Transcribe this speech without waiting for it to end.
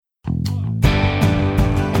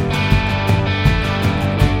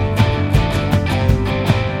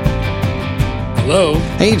Hello.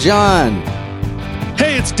 Hey, John.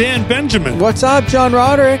 Hey, it's Dan Benjamin. What's up, John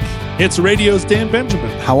Roderick? It's radio's Dan Benjamin.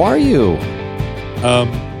 How are you?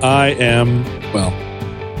 I'm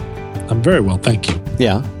very well, thank you.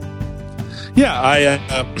 Yeah. Yeah,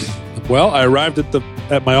 I arrived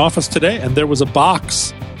at my office today, and there was a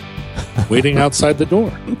box waiting outside the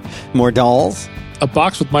door. More dolls? A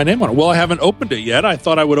box with my name on it. Well, I haven't opened it yet. I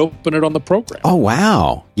thought I would open it on the program. Oh,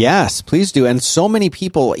 wow. Yes, please do. And so many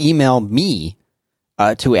people emailed me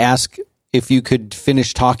to ask if you could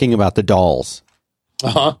finish talking about the dolls.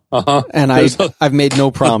 And I've made no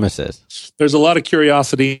promises. There's a lot of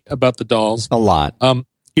curiosity about the dolls. A lot.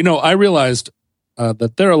 I realized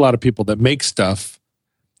that there are a lot of people that make stuff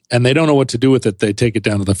and they don't know what to do with it. They take it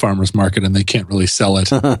down to the farmer's market and they can't really sell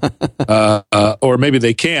it. Or maybe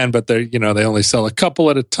they can, but they only sell a couple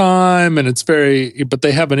at a time, and but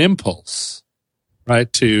they have an impulse,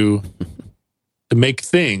 right, to make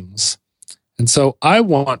things. And so I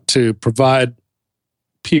want to provide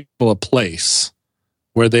people a place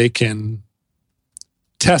where they can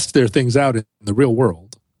test their things out in the real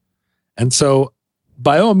world. And so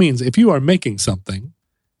by all means, if you are making something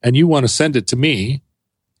and you want to send it to me,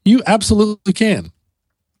 you absolutely can.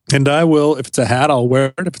 And I will, if it's a hat, I'll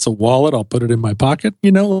wear it. If it's a wallet, I'll put it in my pocket.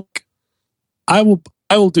 I will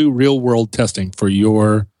do real world testing for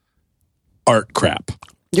your art crap.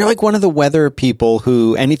 You're like one of the weather people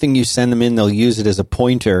who anything you send them in, they'll use it as a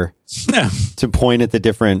pointer to point at the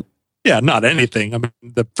different. Yeah, not anything. I mean,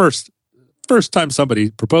 the first time somebody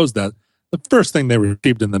proposed that, the first thing they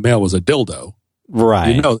received in the mail was a dildo.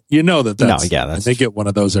 Right. You know that's no, yeah, that's they get one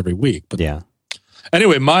of those every week. But yeah.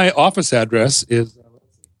 Anyway, my office address is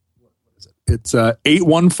it's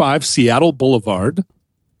 815 Seattle Boulevard,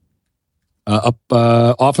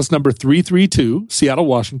 office number 332, Seattle,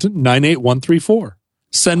 Washington 98134.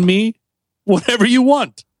 Send me whatever you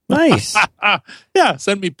want. Nice. Yeah,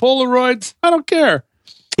 send me Polaroids. I don't care.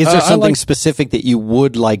 Is there something specific that you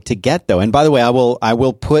would like to get, though? And by the way, I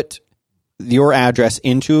will put your address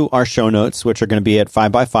into our show notes, which are going to be at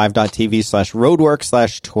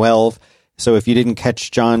 5by5.tv/roadwork/12. So if you didn't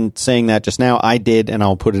catch John saying that just now, I did, and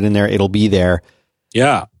I'll put it in there. It'll be there.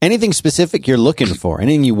 Yeah. Anything specific you're looking for?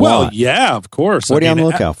 Anything you want? Well, yeah, of course. What are you on the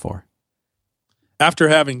lookout for? After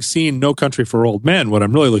having seen No Country for Old Men, what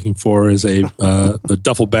I'm really looking for is a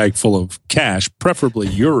duffel bag full of cash, preferably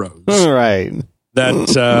euros. Right.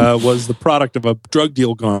 That was the product of a drug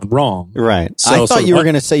deal gone wrong. Right. So, I thought you were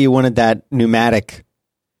going to say you wanted that pneumatic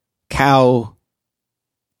cow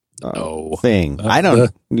thing.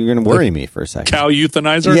 You're going to worry me for a second. Cow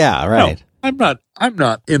euthanizer? Yeah, right. No, I'm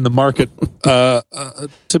not in the market to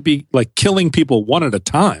be like killing people one at a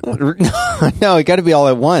time. No, it got to be all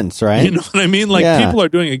at once, right? You know what I mean? Like people are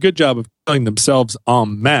doing a good job of killing themselves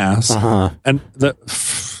en masse, and the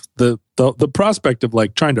prospect of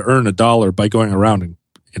like trying to earn $1 by going around and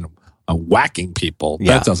whacking people,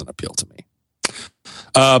 that doesn't appeal to me.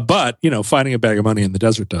 But finding a bag of money in the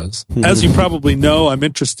desert does. As you probably know, I'm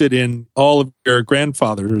interested in all of your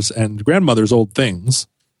grandfathers and grandmothers' old things,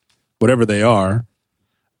 whatever they are,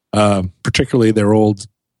 particularly their old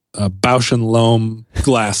Bausch and Lomb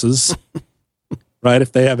glasses. Right?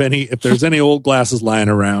 If there's any old glasses lying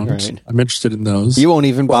around, right. I'm interested in those. You won't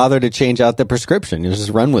even bother to change out the prescription. You'll just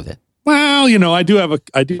run with it. Well, I do have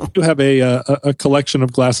a collection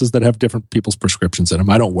of glasses that have different people's prescriptions in them.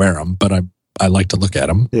 I don't wear them, but I like to look at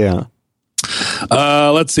them. Yeah.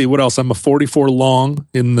 Let's see what else. I'm a 44 long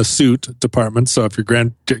in the suit department. So if your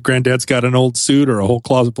granddad's got an old suit or a whole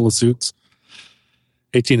closet full of suits,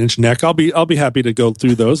 18-inch neck, I'll be happy to go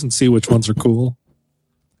through those and see which ones are cool.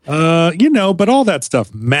 But all that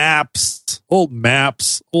stuff, maps, old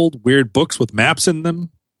weird books with maps in them.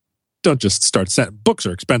 Don't just start sending. Books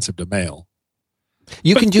are expensive to mail.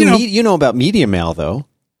 You can do, about media mail though.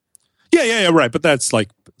 Yeah, right. But that's like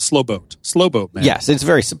slow boat mail. Yes,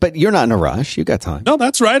 it's but you're not in a rush. You got time. No,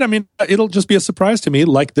 that's right. I mean, it'll just be a surprise to me,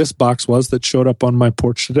 like this box was that showed up on my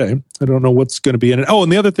porch today. I don't know what's going to be in it. Oh,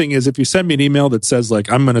 and the other thing is, if you send me an email that says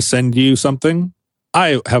like, I'm going to send you something,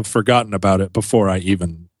 I have forgotten about it before I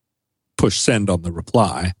even push send on the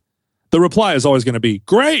reply. The reply is always going to be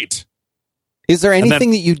great. Is there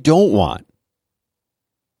anything that you don't want?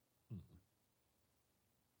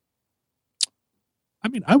 I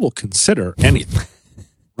mean, I will consider anything,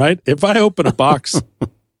 right? If I open a box,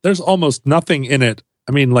 there's almost nothing in it.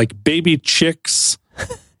 I mean, like baby chicks,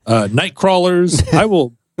 night crawlers. I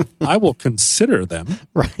will consider them.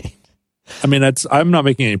 Right. I mean, I'm not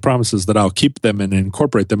making any promises that I'll keep them and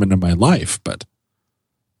incorporate them into my life, but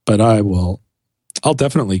I'll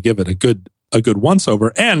definitely give it a good once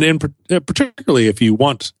over. And particularly if you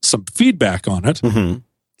want some feedback on it,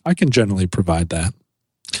 I can generally provide that.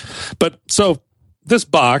 But so this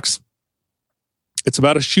box, it's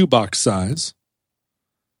about a shoebox size.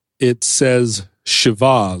 It says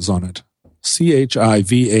Chivaz on it,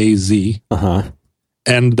 Chivaz.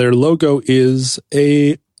 And their logo is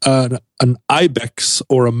an ibex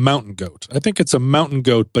or a mountain goat. I think it's a mountain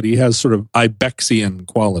goat, but he has sort of ibexian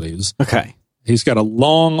qualities. Okay. He's got a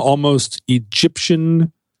long, almost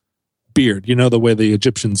Egyptian beard. You know the way the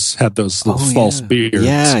Egyptians had those little false beards.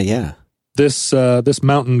 Yeah. This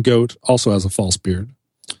mountain goat also has a false beard.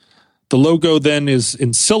 The logo then is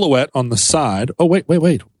in silhouette on the side. Oh, wait.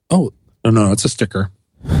 Oh, no, it's a sticker.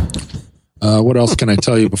 What else can I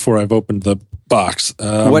tell you before I've opened the box?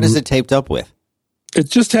 What is it taped up with?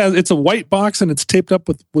 It's a white box and it's taped up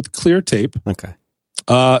with clear tape. Okay.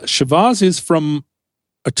 Chivaz is from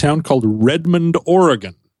a town called Redmond,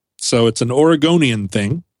 Oregon. So it's an Oregonian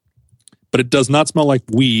thing, but it does not smell like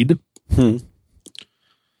weed.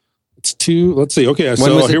 It's let's see. Okay,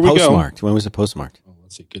 so here we go. When was it postmarked? Oh,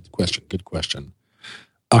 let's see. Good question.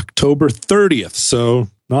 October 30th. So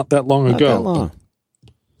not that long ago. Not that long.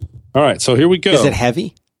 All right, so here we go. Is it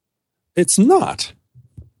heavy? It's not.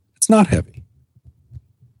 It's not heavy.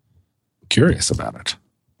 I'm curious about it.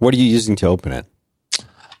 What are you using to open it?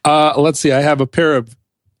 Let's see. I have a pair of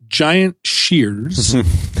giant shears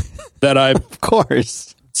that of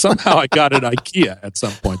course. Somehow I got at IKEA at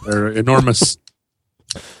some point. They're enormous.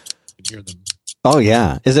 You can hear them. Oh,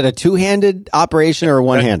 yeah. Is it a two-handed operation or a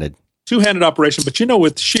one-handed? Two-handed operation. But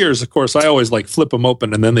with shears, of course, I always flip them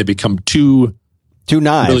open and then they become two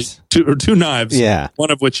knives. Really, two knives. Yeah. One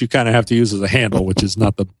of which you kind of have to use as a handle, which is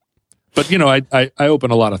not the... But, I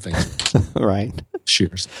open a lot of things. Right.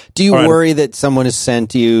 Shears. Do you worry that someone has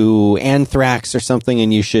sent you anthrax or something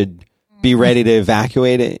and you should be ready to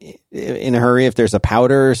evacuate it in a hurry if there's a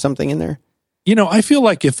powder or something in there? I feel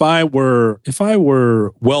like if I were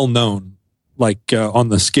well known, on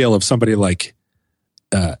the scale of somebody like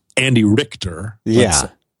Andy Richter,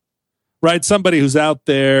 right? Somebody who's out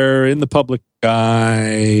there in the public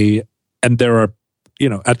eye, and there are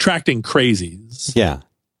attracting crazies. Yeah,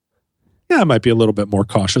 I might be a little bit more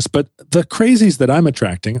cautious, but the crazies that I'm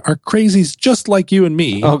attracting are crazies just like you and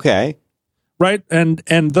me. Okay, right? And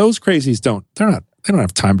those crazies they don't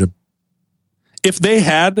have time to. If they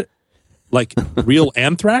had real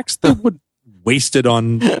anthrax, they would waste it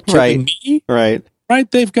on killing me. Right.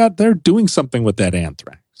 They're doing something with that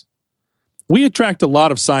anthrax. We attract a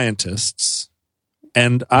lot of scientists,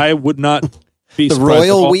 and I would not be the surprised.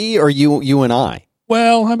 Royal we or you and I?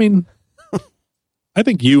 Well, I mean, I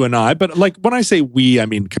think you and I, but when I say we, I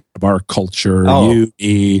mean kind of our culture, you,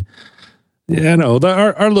 me,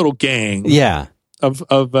 our little gang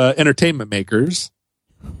of entertainment makers.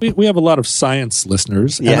 We have a lot of science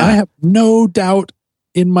listeners, and I have no doubt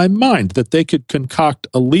in my mind that they could concoct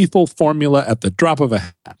a lethal formula at the drop of a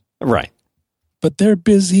hat. Right. But they're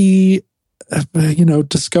busy,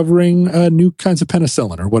 discovering new kinds of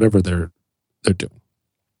penicillin or whatever they're doing.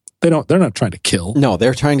 They're not trying to kill. No,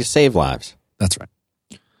 they're trying to save lives. That's right.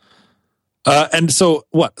 And so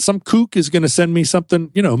what? Some kook is going to send me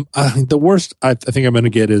something, the worst I think I'm going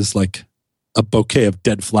to get is a bouquet of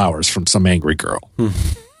dead flowers from some angry girl.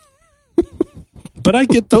 But I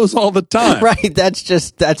get those all the time. Right. That's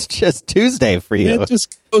just Tuesday for you. It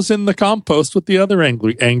just goes in the compost with the other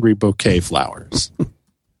angry bouquet flowers.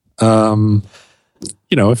 If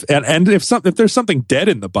there's something dead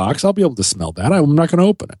in the box, I'll be able to smell that. I'm not going to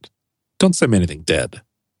open it. Don't send me anything dead.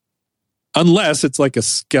 Unless it's like a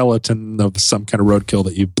skeleton of some kind of roadkill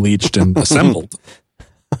that you bleached and assembled.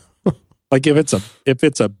 If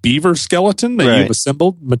it's a beaver skeleton that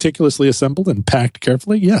you've meticulously assembled and packed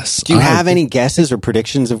carefully, yes. Do you have any guesses or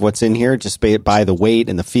predictions of what's in here just by the weight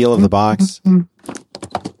and the feel of the box? Here's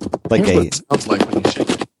what it sounds like when you shake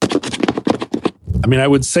it. I mean, I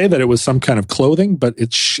would say that it was some kind of clothing, but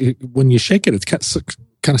when you shake it, it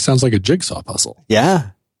kind of sounds like a jigsaw puzzle.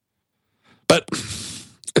 Yeah. But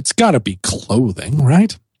it's got to be clothing,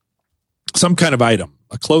 right? Some kind of item,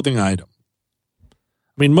 a clothing item.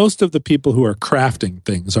 I mean, most of the people who are crafting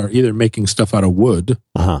things are either making stuff out of wood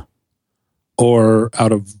or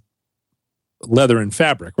out of leather and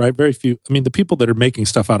fabric, right? Very few. I mean, the people that are making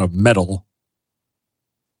stuff out of metal,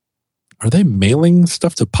 are they mailing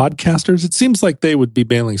stuff to podcasters? It seems like they would be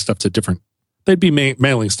mailing stuff to they'd be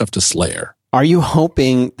mailing stuff to Slayer. Are you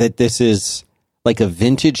hoping that this is like a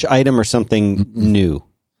vintage item or something new?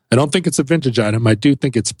 I don't think it's a vintage item. I do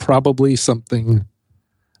think it's probably something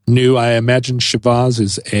new. I imagine Chivaz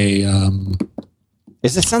is a... It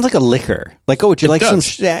sounds like a liquor. Would you like some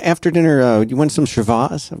after dinner? You want some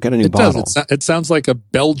Chivaz? I've got a new bottle. It sounds like a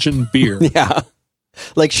Belgian beer. Yeah.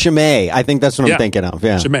 Like Chimay. I think that's what I'm thinking of.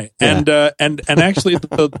 Yeah. Chimay. Yeah. And actually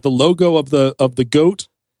the logo of the goat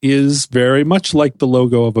is very much like the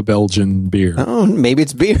logo of a Belgian beer. Oh, maybe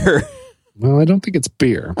it's beer. Well, I don't think it's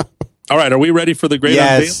beer. All right, are we ready for the great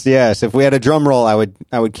unveil? Yes. If we had a drum roll, I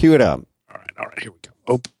would cue it up. All right, here we go.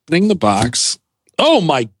 Opening the box. Oh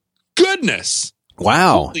my goodness.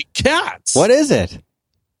 Wow. Holy cats. What is it?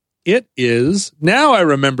 It is, now I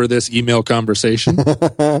remember this email conversation.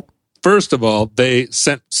 First of all, they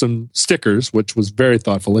sent some stickers, which was very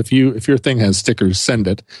thoughtful. If your thing has stickers, send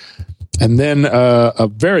it. And then a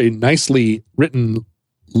very nicely written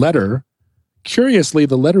letter. Curiously,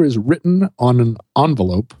 the letter is written on an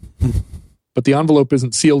envelope, but the envelope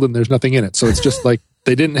isn't sealed and there's nothing in it. So it's just like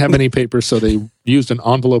they didn't have any paper, so they used an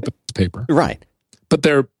envelope as paper. Right. But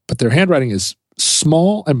their handwriting is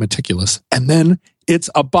small and meticulous. And then it's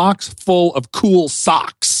a box full of cool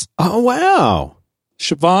socks. Oh, wow.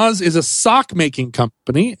 Chivas is a sock making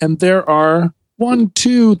company, and there are 1,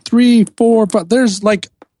 2, 3, 4, 5.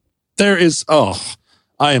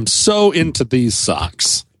 I am so into these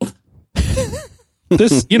socks.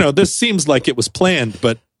 This seems like it was planned,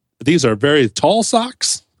 but these are very tall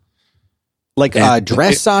socks. Like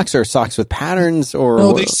dress socks or socks with patterns, or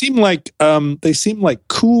no? They seem like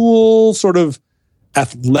cool, sort of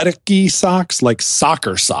athletic-y socks, like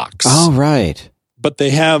soccer socks. Oh, right. But they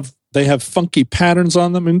have funky patterns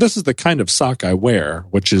on them, and this is the kind of sock I wear,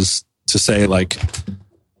 which is to say, like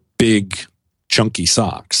big, chunky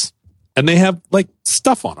socks, and they have like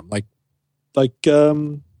stuff on them, like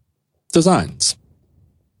designs.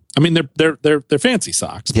 I mean, they're fancy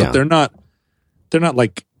socks, but they're not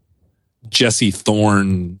like Jesse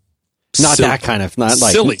Thorne. Not that kind of, not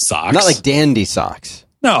like silly socks. Not like dandy socks.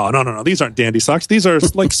 No. These aren't dandy socks. These are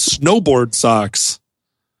like snowboard socks.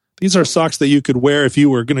 These are socks that you could wear if you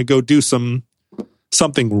were going to go do something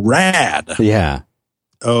rad. Yeah.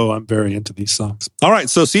 Oh, I'm very into these socks. All right,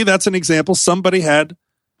 so see, that's an example. Somebody had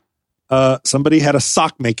a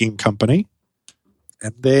sock making company,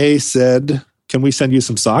 and they said, "Can we send you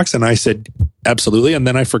some socks?" And I said, "Absolutely." And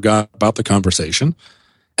then I forgot about the conversation,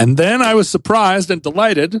 and then I was surprised and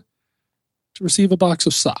delighted to receive a box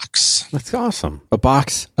of socks. That's awesome. A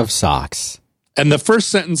box of socks. And the first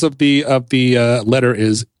sentence of the letter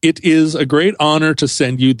is, "It is a great honor to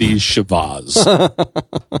send you these Chivas."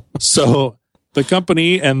 So the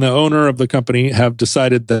company and the owner of the company have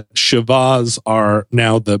decided that Chivas are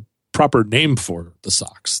now the proper name for the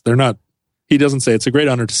socks. They're not. He doesn't say it's a great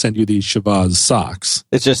honor to send you these Chivas socks.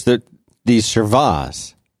 It's just that these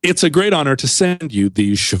Chivas. It's a great honor to send you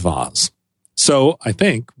these Chivas. So I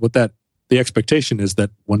think the expectation is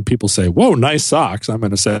that when people say, "Whoa, nice socks," I'm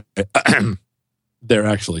going to say, they're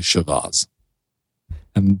actually Chivas.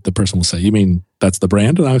 And the person will say, "You mean that's the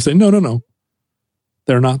brand?" And I would say, no.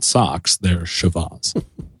 They're not socks. They're Chivas.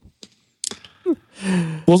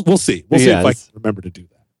 We'll see. We'll see if I can remember to do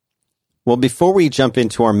that. Well, before we jump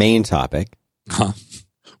into our main topic.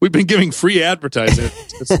 We've been giving free advertising.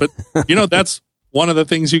 But, that's one of the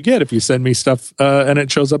things you get if you send me stuff and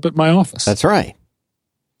it shows up at my office. That's right.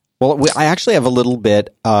 Well, I actually have a little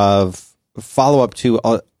bit of follow-up to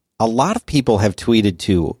a lot of people have tweeted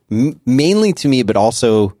to, mainly to me, but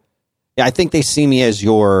also I think they see me as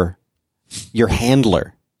your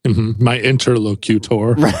handler. Mm-hmm. My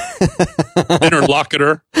interlocutor.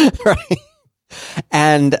 Interlocutor. Right.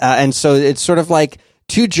 And so it's sort of like,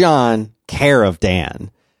 to John, care of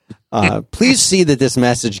Dan. Please see that this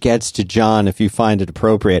message gets to John if you find it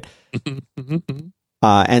appropriate. And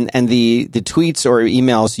the tweets or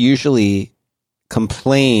emails usually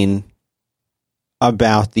complain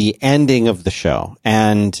about the ending of the show.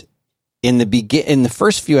 And in the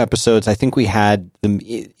first few episodes, I think we had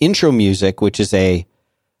the intro music, which is a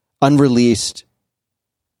unreleased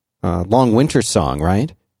Long Winter song,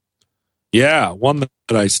 right? Yeah, one that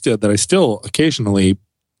I still occasionally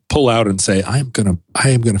pull out and say, I am gonna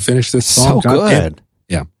finish this song. So good.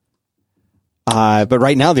 Yeah. But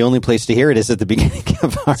right now, the only place to hear it is at the beginning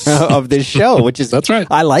of this show, which is that's right.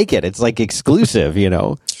 I like it. It's like exclusive,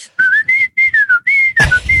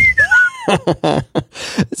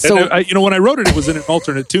 So and when I wrote it, it was in an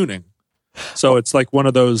alternate tuning. So it's like one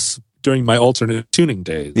of those during my alternate tuning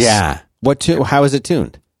days. Yeah. How is it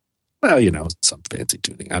tuned? Well, some fancy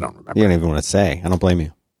tuning. I don't remember. You don't even want to say. I don't blame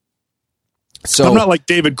you. So I'm not like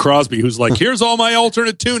David Crosby, who's like, here's all my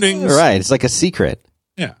alternate tunings. Right. It's like a secret.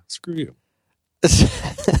 Yeah. Screw you.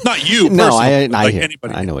 Not you. No,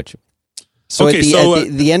 anybody. I know what you. So at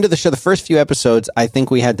the end of the show, the first few episodes, I think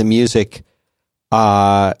we had the music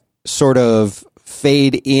sort of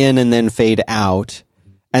fade in and then fade out,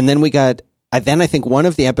 and then we got then I think one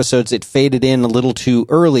of the episodes, it faded in a little too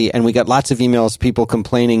early, and we got lots of emails, people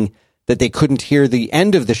complaining that they couldn't hear the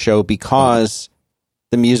end of the show because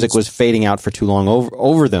the music was fading out for too long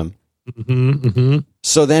over them. Mm-hmm, mm-hmm.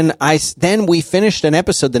 So then we finished an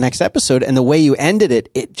episode, the next episode, and the way you ended it,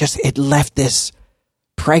 it left this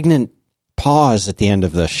pregnant pause at the end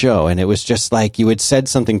of the show. And it was just like you had said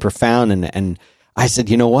something profound. And I said,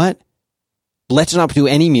 you know what? Let's not do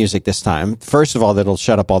any music this time. First of all, that'll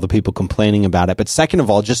shut up all the people complaining about it. But second of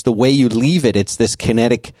all, just the way you leave it, it's this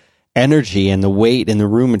kinetic energy and the weight in the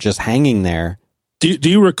room are just hanging there. Do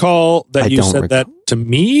you recall that you said that to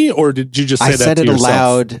me, or did you just say that to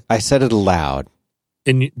yourself? I said it aloud.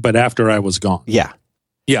 But after I was gone. Yeah.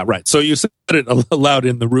 Yeah, right. So you said it aloud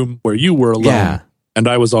in the room where you were alone. Yeah. And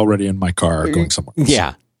I was already in my car going somewhere else.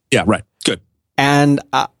 Yeah. Yeah, right. Good. And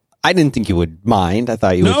I didn't think you would mind. I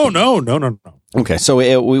thought you would. No. Okay, so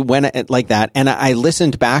we went like that, and I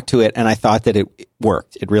listened back to it, and I thought that it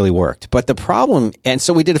worked. It really worked. But the problem, and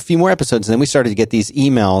so we did a few more episodes, and then we started to get these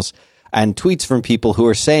emails and tweets from people who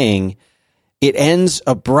are saying it ends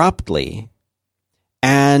abruptly,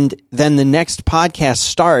 and then the next podcast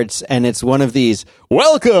starts, and it's one of these,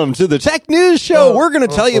 welcome to the Tech News Show. We're going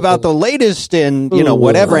to tell you about the latest in,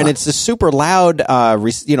 whatever, and it's a super loud,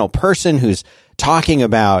 person who's talking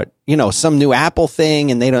about, some new Apple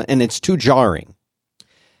thing, and and it's too jarring.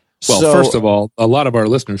 Well, first of all, a lot of our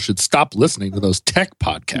listeners should stop listening to those tech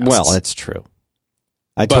podcasts. Well, it's true.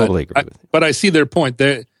 I totally agree with you. But I see their point.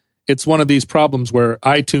 It's one of these problems where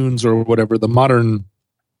iTunes or whatever, the modern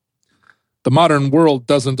world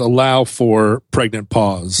doesn't allow for pregnant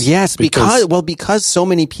pause. Yes, because so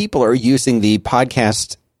many people are using the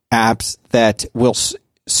podcast apps that will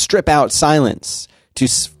strip out silence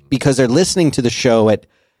because they're listening to the show at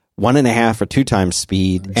 1.5 or 2 times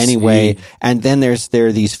speed anyway. And then there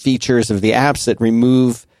are these features of the apps that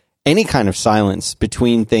remove any kind of silence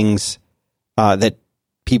between things that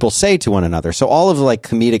people say to one another. So all of the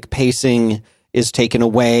comedic pacing is taken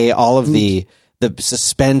away. All of the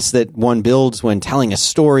suspense that one builds when telling a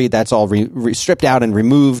story, that's all stripped out and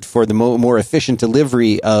removed for the more efficient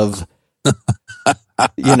delivery of,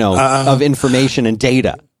 of information and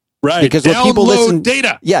data. Right. Because when people listen,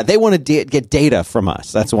 data. Yeah, they want to get data from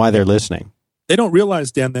us. That's why they're listening. They don't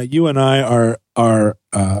realize, Dan, that you and I are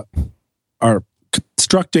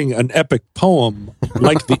constructing an epic poem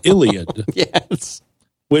like the Iliad. Yes.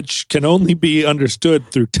 Which can only be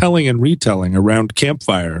understood through telling and retelling around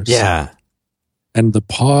campfires. Yeah. And the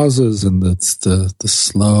pauses and the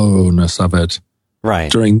slowness of it.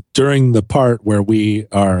 Right. During the part where we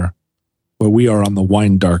are on the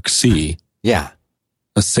wine dark sea. Yeah.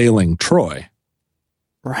 Assailing Troy.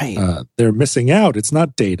 Right. They're missing out. It's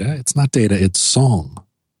not data. It's song.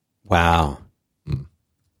 Wow.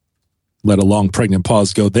 Let a long pregnant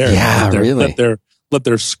pause go there. Yeah, really. Let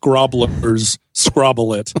their scrobblers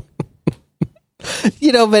scrobble it.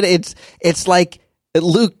 But it's like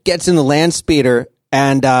Luke gets in the land speeder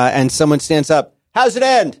and someone stands up. How's it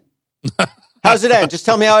end? How's it end? Just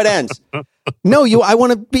tell me how it ends. No, I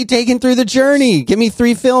want to be taken through the journey. Give me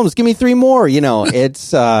 3 films. Give me 3 more.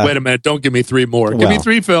 It's wait a minute. Don't give me 3 more. Give me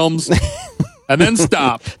 3 films and then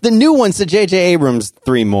stop. The new one's the J.J. Abrams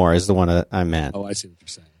 3 more is the one I meant. Oh, I see what you're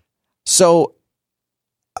saying. So,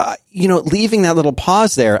 leaving that little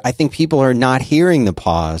pause there, I think people are not hearing the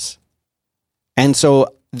pause. And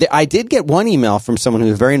so I did get one email from someone who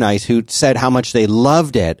was very nice who said how much they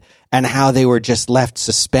loved it and how they were just left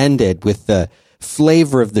suspended with the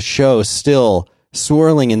flavor of the show still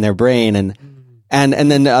swirling in their brain. And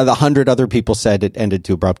then 100 other people said it ended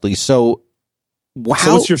too abruptly. So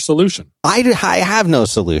what's your solution? I have no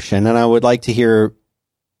solution. And I would like to hear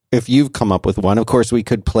if you've come up with one. Of course, we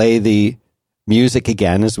could play the music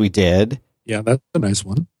again as we did. Yeah, that's a nice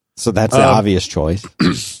one. So that's the obvious choice.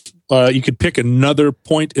 You could pick another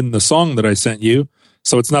point in the song that I sent you.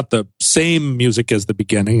 So it's not the same music as the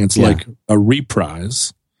beginning. It's like a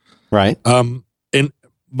reprise. Right. For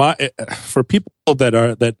people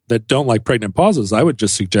that don't like pregnant pauses, I would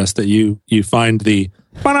just suggest that you find the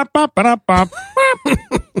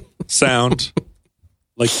sound,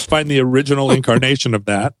 find the original incarnation of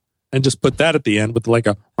that and just put that at the end with like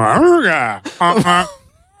a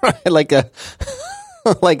like a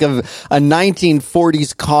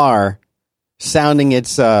 1940s car sounding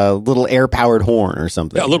its little air-powered horn or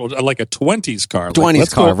something. Yeah, like a 20s car.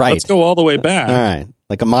 20s car, right. Let's go all the way back. All right,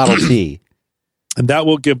 like a Model T. And that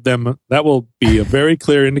will be a very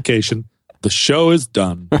clear indication the show is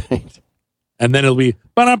done. Right. And then it'll be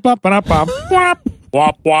wop,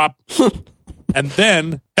 wop. And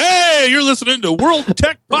then, hey, you're listening to World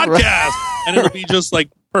Tech Podcast. Right. And it'll be just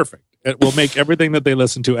perfect. It will make everything that they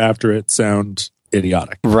listen to after it sound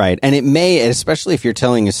idiotic. Right. And it may, especially if you're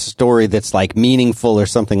telling a story that's like meaningful or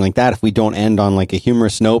something like that, if we don't end on like a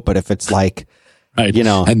humorous note, but if it's like, right. you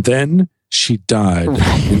know. And then she died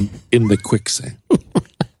in the quicksand.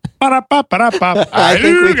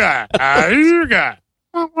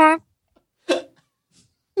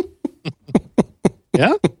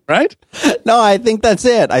 Yeah, right? No, I think that's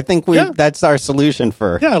it. I think that's our solution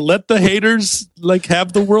for. Yeah, let the haters like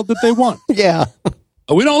have the world that they want. Yeah.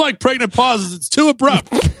 We don't like pregnant pauses. It's too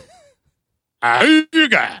abrupt.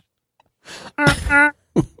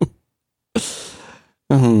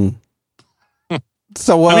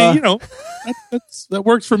 So, I mean, that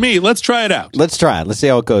works for me. Let's try it out. Let's try it. Let's see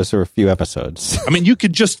how it goes for a few episodes. I mean, you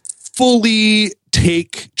could just fully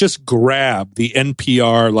grab the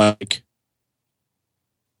NPR, like,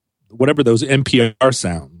 whatever those NPR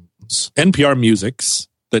sounds, NPR musics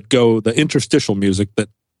that go, the interstitial music that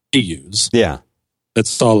they use. Yeah.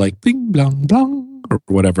 It's all like bing, blong, blong, or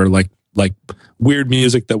whatever, like weird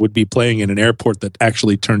music that would be playing in an airport that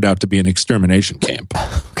actually turned out to be an extermination camp.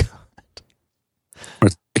 Oh, God. Or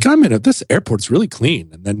it's like, this airport's really clean.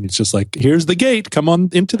 And then it's just like, here's the gate. Come on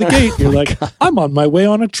into the gate. You're like, God. I'm on my way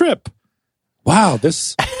on a trip. Wow,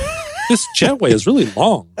 this jetway is really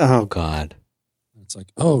long. Oh, God. It's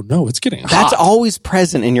like, oh, no, it's getting hot. That's always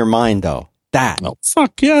present in your mind, though. That. Oh,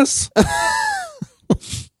 fuck yes.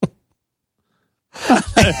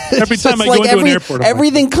 Every time I go into an airport,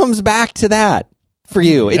 everything comes back to that for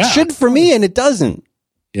you. It should for me, and it doesn't.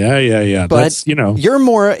 Yeah. But that's, you're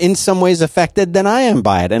more in some ways affected than I am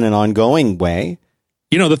by it in an ongoing way.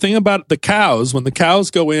 The thing about the cows, when the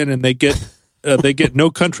cows go in and they get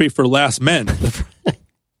No Country for Last Men,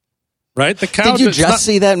 right? The cow. Did you just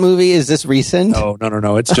see that movie? Is this recent? No.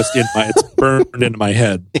 It's just it's burned into my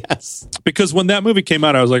head. Yes. Because when that movie came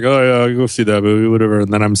out, I was like, oh yeah, I'll go see that movie, whatever.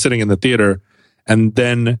 And then I'm sitting in the theater. And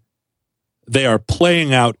then they are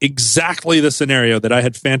playing out exactly the scenario that I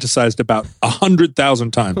had fantasized about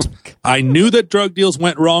 100,000 times. I knew that drug deals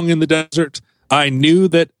went wrong in the desert. I knew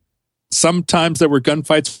that sometimes there were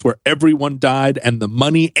gunfights where everyone died and the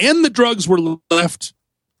money and the drugs were left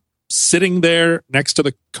sitting there next to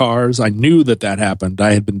the cars. I knew that happened.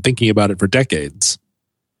 I had been thinking about it for decades.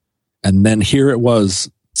 And then here it was.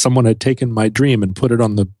 Someone had taken my dream and put it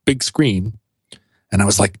on the big screen. And I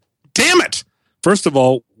was like, damn it! First of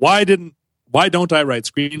all, why don't I write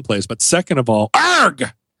screenplays? But second of all,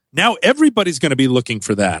 arg! Now everybody's going to be looking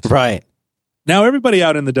for that. Right. Now everybody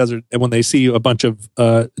out in the desert, and when they see a bunch of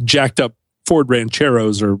jacked up Ford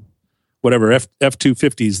Rancheros or whatever,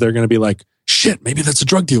 F-250s, they're going to be like, shit, maybe that's a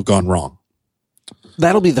drug deal gone wrong.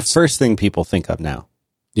 That'll be the first thing people think of now.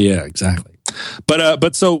 Yeah, exactly.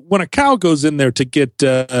 But so when a cow goes in there to get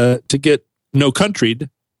No Country'd,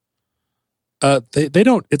 they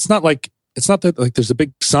don't. It's not that like there's a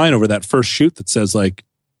big sign over that first shoot that says like,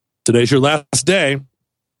 today's your last day.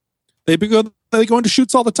 They go into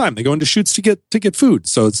shoots all the time. They go into shoots to get food.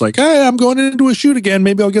 So it's like, hey, I'm going into a shoot again.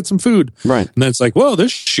 Maybe I'll get some food. Right. And then it's like, whoa,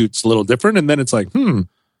 this shoot's a little different. And then it's like,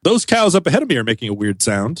 those cows up ahead of me are making a weird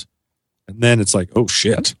sound. And then it's like, oh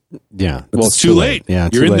shit. Yeah. Well, it's too late. Yeah.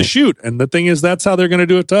 You're in the shoot. And the thing is, that's how they're going to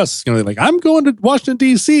do it to us. It's going to be like, I'm going to Washington,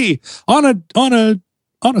 D.C. on a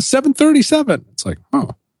 737. It's like,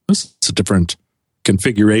 oh, this is a different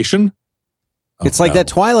configuration. It's like that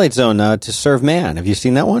Twilight Zone, To Serve Man. Have you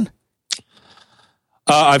seen that one?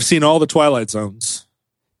 I've seen all the Twilight Zones.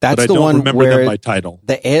 That's but I the don't one remember where them by title.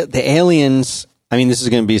 The aliens. I mean, this is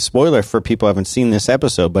going to be a spoiler for people who haven't seen this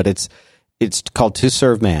episode, but it's called To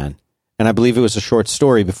Serve Man, and I believe it was a short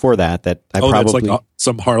story before that probably. That's like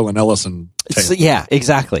some Harlan Ellison tale. Yeah,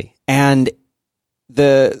 exactly. And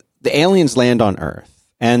the aliens land on Earth,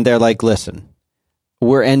 and they're like, "Listen,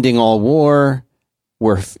 we're ending all war.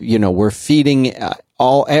 We're feeding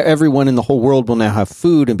everyone in the whole world will now have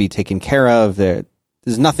food and be taken care of.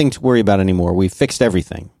 There's nothing to worry about anymore. We've fixed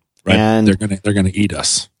everything." Right. And they're gonna eat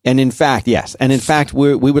us. And in fact, yes. And in fact,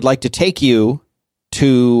 we would like to take you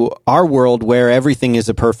to our world where everything is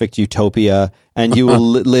a perfect utopia and you will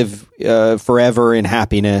live forever in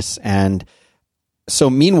happiness. And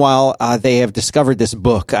so meanwhile, they have discovered this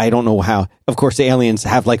book. I don't know how. Of course, the aliens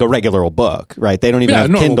have like a regular old book, right? They don't even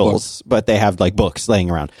have Kindles, but they have like books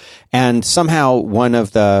laying around. And somehow one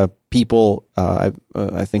of the people, I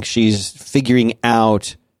think she's figuring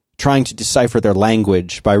out, trying to decipher their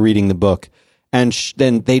language by reading the book. And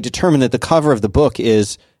then they determine that the cover of the book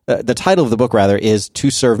is, the title of the book rather, is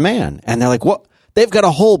To Serve Man. And they're like, what? They've got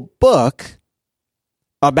a whole book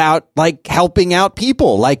about like helping out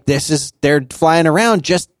people. Like they're flying around,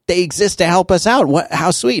 they exist to help us out.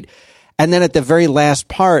 How sweet. And then at the very last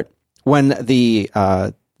part, when the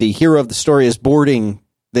the hero of the story is boarding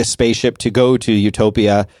this spaceship to go to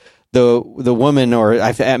Utopia. The woman, or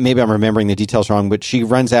maybe I'm remembering the details wrong, but she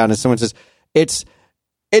runs out and someone says, "It's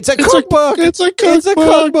a cookbook. It's a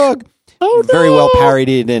cookbook." Oh, no. Very well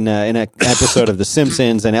parodied in an episode of The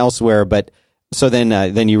Simpsons and elsewhere. But so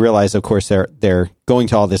then you realize, of course, they're going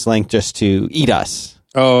to all this length just to eat us.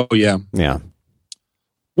 Oh yeah, yeah.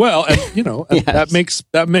 Well, and, yes.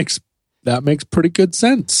 that makes pretty good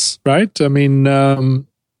sense, right? I mean,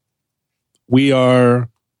 we are.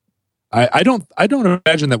 I don't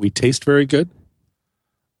imagine that we taste very good,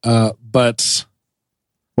 but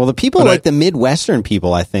the people like the Midwestern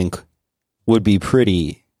people, I think, would be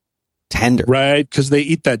pretty tender, right? Because they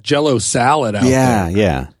eat that Jell-O salad out there.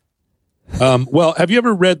 Yeah. Well, have you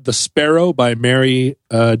ever read The Sparrow by Mary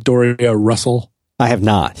Doria Russell? I have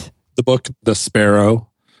not. The book The Sparrow.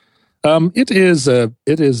 It's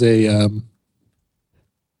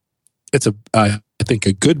I think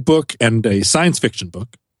a good book and a science fiction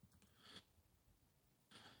book.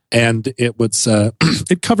 And it was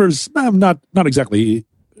it covers not exactly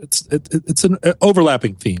it's an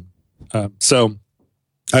overlapping theme. So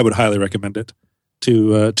I would highly recommend it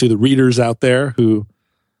to the readers out there who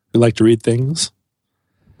like to read things.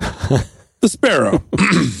 The Sparrow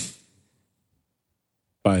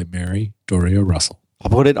by Mary Doria Russell.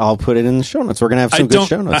 I'll put it in the show notes. We're gonna have some good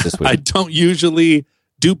show notes this week. I don't usually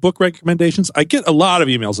do book recommendations. I get a lot of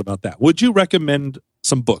emails about that. Would you recommend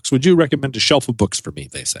some books? Would you recommend a shelf of books for me?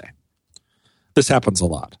 They say. This happens a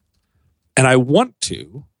lot. And I want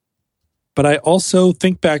to, but I also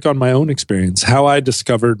think back on my own experience, how I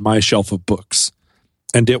discovered my shelf of books.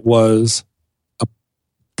 And it was a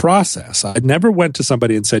process. I never went to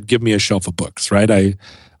somebody and said, give me a shelf of books, right?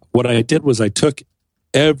 What I did was I took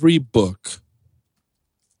every book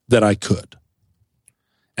that I could.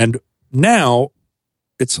 And now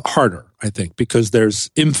it's harder, I think, because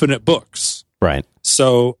there's infinite books. Right.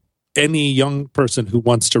 So any young person who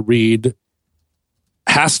wants to read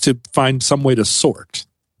has to find some way to sort.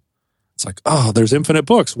 It's like, oh, there's infinite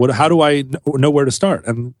books. How do I know where to start?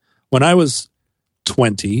 And when I was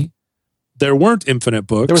 20, there weren't infinite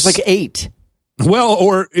books. There was like 8. Well,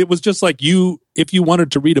 or it was just like if you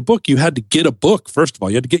wanted to read a book, you had to get a book. First of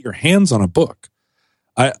all, you had to get your hands on a book.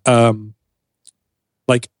 I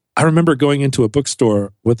remember going into a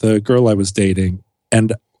bookstore with a girl I was dating,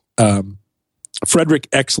 and Frederick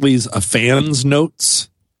Exley's A Fan's Notes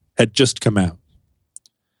had just come out.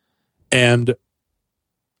 And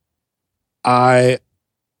I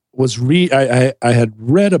was I had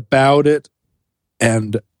read about it,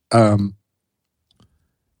 and I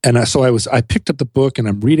picked up the book and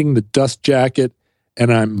I'm reading The Dust Jacket,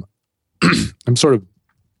 and I'm sort of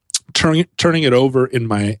turning it over in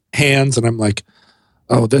my hands, and I'm like,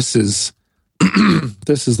 oh, this is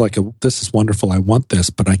this is wonderful. I want this,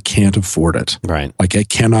 but I can't afford it. Right. Like I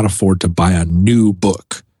cannot afford to buy a new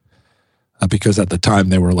book because at the time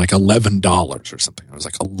they were like $11 or something. I was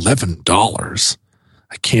like, $11?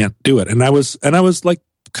 I can't do it. And I was like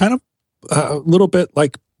kind of a little bit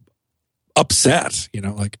like upset,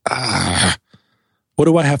 like, what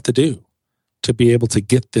do I have to do to be able to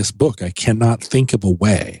get this book? I cannot think of a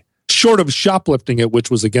way short of shoplifting it, which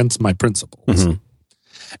was against my principles. Mm-hmm.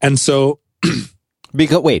 And so,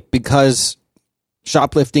 because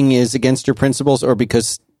shoplifting is against your principles, or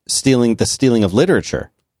because stealing of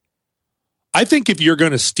literature? I think if you're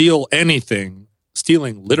going to steal anything,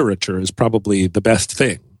 stealing literature is probably the best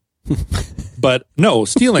thing. But no,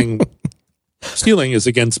 stealing is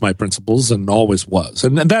against my principles and always was.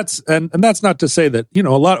 And that's not to say that,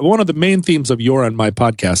 one of the main themes of your and my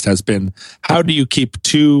podcast has been, how do you keep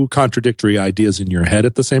two contradictory ideas in your head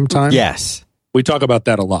at the same time? Yes. We talk about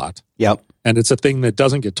that a lot. Yep. And it's a thing that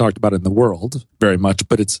doesn't get talked about in the world very much,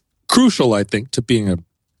 but it's crucial, I think, to being a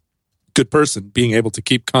good person, being able to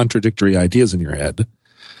keep contradictory ideas in your head.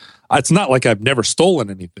 It's not like I've never stolen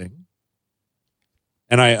anything.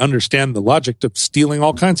 And I understand the logic of stealing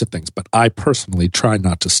all kinds of things, but I personally try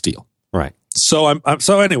not to steal. Right. So I'm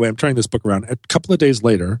turning this book around. A couple of days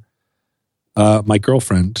later, my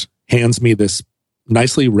girlfriend hands me this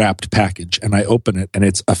nicely wrapped package, and I open it, and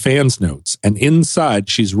it's A Fan's Notes. And inside,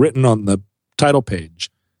 she's written on the title page,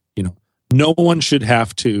 no one should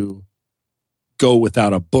have to go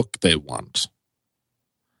without a book they want.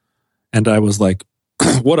 And I was like,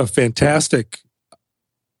 what a fantastic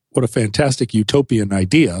utopian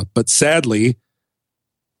idea. But sadly,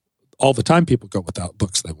 all the time people go without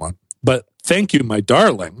books they want. But thank you, my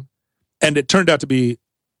darling. And it turned out to be,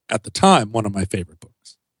 at the time, one of my favorite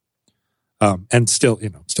books. And still a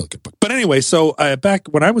good book. But anyway, so back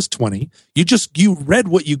when I was 20, you read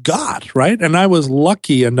what you got, right? And I was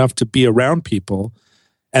lucky enough to be around people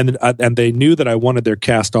And they knew that I wanted their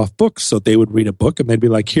cast off books, so they would read a book and they'd be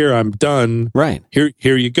like, "Here, I'm done. Right. Here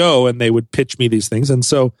you go." And they would pitch me these things. And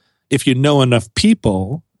so if you know enough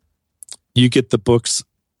people, you get books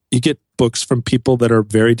from people that are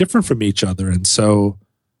very different from each other. And so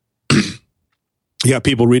you got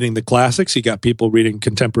people reading the classics, you got people reading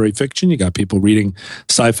contemporary fiction, you got people reading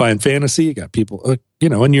sci-fi and fantasy, you got people,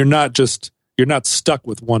 and you're not stuck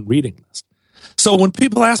with one reading list. So when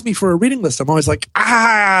people ask me for a reading list, I'm always like,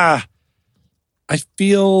 I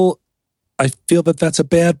feel that that's a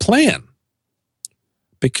bad plan,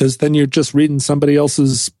 because then you're just reading somebody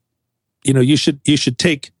else's, you should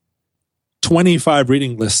take 25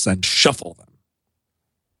 reading lists and shuffle them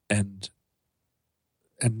and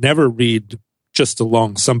never read just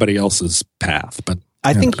along somebody else's path. But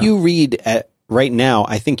I think you read right now,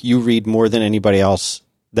 I think you read more than anybody else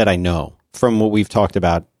that I know from what we've talked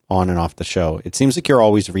about on and off the show. It seems like you're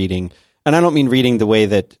always reading, and I don't mean reading the way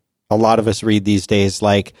that a lot of us read these days,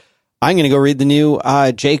 like I'm going to go read the new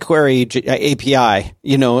jQuery API,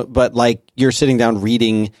 but like you're sitting down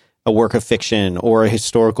reading a work of fiction or a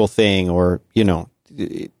historical thing, or,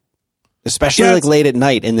 especially like late at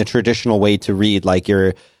night in the traditional way to read, like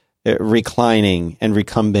you're reclining and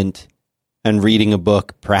recumbent and reading a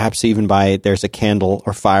book, perhaps even there's a candle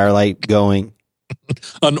or firelight going.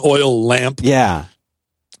 An oil lamp. Yeah.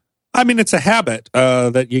 I mean, it's a habit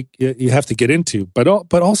that you have to get into, but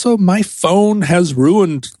also my phone has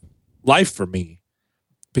ruined life for me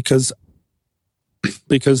because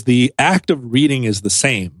the act of reading is the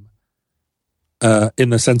same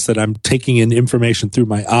in the sense that I'm taking in information through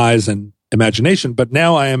my eyes and imagination, but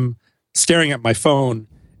now I am staring at my phone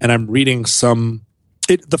and I'm reading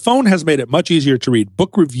the phone has made it much easier to read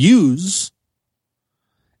book reviews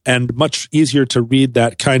and much easier to read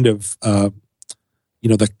that kind of the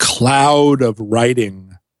cloud of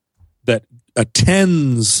writing that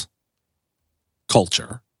attends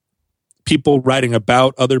culture. People writing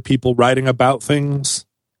about other people writing about things,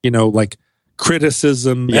 like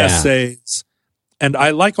criticism, essays. And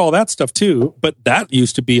I like all that stuff too, but that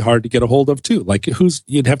used to be hard to get a hold of too. Like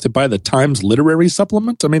you'd have to buy the Times literary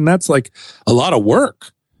supplement. I mean, that's like a lot of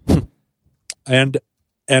work. And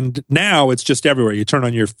now it's just everywhere. You turn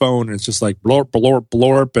on your phone and it's just like blorp, blorp,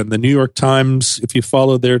 blorp. And the New York Times, if you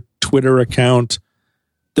follow their Twitter account,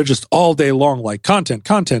 they're just all day long, like content.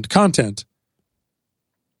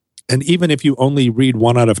 And even if you only read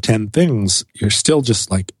 1 out of 10 things, you're still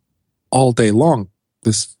just like all day long,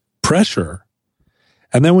 this pressure.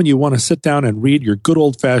 And then when you want to sit down and read your good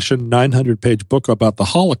old fashioned 900-page book about the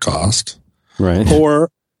Holocaust, right,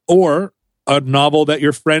 or a novel that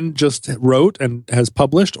your friend just wrote and has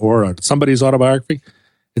published, or somebody's autobiography,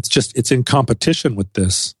 it's in competition with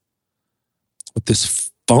this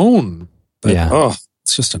phone.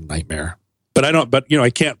 It's just a nightmare. But I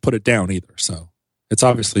can't put it down either. So it's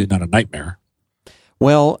obviously not a nightmare.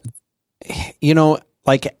 Well,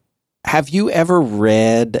 like, have you ever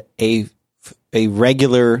read a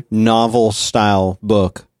regular novel style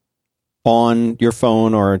book on your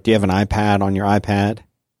phone, or do you have an iPad on your iPad?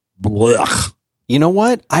 Blech. You know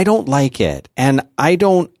what? I don't like it. And I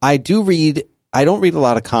don't read a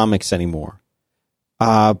lot of comics anymore.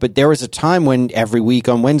 But there was a time when every week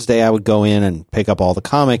on Wednesday I would go in and pick up all the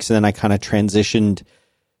comics, and then I kind of transitioned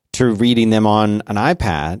to reading them on an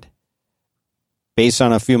iPad based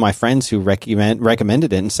on a few of my friends who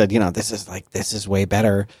recommended it and said, this is way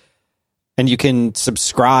better. And you can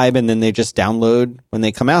subscribe, and then they just download when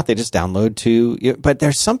they come out. They just download to. But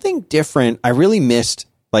there's something different. I really missed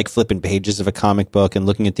like flipping pages of a comic book and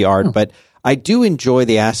looking at the art, but I do enjoy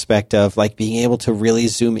the aspect of like being able to really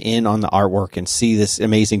zoom in on the artwork and see this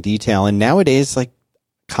amazing detail. And nowadays, like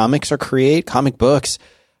comic books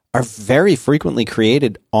are very frequently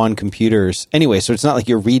created on computers anyway. So it's not like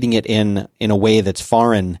you're reading it in a way that's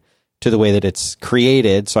foreign to the way that it's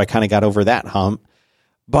created. So I kind of got over that hump.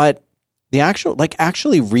 But the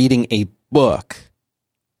actually reading a book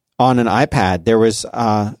on an iPad, there was,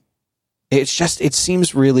 it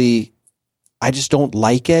seems really, I just don't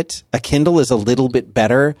like it. A Kindle is a little bit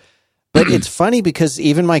better, but it's funny because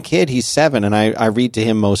even my kid, he's 7, and I read to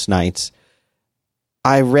him most nights.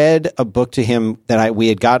 I read a book to him that we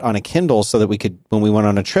had got on a Kindle so that we could, when we went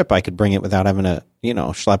on a trip, I could bring it without having to,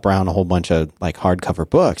 schlep around a whole bunch of like hardcover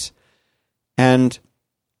books. And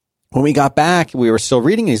when we got back, we were still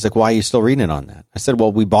reading it. He's like, "Why are you still reading it on that?" I said,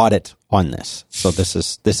 "Well, we bought it on this. So this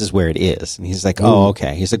is where it is." And he's like, "Oh,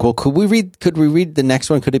 okay." He's like, "Well, could we read the next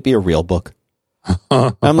one? Could it be a real book?"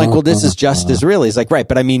 I'm like, "Well, this is just as real." He's like, "Right,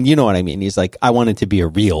 but I mean, you know what I mean." He's like, "I want it to be a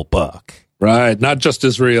real book." Right, not just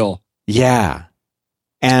as real. Yeah.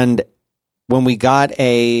 And when we got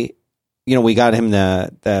a we got him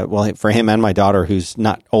well, for him and my daughter, who's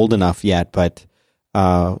not old enough yet, but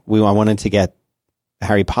I wanted to get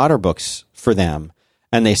Harry Potter books for them,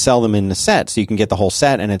 and they sell them in the set, so you can get the whole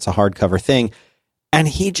set, and it's a hardcover thing. And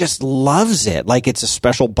he just loves it. Like, it's a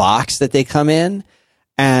special box that they come in,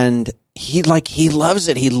 and he loves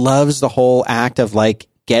it. He loves the whole act of like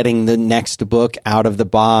getting the next book out of the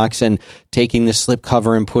box and taking the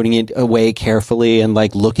slipcover and putting it away carefully and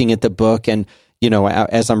like looking at the book. And,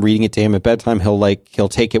 as I'm reading it to him at bedtime, he'll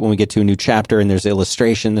take it when we get to a new chapter and there's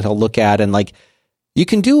illustration that he'll look at. And like, you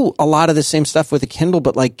can do a lot of the same stuff with a Kindle,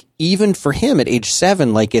 but like, even for him at age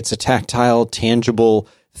 7, like, it's a tactile, tangible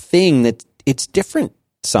thing that it's different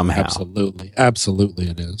somehow. Absolutely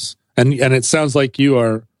it is. And it sounds like you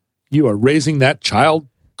are raising that child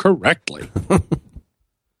correctly. I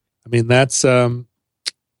mean, that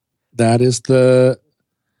is the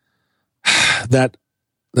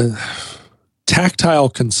tactile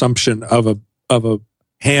consumption of a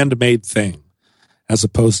handmade thing, as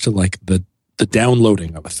opposed to like the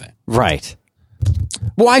downloading of a thing. Right.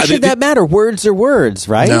 Why should that matter? Words are words,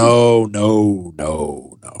 right? No.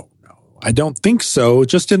 I don't think so.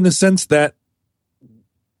 Just in the sense that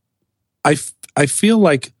I feel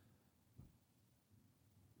like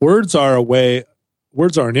words are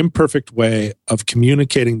an imperfect way of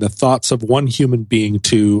communicating the thoughts of one human being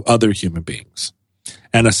to other human beings.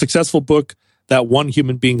 And a successful book, that one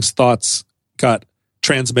human being's thoughts got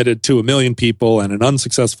transmitted to 1 million people, and an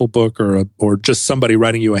unsuccessful book or just somebody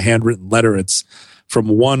writing you a handwritten letter, it's from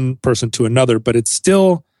one person to another, but it's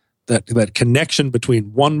still that connection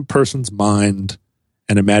between one person's mind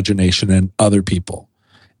and imagination and other people.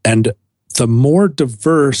 And the more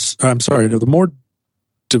divorced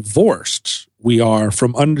we are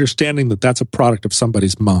from understanding that that's a product of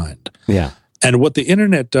somebody's mind. Yeah. And what the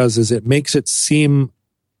internet does is it makes it seem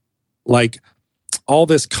like all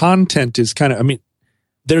this content is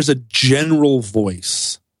there's a general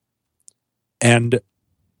voice. And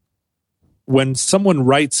when someone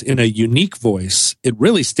writes in a unique voice, it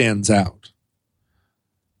really stands out.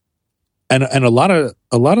 And a lot of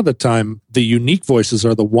the time, the unique voices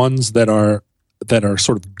are the ones that are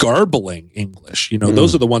sort of garbling English.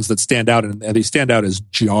 Those are the ones that stand out, and they stand out as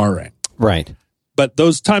jarring. Right. But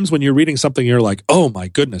those times when you're reading something, you're like, oh my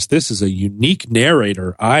goodness, this is a unique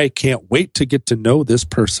narrator. I can't wait to get to know this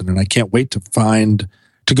person, and I can't wait to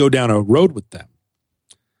go down a road with them.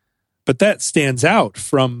 But that stands out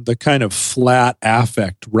from the kind of flat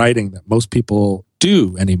affect writing that most people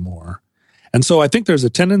do anymore. And so I think there's a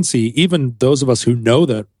tendency, even those of us who know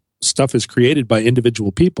that stuff is created by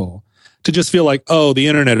individual people, to just feel like, oh, the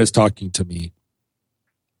internet is talking to me.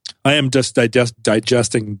 I am just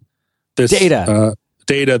digesting this data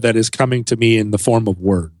that is coming to me in the form of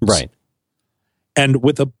words. Right. And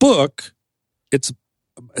with a book, it's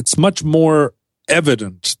much more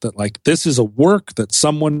evident that like this is a work that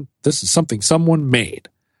this is something someone made.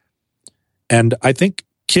 And I think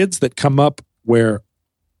kids that come up where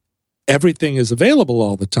everything is available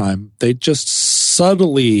all the time, they just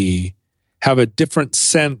subtly have a different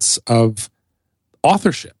sense of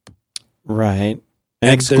authorship. Right.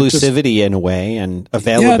 And exclusivity in a way, and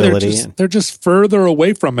availability. Yeah, they're just further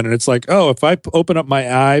away from it. And it's like, oh, if I open up my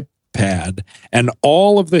iPad and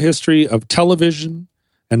all of the history of television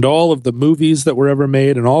and all of the movies that were ever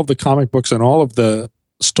made and all of the comic books and all of the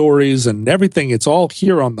stories and everything, it's all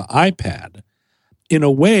here on the iPad. In a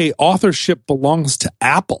way, authorship belongs to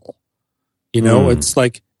Apple. It's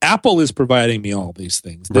like Apple is providing me all these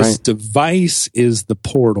things. This device is the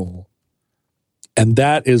portal. And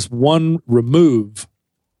that is one remove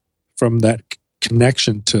from that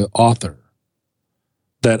connection to author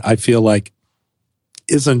that I feel like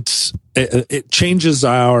it changes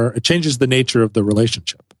the nature of the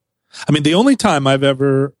relationship. I mean, the only time I've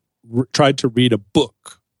ever tried to read a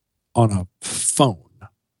book on a phone,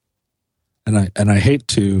 and I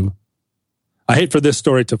hate for this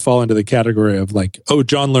story to fall into the category of like, oh,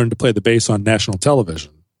 John learned to play the bass on national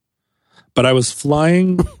television. But I was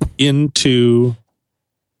flying into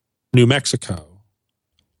New Mexico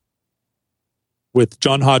with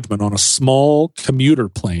John Hodgman on a small commuter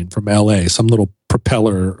plane from LA, some little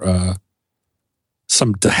propeller,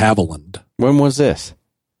 some de Havilland. When was this?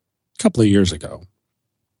 A couple of years ago.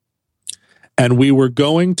 And we were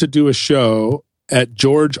going to do a show at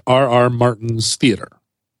George R.R. Martin's theater.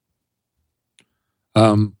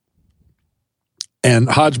 And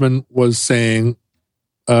Hodgman was saying,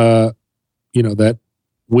 that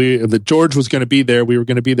George was going to be there. We were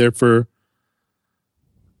going to be there for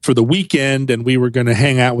the weekend, and we were going to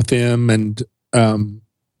hang out with him. And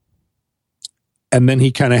then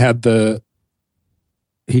he kind of had a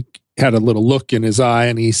little look in his eye,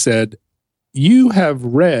 and he said, you have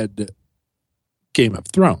read Game of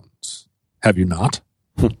Thrones, have you not?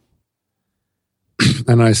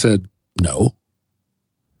 And I said, no.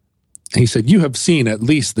 And he said, you have seen at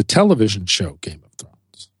least the television show Game of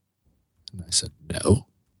Thrones. And I said, no.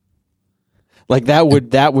 Like that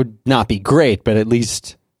would not be great, but at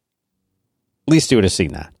least you would have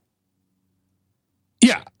seen that.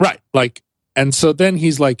 Yeah, right. Like, and so then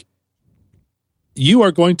he's like, you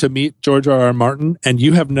are going to meet George R.R. Martin, and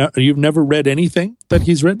you've never read anything that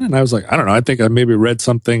he's written? And I was like, I don't know. I think I maybe read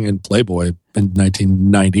something in Playboy in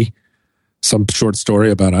 1990, some short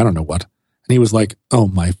story about I don't know what. And he was like, oh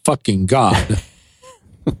my fucking God.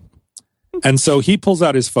 And so he pulls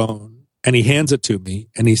out his phone and he hands it to me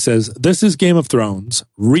and he says, this is Game of Thrones.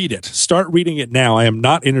 Read it. Start reading it now. I am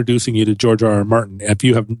not introducing you to George R.R. Martin if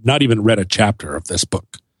you have not even read a chapter of this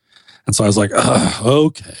book. And so I was like,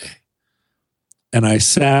 okay. And I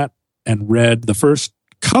sat and read the first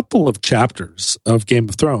couple of chapters of Game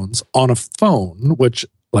of Thrones on a phone, which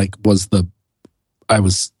like was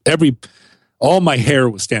all my hair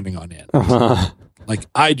was standing on end. Uh-huh. Like,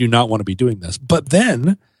 I do not want to be doing this. But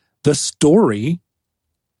then the story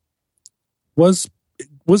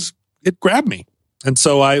it grabbed me. And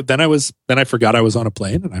so I forgot I was on a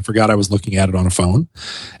plane and I forgot I was looking at it on a phone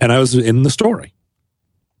and I was in the story.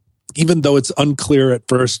 Even though it's unclear at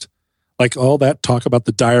first, like all that talk about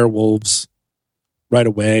the dire wolves right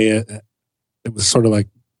away, it was sort of like,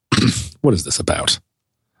 what is this about?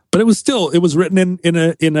 But it was written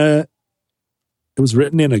it was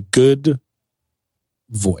written in a good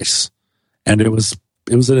voice, and it was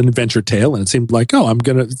an adventure tale, and it seemed like,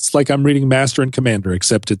 it's like I'm reading Master and Commander,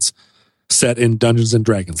 except it's set in Dungeons and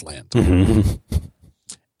Dragons land. Mm-hmm.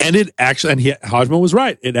 And it actually, Hodgman was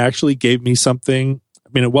right. It actually gave me something. I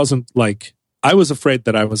mean, it wasn't like, I was afraid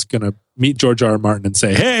that I was going to meet George R.R. Martin and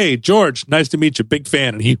say, hey, George, nice to meet you, big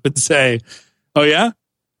fan. And he would say, oh yeah?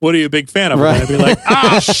 What are you a big fan of? Right. And I'd be like,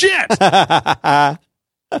 shit!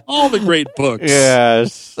 All the great books.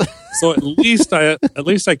 Yes. So at least I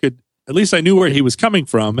knew where he was coming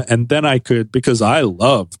from, and then I could, because I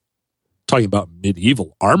love talking about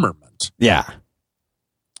medieval armament. Yeah.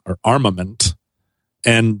 Or armament.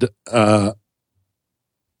 And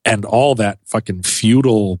all that fucking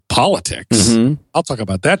feudal politics. Mm-hmm. I'll talk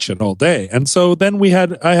about that shit all day. And so then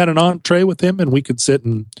I had an entree with him, and we could sit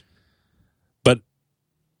and, but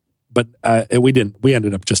we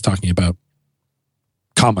ended up just talking about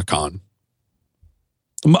Comic-Con.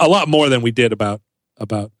 A lot more than we did about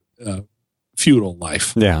feudal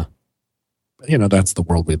life. Yeah. You know, that's the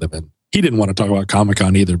world we live in. He didn't want to talk about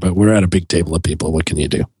Comic-Con either, but we're at a big table of people. What can you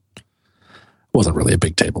do? It wasn't really a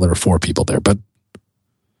big table. There were 4 people there, but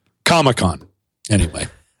Comic-Con. Anyway.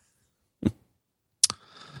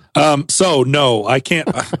 So no, I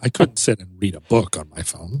couldn't sit and read a book on my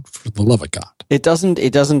phone, for the love of God. It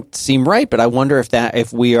doesn't seem right, but I wonder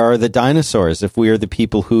if we are the dinosaurs, if we are the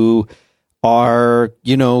people who are,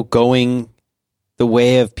 going the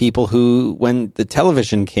way of people who, when the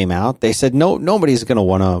television came out, they said, no, nobody's going to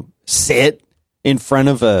want to sit in front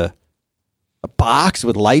of a box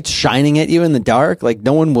with lights shining at you in the dark. Like,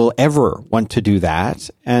 no one will ever want to do that.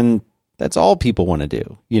 And that's all people want to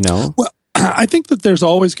do, Well, I think that there's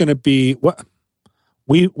always going to be what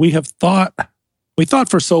we thought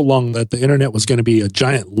for so long that the internet was going to be a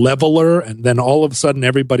giant leveler, and then all of a sudden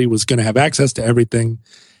everybody was going to have access to everything.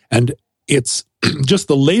 And it's just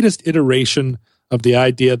the latest iteration of the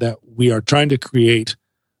idea that we are trying to create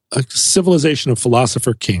a civilization of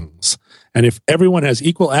philosopher kings. And if everyone has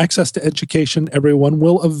equal access to education, everyone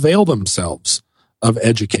will avail themselves of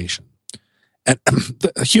education. And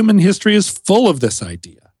human history is full of this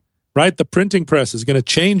idea, right? The printing press is going to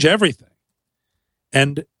change everything.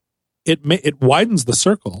 And it widens the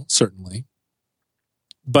circle, certainly,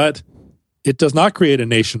 but it does not create a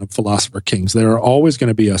nation of philosopher kings. There are always going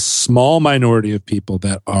to be a small minority of people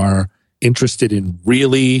that are interested in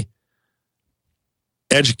really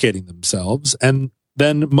educating themselves, and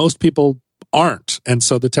then most people aren't. And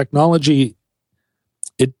so the technology,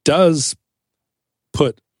 it does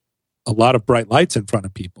put a lot of bright lights in front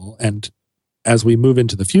of people. And as we move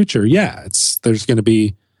into the future, there's going to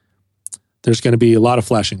be a lot of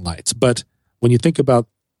flashing lights. But when you think about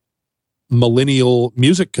millennial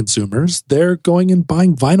music consumers, they're going and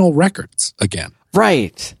buying vinyl records again.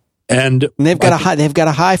 Right. And they've got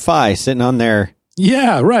a hi-fi sitting on there.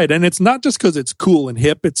 Yeah, right. And it's not just because it's cool and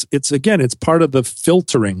hip. It's part of the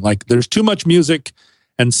filtering. Like, there's too much music,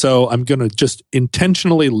 and so I'm going to just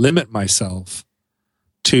intentionally limit myself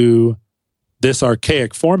to this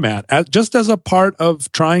archaic format, just as a part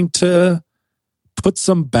of trying to put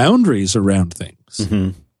some boundaries around things.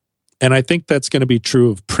 Mm-hmm. And I think that's going to be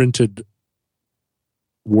true of printed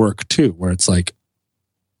work too, where it's like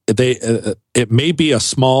it may be a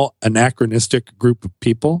small anachronistic group of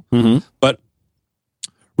people, but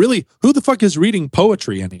really, who the fuck is reading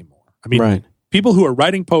poetry anymore? I mean, people who are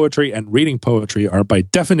writing poetry and reading poetry are by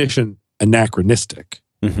definition anachronistic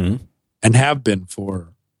and have been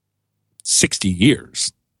for 60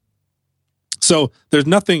 years. So there's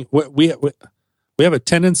nothing, we have a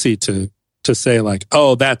tendency to say like,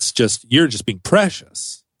 oh, you're just being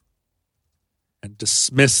precious, and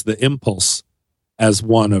dismiss the impulse as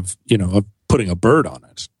one of putting a bird on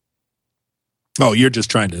it. Oh, you're just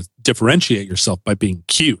trying to differentiate yourself by being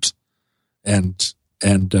cute and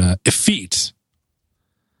effete.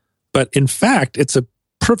 But in fact, it's a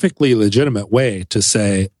perfectly legitimate way to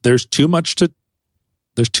say there's too much to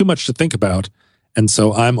think about, and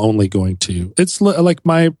so I'm only going to. It's like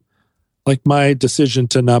my decision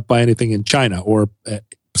to not buy anything in China, or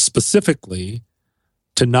specifically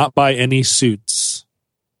to not buy any suits.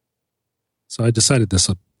 So I decided this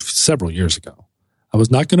several years ago. I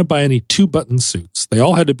was not going to buy any 2-button suits. They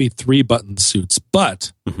all had to be 3-button suits,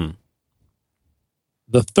 but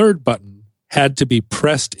the third button had to be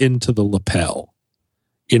pressed into the lapel,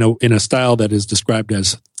 in a style that is described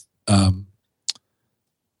as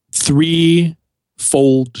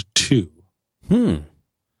 3-fold 2,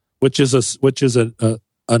 which is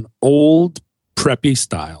an old preppy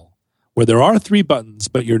style where there are 3 buttons,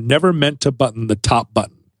 but you're never meant to button the top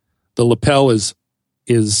button. The lapel is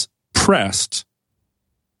pressed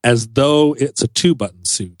as though it's a 2-button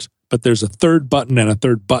suit, but there's a third button and a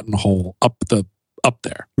third buttonhole up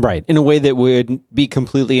there. Right, in a way that would be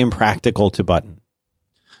completely impractical to button.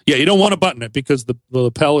 Yeah, you don't want to button it because the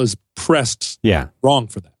lapel is pressed wrong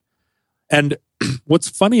for that. And what's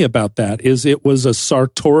funny about that is it was a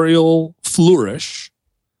sartorial flourish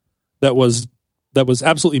that was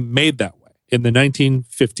absolutely made that way. In the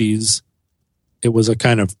 1950s, it was a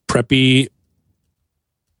kind of preppy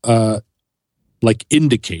like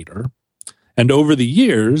indicator. And over the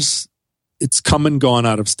years, it's come and gone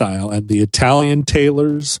out of style. And the Italian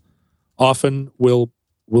tailors often will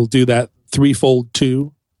do that 3-fold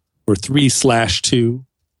 2 or 3/2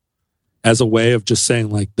 as a way of just saying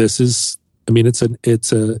like, this is, I mean, it's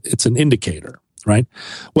an indicator, right?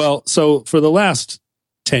 Well, so for the last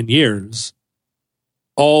 10 years,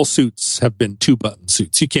 all suits have been 2-button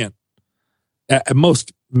suits. You can't, at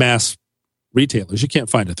most mass retailers, you can't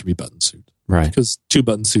find a 3-button suit. Right. Because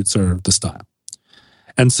 2-button suits are the style.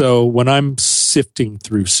 And so when I'm sifting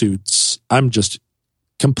through suits, I'm just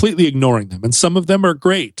completely ignoring them. And some of them are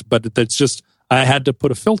great, but that's just, I had to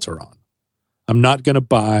put a filter on. I'm not going to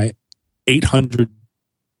buy 800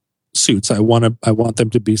 suits. I want them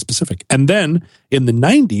to be specific. And then in the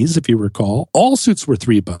 90s, if you recall, all suits were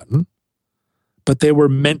 3-button, but they were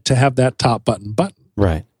meant to have that top button.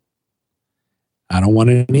 Right. I don't want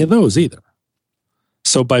any of those either.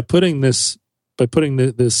 So by putting this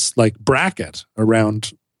like bracket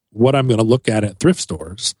around what I'm going to look at thrift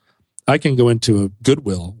stores, I can go into a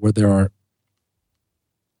Goodwill where there are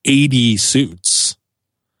 80 suits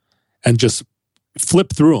and just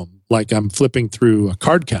flip through them like I'm flipping through a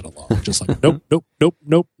card catalog. Just like, nope, nope, nope,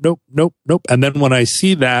 nope, nope, nope, nope. And then when I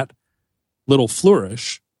see that little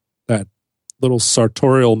flourish, that little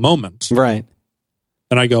sartorial moment, right,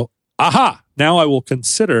 and I go, aha, now I will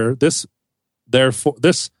consider this. Therefore,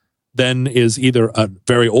 this then is either a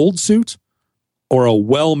very old suit or a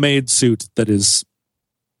well-made suit that is,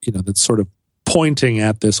 that's sort of pointing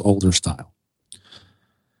at this older style.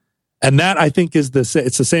 And that, I think, it's the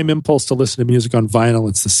same impulse to listen to music on vinyl.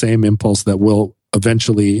 It's the same impulse that will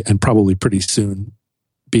eventually, and probably pretty soon,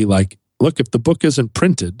 be like, look, if the book isn't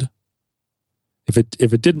printed, if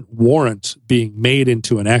it didn't warrant being made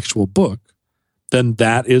into an actual book, then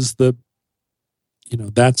that is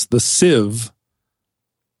that's the sieve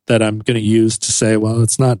that I'm going to use to say, well,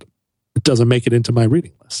 it doesn't make it into my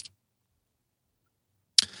reading list.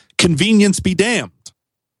 Convenience be damned.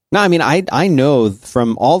 No, I mean, I know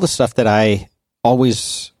from all the stuff that I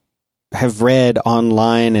always have read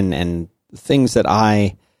online and things that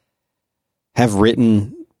I have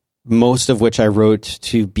written, most of which I wrote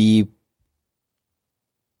to be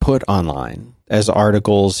put online as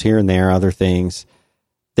articles here and there, other things.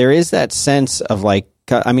 There is that sense of like,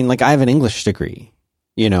 I mean, like I have an English degree,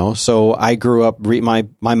 so I grew up, my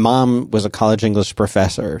mom was a college English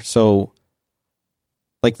professor. So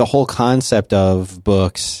like the whole concept of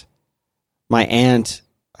books, my aunt,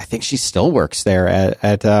 I think she still works there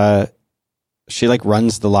at she like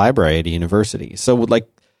runs the library at a university. So like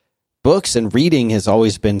books and reading has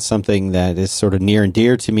always been something that is sort of near and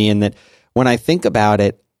dear to me. And that when I think about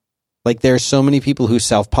it, like there's so many people who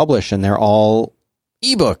self-publish and they're all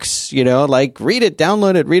ebooks, like read it,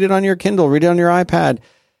 download it, read it on your Kindle, read it on your iPad.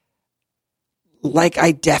 Like,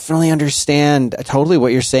 I definitely understand totally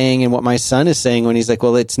what you're saying and what my son is saying when he's like,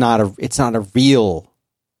 well, it's not a real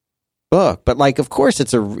book. But like, of course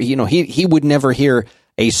it's he would never hear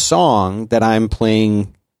a song that I'm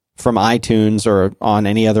playing from iTunes or on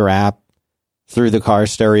any other app through the car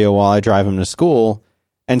stereo while I drive him to school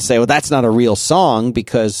and say, well, that's not a real song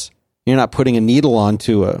because you're not putting a needle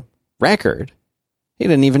onto a record. He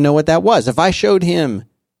didn't even know what that was. If I showed him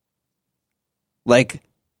like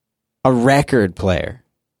a record player,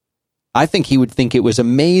 I think he would think it was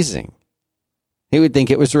amazing. He would think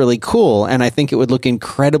it was really cool. And I think it would look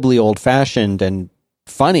incredibly old fashioned and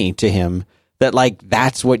funny to him that like,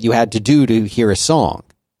 that's what you had to do to hear a song.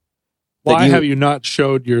 Why have you not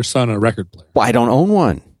showed your son a record player? Well, I don't own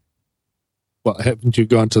one. Well, haven't you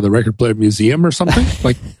gone to the record player museum or something?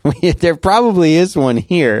 Like, there probably is one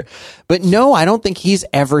here, but no, I don't think he's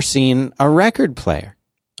ever seen a record player.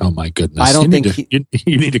 Oh my goodness! I don't think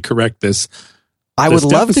you need to correct this. I would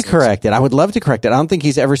love to correct it. I would love to correct it. I don't think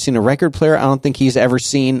he's ever seen a record player. I don't think he's ever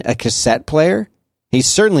seen a cassette player. He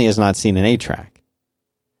certainly has not seen an 8-track.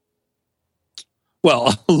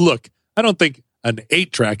 Well, look, I don't think an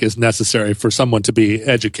 8-track is necessary for someone to be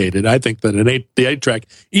educated. I think that the 8-track,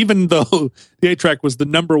 even though the 8-track was the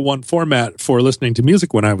number one format for listening to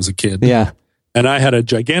music when I was a kid, yeah, and I had a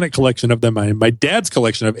gigantic collection of them. My dad's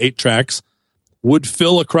collection of 8-tracks would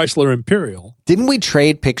fill a Chrysler Imperial. Didn't we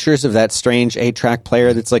trade pictures of that strange 8-track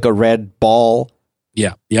player that's like a red ball?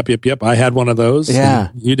 Yeah. Yep. I had one of those. Yeah.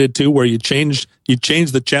 You did too, where you changed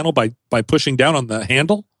the channel by pushing down on the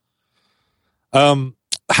handle.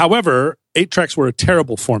 However, 8-tracks were a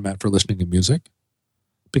terrible format for listening to music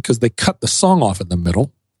because they cut the song off in the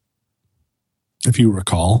middle, if you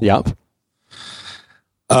recall. Yep.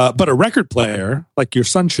 But a record player, like your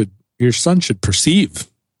son should perceive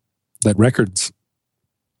that records,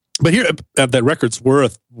 but here that records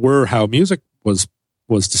were how music was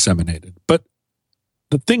disseminated. But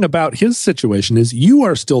the thing about his situation is you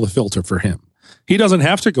are still the filter for him. He doesn't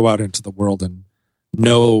have to go out into the world and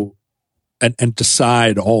know and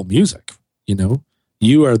decide all music.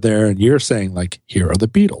 You are there and you're saying like, here are the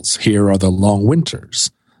Beatles, here are the Long Winters.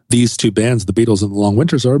 These two bands, the Beatles and the Long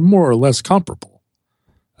Winters, are more or less comparable.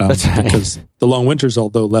 That's right. Because the Long Winters,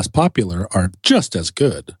 although less popular, are just as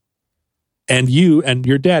good. And you and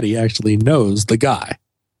your daddy actually knows the guy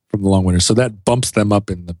from the Long Winters. So that bumps them up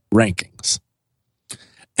in the rankings.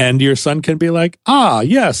 And your son can be like,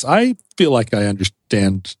 yes, I feel like I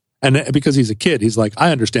understand. And because he's a kid, he's like,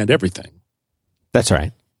 I understand everything. That's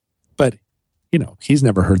right. But, he's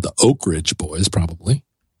never heard the Oak Ridge Boys, probably.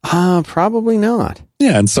 Probably not.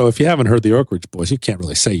 Yeah, and so if you haven't heard the Oak Ridge Boys, you can't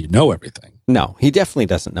really say you know everything. No, he definitely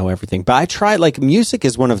doesn't know everything. But I try, like, music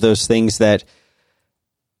is one of those things that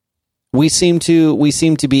we seem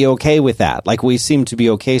to be okay with that. Like, we seem to be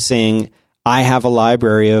okay saying, I have a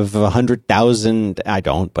library of 100,000, I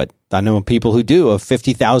don't, but I know people who do, of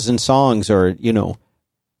 50,000 songs or,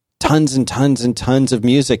 tons and tons and tons of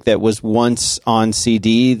music that was once on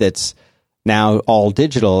CD that's now all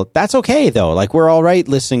digital. That's okay, though. Like, we're all right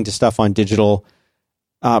listening to stuff on digital,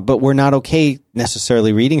 but we're not okay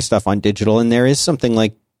necessarily reading stuff on digital. And there is something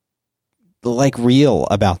like real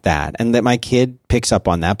about that, and that my kid picks up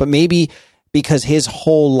on that. But maybe because his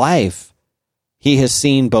whole life he has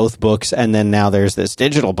seen both books, and then now there's this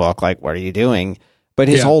digital book. Like, what are you doing? But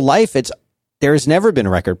his whole life, there's never been a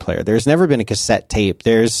record player. There's never been a cassette tape.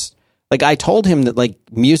 I told him that like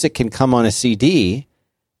music can come on a CD,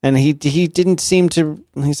 and he didn't seem to.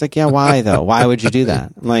 He's like, yeah, why though? Why would you do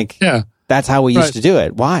that? I'm like, yeah, that's how we used to do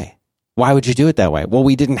it. Why would you do it that way? Well,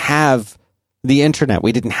 we didn't have the internet.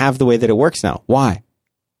 We didn't have the way that it works now. Why?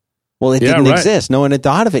 Well, it didn't exist. No one had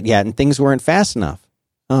thought of it yet, and things weren't fast enough.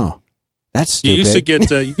 Oh, that's stupid. You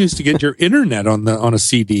used to get your internet on a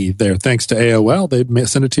CD there, thanks to AOL. They'd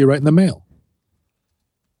send it to you right in the mail.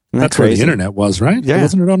 That's where the internet was, right? Yeah.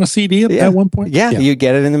 Wasn't it on a CD at one point? Yeah, you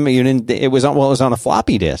get it in the. It was on a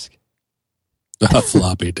floppy disk. A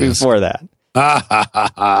floppy disk before that.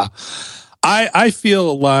 I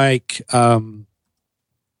feel like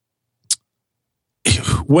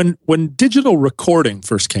when digital recording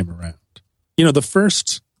first came around, the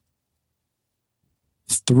first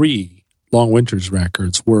 3 Long Winters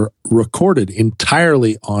records were recorded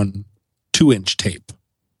entirely on 2-inch tape.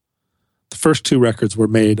 The first 2 records were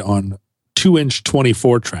made on 2-inch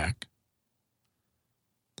 24-track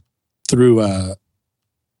through a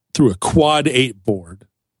quad 8 board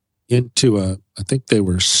into I think they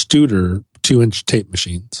were Studer 2-inch tape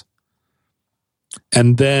machines.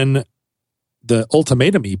 And then the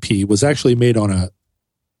Ultimatum EP was actually made on a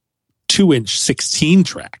 2-inch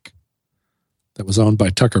 16-track that was owned by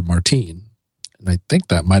Tucker Martine. And I think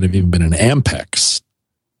that might have even been an Ampex.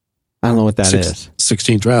 I don't know what that is.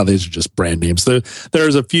 16-track. These are just brand names. There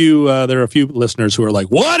are a few listeners who are like,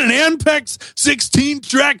 what, an Ampex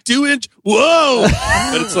 16-track 2-inch? Whoa!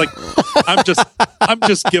 But it's like, I'm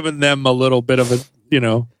just giving them a little bit of a,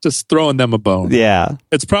 just throwing them a bone. Yeah.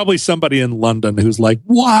 It's probably somebody in London who's like,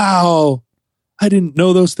 wow, I didn't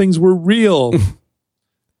know those things were real.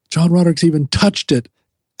 John Roderick's even touched it.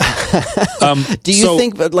 Do you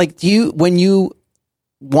think, when you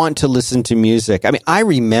want to listen to music, I mean, I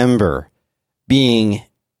remember being,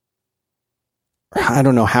 I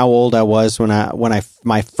don't know how old I was when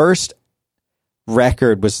my first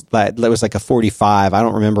record was like a 45. I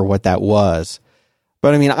don't remember what that was.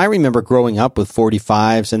 But I mean, I remember growing up with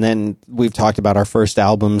 45s, and then we've talked about our first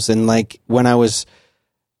albums. And like when I was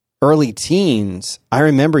early teens, I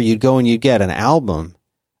remember you'd go and you'd get an album,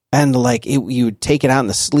 and like you would take it out in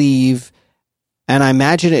the sleeve. And I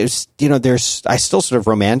imagine it was, I still sort of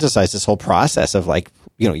romanticize this whole process of like,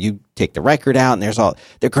 you take the record out and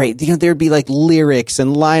they're great. There'd be like lyrics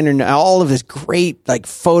and liner, all of this great like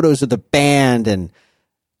photos of the band and,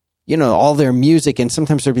 all their music. And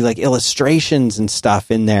sometimes there'd be like illustrations and stuff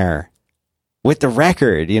in there with the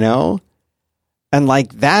record, and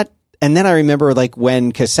like that. And then I remember like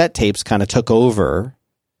when cassette tapes kind of took over,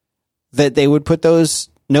 that they would put those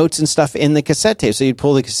notes and stuff in the cassette tape. So you'd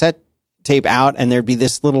pull the cassette tape out and there'd be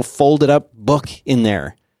this little folded up book in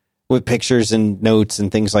there with pictures and notes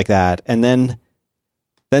and things like that. And then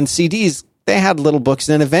CDs, they had little books,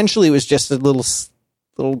 and then eventually it was just a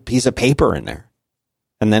little piece of paper in there.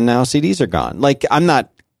 And then now CDs are gone. Like, I'm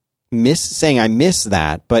not saying I miss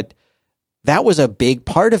that, but that was a big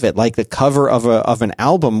part of it. Like the cover of an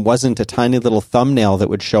album wasn't a tiny little thumbnail that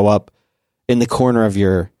would show up in the corner of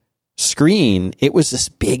your screen. It was this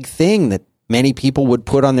big thing that many people would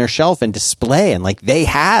put on their shelf and display. And like, they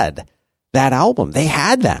had that album. They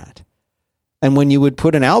had that. And when you would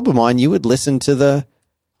put an album on, you would listen to the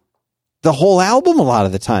whole album a lot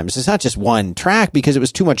of the times. It's not just one track, because it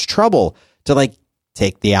was too much trouble to like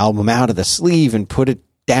take the album out of the sleeve and put it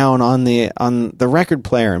down on the record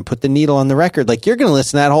player and put the needle on the record. Like, you're going to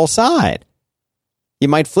listen to that whole side. You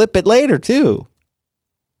might flip it later too.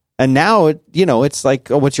 And now it's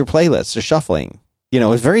like, oh, what's your playlist or shuffling?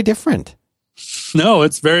 It's very different. No,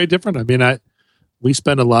 it's very different. I mean, we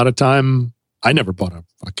spend a lot of time. I never bought a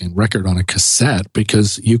fucking record on a cassette,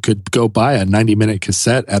 because you could go buy a 90-minute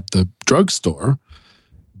cassette at the drugstore,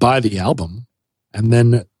 buy the album, and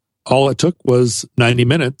then all it took was 90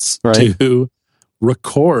 minutes to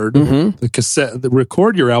record the cassette,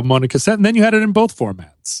 record your album on a cassette, and then you had it in both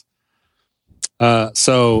formats.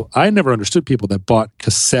 So I never understood people that bought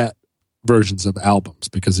cassette versions of albums,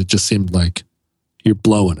 because it just seemed like you're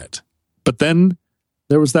blowing it. But then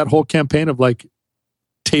there was that whole campaign of like,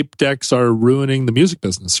 tape decks are ruining the music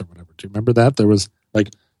business or whatever. Do you remember that? There was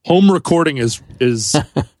like, home recording is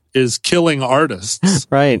killing artists.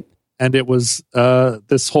 Right. And it was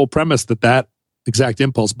this whole premise that exact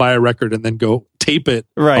impulse, buy a record and then go tape it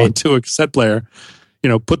onto a cassette player,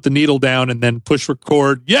 put the needle down and then push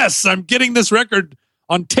record. Yes, I'm getting this record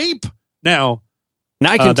on tape now.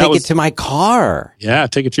 Now I can take it to my car. Yeah,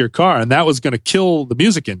 take it to your car. And that was going to kill the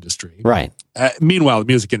music industry. Right. Meanwhile, the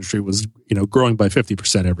music industry was, growing by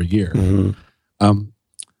 50% every year. Mm-hmm.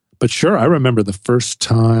 But sure, I remember the first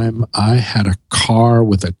time I had a car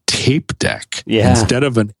with a tape deck instead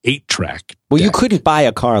of an 8-track. Well, deck. You couldn't buy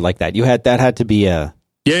a car like that. That had to be a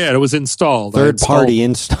it was installed. Third-party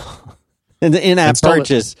install. An in-app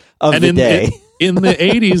purchase of the day. In the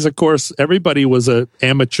 80s, of course, everybody was an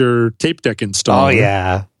amateur tape deck installer. Oh,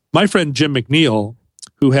 yeah. My friend Jim McNeil,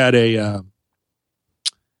 who had a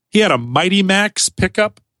Mighty Max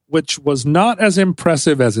pickup, which was not as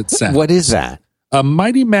impressive as it sounds. What is that? A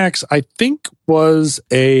Mighty Max, I think, was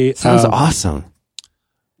a... Sounds awesome.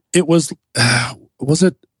 It was it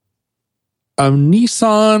a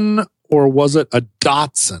Nissan or was it a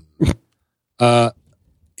Datsun?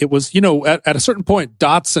 It was, at a certain point,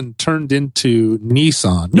 Datsun turned into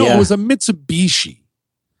Nissan. No, It was a Mitsubishi.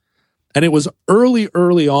 And it was early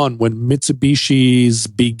on when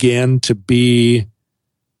Mitsubishis began to be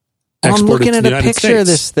exported I'm looking to the at a United picture States. of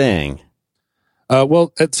this thing.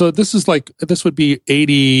 So this would be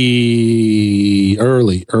 80,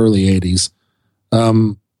 early 80s.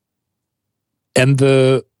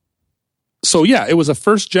 It was a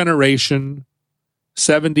first generation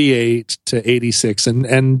 78 to 86,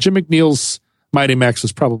 and Jim McNeil's Mighty Max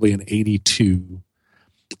was probably an 82.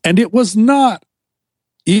 And it was not,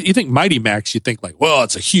 you think Mighty Max, you think like, well,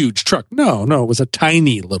 it's a huge truck. No, it was a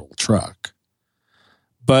tiny little truck.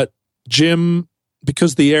 But Jim,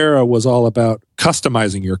 because the era was all about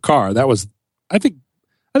customizing your car, that was, I think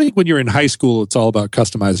when you're in high school, it's all about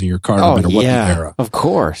customizing your car, no matter what the era. Of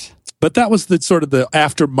course. But that was the sort of the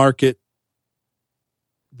aftermarket,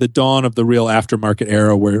 the dawn of the real aftermarket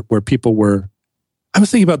era where people were. I was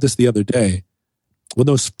thinking about this the other day. When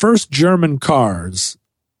those first German cars,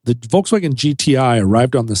 the Volkswagen GTI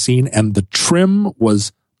arrived on the scene and the trim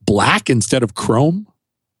was black instead of chrome.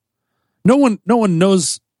 No one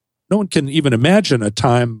can even imagine a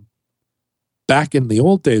time back in the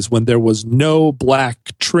old days when there was no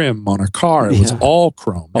black trim on a car. It was all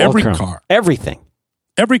chrome. Every car.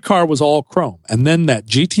 Every car was all chrome. And then that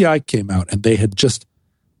GTI came out and they had just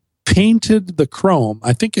painted the chrome.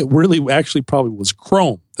 I think it really actually probably was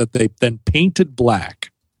chrome that they then painted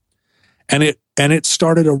black. And it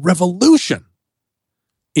started a revolution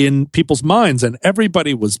in people's minds, and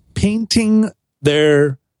everybody was painting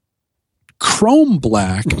their chrome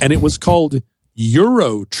black, and it was called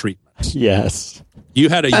Euro treatment. Yes. You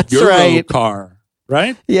had a Euro car,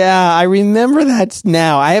 right? Yeah, I remember that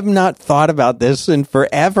now. I have not thought about this in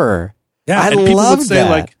forever. Yeah, and people would say,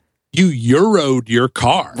 like, you Euro'd your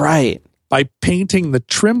car. Right. By painting the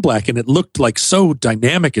trim black, and it looked like so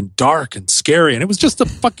dynamic and dark and scary, and it was just a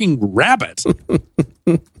fucking rabbit.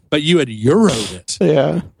 But you had Euro'd it.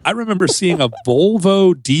 Yeah. I remember seeing a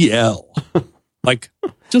Volvo DL, like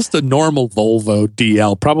just a normal Volvo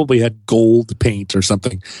DL, probably had gold paint or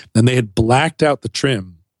something. Then they had blacked out the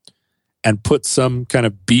trim and put some kind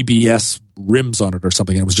of BBS rims on it or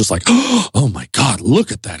something. And it was just like, oh my God,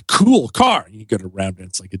 look at that cool car. And you get around it,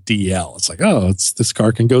 it's like a DL. It's like, this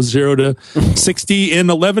car can go 0 to 60 in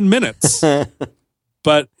 11 minutes.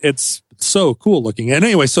 But it's so cool looking. And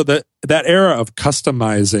anyway, so that era of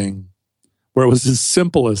customizing where it was as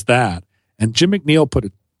simple as that. And Jim McNeil put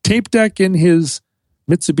a tape deck in his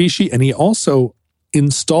Mitsubishi, and he also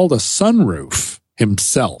installed a sunroof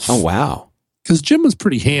himself. Oh, wow. Because Jim was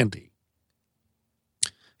pretty handy.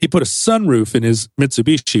 He put a sunroof in his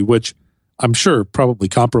Mitsubishi, which I'm sure probably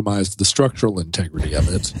compromised the structural integrity of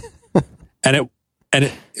it.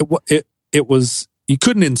 It was, you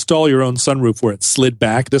couldn't install your own sunroof where it slid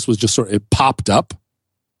back. This was just sort of, it popped up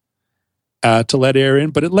to let air in,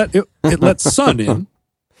 but it let sun in.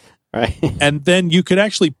 Right. And then you could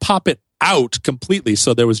actually pop it out completely.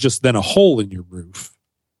 So there was just then a hole in your roof,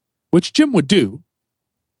 which Jim would do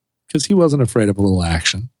because he wasn't afraid of a little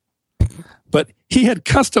action. But he had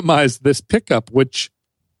customized this pickup, which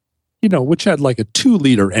had like a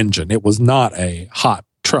 2-liter engine. It was not a hot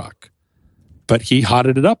truck, but he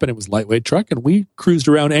hotted it up and it was a lightweight truck. And we cruised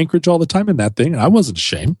around Anchorage all the time in that thing. And I wasn't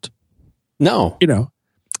ashamed. No.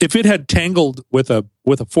 If it had tangled with a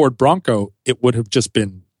Ford Bronco, it would have just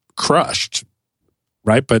been crushed.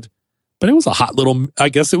 Right. But it was a hot little, I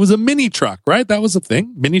guess it was a mini truck, right? That was a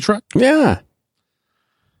thing. Mini truck. Yeah.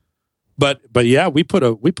 But yeah, we put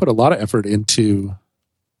a lot of effort into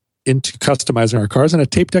customizing our cars, and a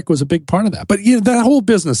tape deck was a big part of that. But that whole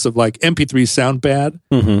business of like MP3s sound bad.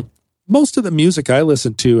 Mm-hmm. Most of the music I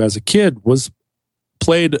listened to as a kid was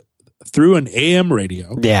played through an AM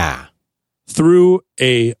radio. Yeah. Through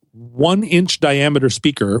a 1-inch diameter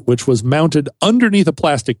speaker, which was mounted underneath a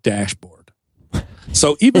plastic dashboard.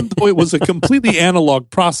 So even though it was a completely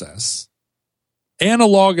analog process,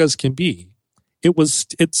 analog as can be,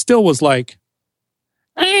 it still was like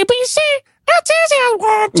ABC, that's easy,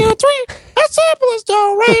 1, 2, 3, as simple as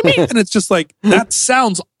do, re, mi. And it's just like, that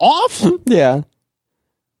sounds awful. Yeah.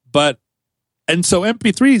 And so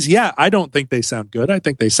MP3s, yeah, I don't think they sound good. I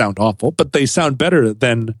think they sound awful, but they sound better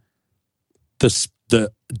than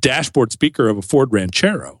the dashboard speaker of a Ford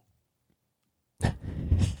Ranchero.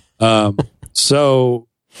 So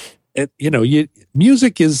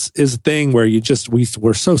music is a thing where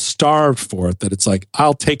we're so starved for it that it's like,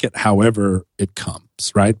 I'll take it however it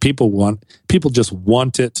comes, right? People just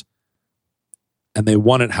want it, and they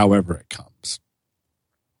want it however it comes.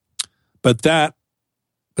 But that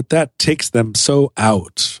takes them so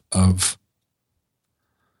out of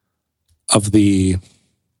the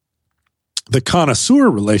connoisseur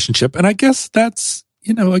relationship. And I guess that's,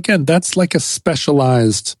 again, that's like a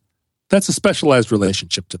specialized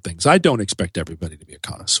relationship to things. I don't expect everybody to be a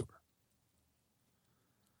connoisseur.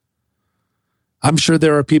 I'm sure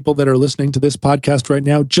there are people that are listening to this podcast right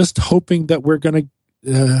now just hoping that we're going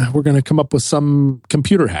to come up with some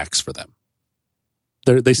computer hacks for them.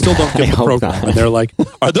 They still don't get the program. And they're like,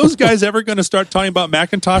 are those guys ever going to start talking about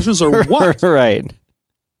Macintoshes or what? Right.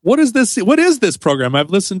 What is this? What is this program? I've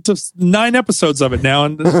listened to 9 episodes of it now,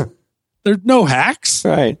 and there's no hacks.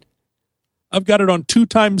 Right. I've got it on 2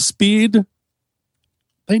 times speed.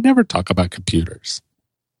 They never talk about computers.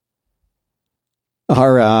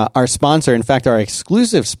 Our sponsor, in fact, our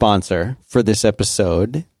exclusive sponsor for this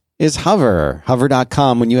episode is Hover.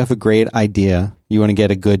 Hover.com. When you have a great idea, you want to get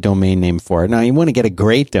a good domain name for it. Now, you want to get a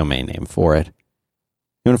great domain name for it.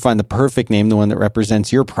 You want to find the perfect name, the one that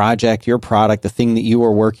represents your project, your product, the thing that you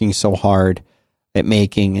are working so hard at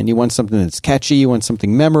making. And you want something that's catchy, you want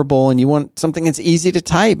something memorable, and you want something that's easy to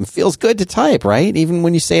type and feels good to type, right? Even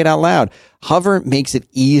when you say it out loud. Hover makes it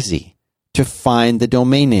easy to find the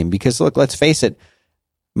domain name because, look, let's face it,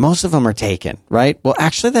 most of them are taken, right? Well,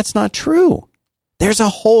 actually, that's not true. There's a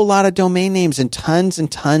whole lot of domain names and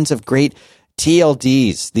tons of great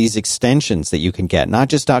TLDs, these extensions that you can get, not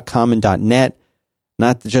just .com and .net,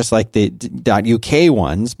 not just like the .uk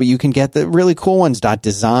ones, but you can get the really cool ones,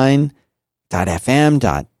 .design, .fm,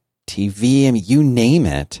 .tv, I mean, you name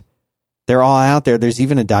it. They're all out there. There's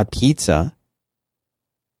even a .pizza.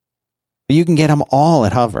 But you can get them all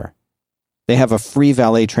at Hover. They have a free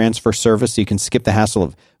valet transfer service, so you can skip the hassle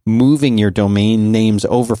of moving your domain names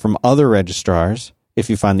over from other registrars if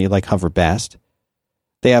you find that you like Hover best.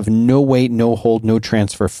 They have no wait, no hold, no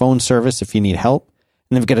transfer phone service if you need help.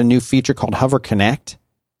 And they've got a new feature called Hover Connect.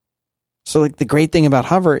 So like the great thing about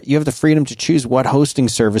Hover, you have the freedom to choose what hosting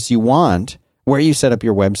service you want, where you set up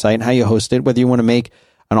your website, how you host it, whether you want to make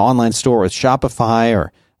an online store with Shopify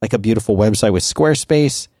or like a beautiful website with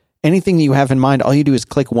Squarespace. Anything that you have in mind, all you do is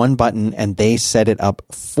click one button and they set it up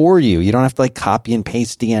for you. You don't have to like copy and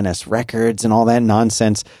paste DNS records and all that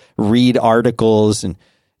nonsense, read articles, and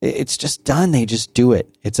it's just done. They just do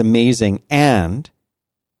it. It's amazing. And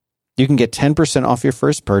you can get 10% off your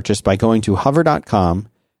first purchase by going to hover.com,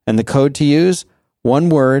 and the code to use, one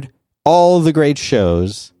word, all the great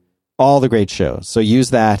shows. So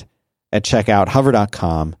use that at checkout,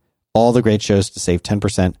 hover.com, all the great shows to save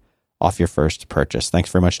 10% off your first purchase. Thanks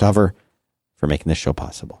very much to Hover for making this show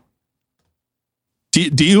possible.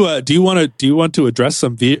 Do you want to address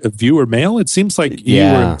some viewer mail? It seems like you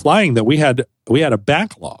were implying that we had a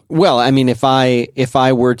backlog. Well, I mean, if I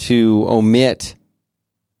were to omit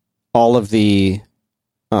all of the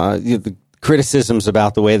criticisms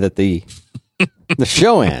about the way that the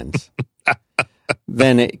show ends,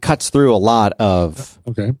 then it cuts through a lot of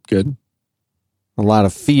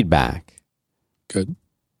feedback. Good.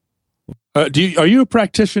 Are you a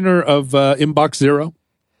practitioner of Inbox Zero?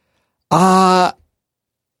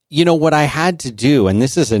 You know what I had to do, and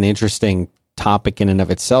this is an interesting topic in and of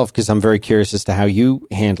itself because I'm very curious as to how you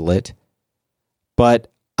handle it. But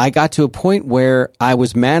I got to a point where I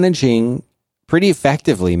was pretty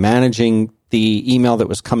effectively managing the email that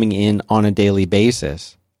was coming in on a daily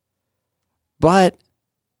basis. But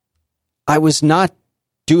I was not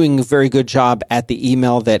doing a very good job at the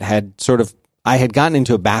email that I had gotten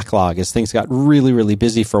into a backlog as things got really, really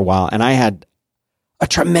busy for a while. And I had a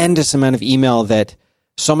tremendous amount of email that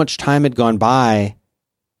so much time had gone by.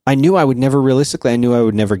 I knew I would never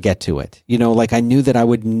get to it. You know, like I knew that I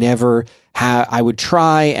would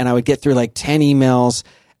try and I would get through like 10 emails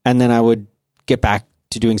and then I would get back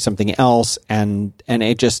to doing something else. And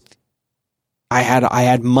it just, I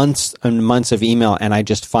had months and months of email, and I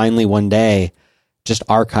just finally one day just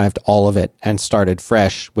archived all of it and started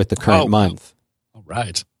fresh with the current month. All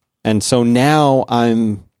right. And so now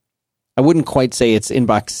I wouldn't quite say it's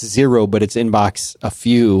inbox zero, but it's inbox a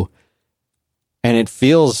few. And it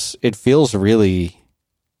feels really,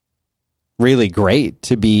 really great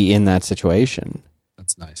to be in that situation.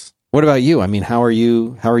 That's nice. What about you? I mean, how are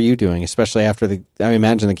you doing? Especially after I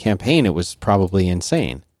imagine the campaign, it was probably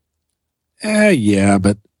insane. Yeah,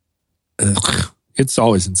 but it's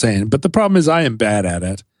always insane. But the problem is I am bad at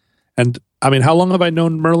it. And I mean, how long have I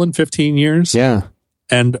known Merlin? 15 years? Yeah.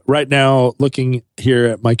 And right now, looking here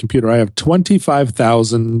at my computer, I have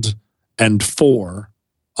 25,004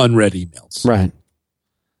 unread emails. Right.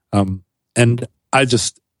 And I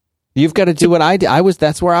just... You've got to do what I did.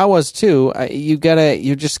 That's where I was too. You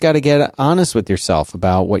just got to get honest with yourself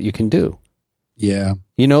about what you can do. Yeah.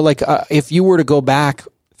 You know, like if you were to go back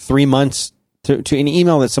 3 months to an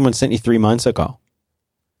email that someone sent you 3 months ago,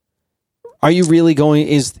 are you really going,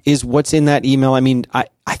 is what's in that email? I mean, I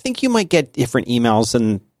think you might get different emails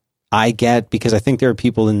than I get, because I think there are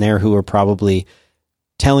people in there who are probably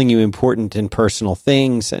telling you important and personal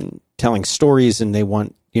things and telling stories, and they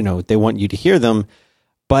want you to hear them.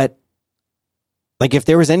 But like, if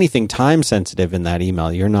there was anything time sensitive in that email,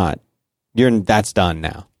 that's done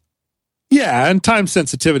now. Yeah, and time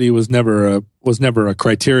sensitivity was never a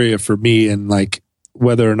criteria for me in like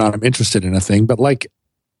whether or not I'm interested in a thing. But like,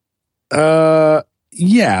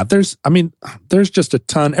 yeah, there's just a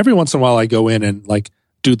ton. Every once in a while, I go in and like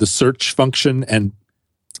do the search function and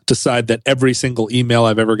decide that every single email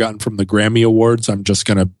I've ever gotten from the Grammy Awards, I'm just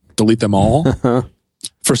going to delete them all.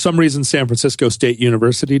 For some reason, San Francisco State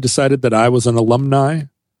University decided that I was an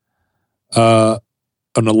alumnus,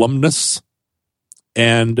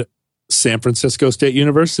 and San Francisco State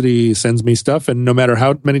University sends me stuff, and no matter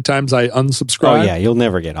how many times I unsubscribe, oh yeah, you'll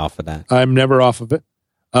never get off of that. I'm never off of it.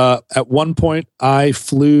 At one point, I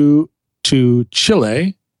flew to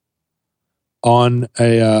Chile on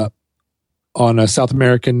a South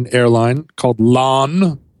American airline called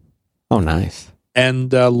LAN. Oh, nice.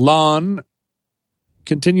 And LAN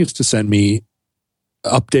continues to send me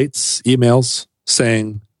updates, emails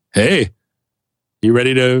saying, "Hey, you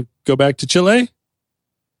ready to go back to Chile?"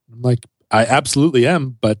 I'm like, I absolutely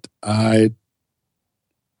am, but I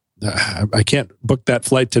can't book that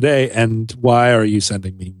flight today. And why are you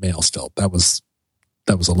sending me mail still? That was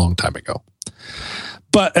a long time ago.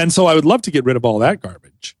 And so I would love to get rid of all that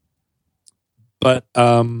garbage. But, there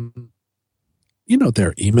are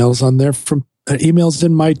emails on there from emails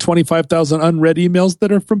in my 25,000 unread emails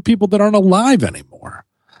that are from people that aren't alive anymore.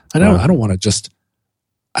 I don't want to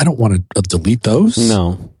delete those.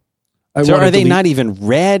 No. So are they not even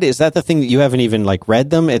read? Is that the thing that you haven't even read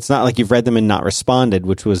them? It's not like you've read them and not responded,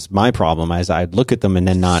 which was my problem, as I'd look at them and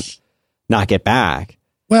then not get back.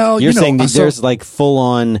 Well, you're saying that there's full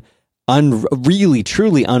on, really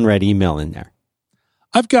truly unread email in there.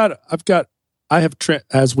 I have,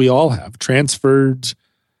 as we all have, transferred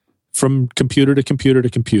from computer to computer to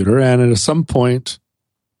computer, and at some point,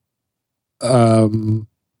 the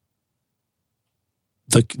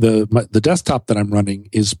desktop that I'm running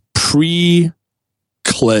is pre-cloud.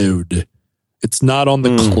 It's not on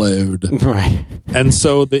the cloud. Right. And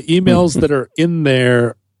so the emails that are in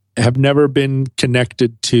there have never been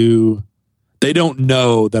connected to, they don't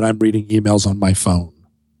know that I'm reading emails on my phone.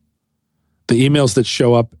 The emails that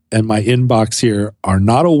show up in my inbox here are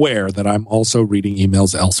not aware that I'm also reading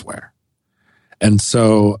emails elsewhere. And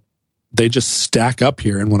so they just stack up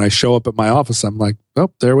here. And when I show up at my office, I'm like,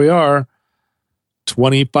 oh, there we are.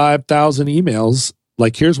 25,000 emails.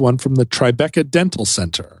 Like, here's one from the Tribeca Dental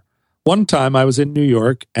Center. One time I was in New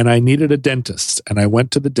York and I needed a dentist, and I went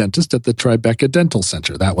to the dentist at the Tribeca Dental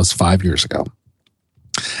Center. That was 5 years ago.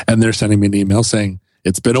 And they're sending me an email saying,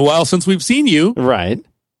 it's been a while since we've seen you. Right.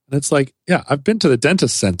 And it's like, yeah, I've been to the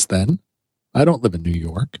dentist since then. I don't live in New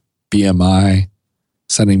York. BMI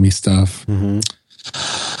sending me stuff. Mm-hmm.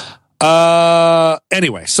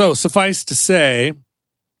 Anyway, so suffice to say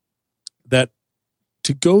that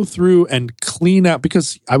to go through and clean out,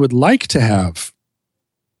 because I would like to have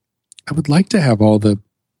all the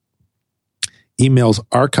emails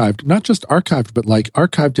archived, not just archived, but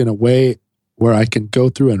archived in a way where I can go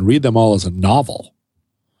through and read them all as a novel.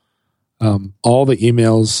 All the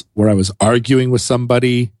emails where I was arguing with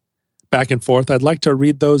somebody back and forth, I'd like to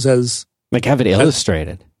read those as have it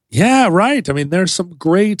illustrated. Yeah, right. I mean, there's some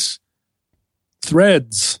great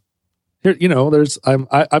threads here.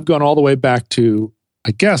 I've gone all the way back to,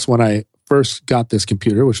 I guess, when I first got this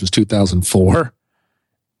computer, which was 2004.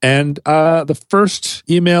 And the first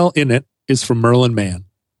email in it is from Merlin Mann,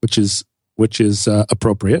 which is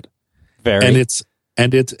appropriate. Very.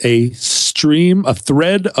 And it's a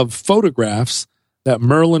thread of photographs that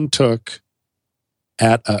Merlin took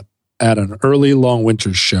at an early Long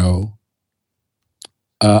Winters show.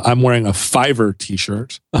 I'm wearing a Fiverr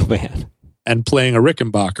t-shirt. Oh man. And playing a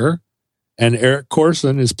Rickenbacker. And Eric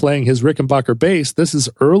Corson is playing his Rickenbacker bass. This is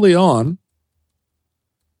early on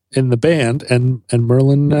in the band, and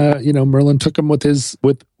Merlin, Merlin took him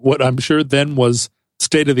with what I'm sure then was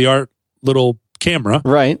state of the art little camera,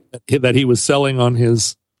 right? That he was selling on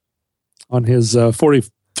his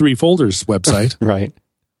 43 Folders website, right?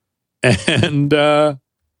 And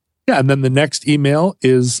and then the next email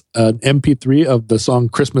is an MP3 of the song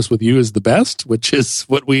 "Christmas with You Is the Best," which is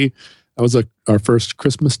that was our first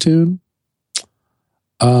Christmas tune.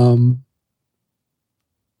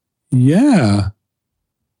 Yeah.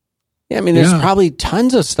 Yeah, I mean, there's probably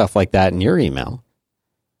tons of stuff like that in your email.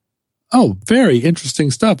 Oh, very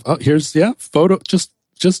interesting stuff. Oh, here's photo,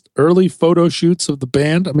 just early photo shoots of the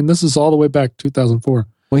band. I mean, this is all the way back 2004.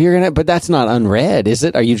 Well, but that's not unread, is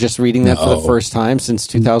it? Are you just reading that for the first time since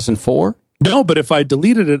 2004? No, but if I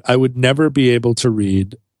deleted it, I would never be able to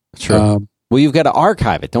read. Sure. Well, you've got to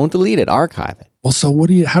archive it. Don't delete it. Archive it. Well, so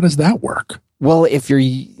how does that work? Well, if you're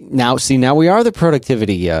now we are the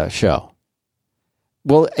productivity show.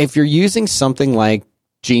 Well, if you're using something like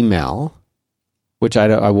Gmail, which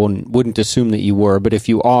I wouldn't assume that you were, but if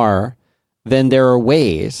you are, then there are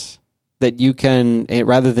ways that you can,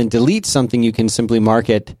 rather than delete something, you can simply mark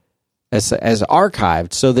it as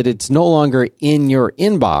archived so that it's no longer in your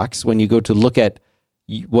inbox when you go to look at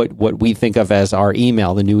what we think of as our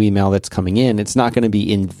email, the new email that's coming in. It's not going to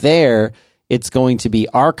be in there. it's going to be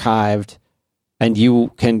archived, and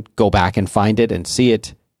you can go back and find it and see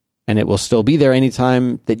it, and it will still be there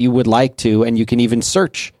anytime that you would like to, and you can even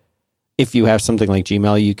search. If you have something like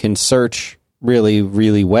Gmail, you can search really,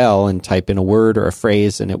 really well and type in a word or a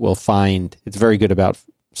phrase, and it will find. It's very good about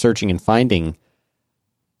searching and finding.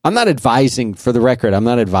 I'm not advising, for the record, I'm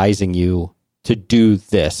not advising you to do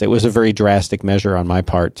this. It was a very drastic measure on my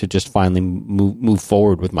part to just finally move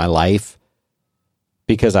forward with my life,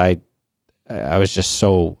 because I was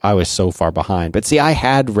so far behind. But see, I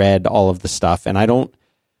had read all of the stuff, and I don't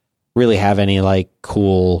really have any like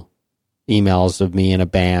cool emails of me in a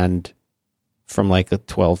band from like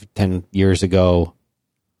 10 years ago.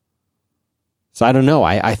 So I don't know.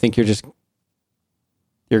 I think you're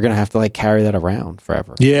going to have to like carry that around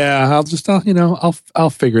forever. Yeah, I'll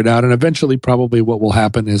figure it out. And eventually probably what will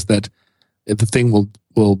happen is that the thing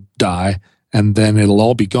will die, and then it'll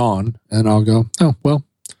all be gone, and I'll go, oh, well.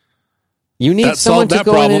 You need someone to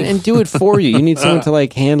go in and do it for you. You need someone to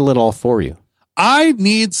like handle it all for you. I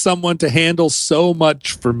need someone to handle so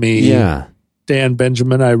much for me. Yeah. Dan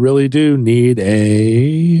Benjamin, I really do need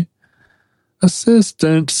a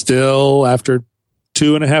assistant still after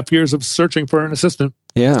 2.5 years of searching for an assistant.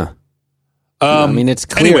 Yeah. I mean, it's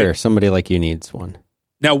clear anyway, somebody like you needs one.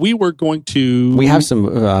 Now, we have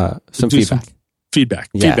some feedback. Feedback.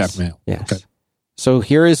 Yes. Feedback mail. Yes. Okay. So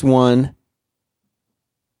here is one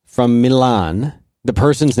from Milan. The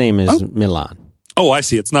person's name is Milan. Oh, I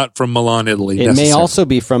see. It's not from Milan, Italy. It may also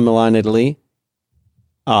be from Milan, Italy.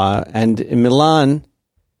 And Milan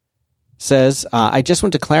says, I just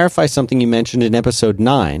want to clarify something you mentioned in episode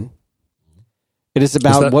 9. It is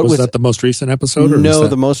about was that the most recent episode? No,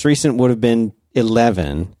 the most recent would have been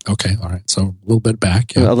 11. Okay, all right. So a little bit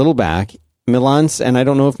back. Yeah. A little back. Milan's, and I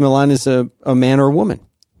don't know if Milan is a man or a woman.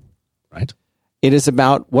 Right. It is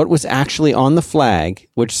about what was actually on the flag,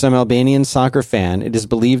 which some Albanian soccer fan, it is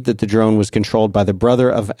believed that the drone was controlled by the brother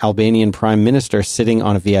of Albanian Prime Minister sitting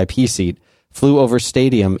on a VIP seat, flew over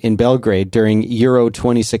stadium in Belgrade during Euro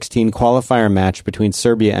 2016 qualifier match between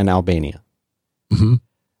Serbia and Albania. Mm-hmm.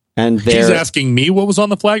 And he's asking me what was on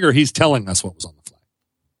the flag, or he's telling us what was on the flag?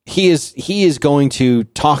 He is going to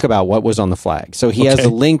talk about what was on the flag. So he has a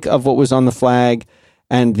link of what was on the flag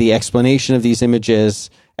and the explanation of these images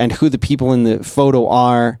and who the people in the photo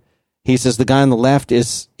are. He says the guy on the left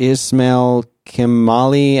is Ismail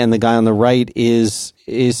Kemali and the guy on the right is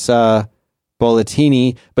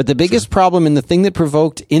Bolletini. But the biggest problem and the thing that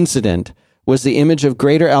provoked incident was the image of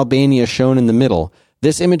Greater Albania shown in the middle.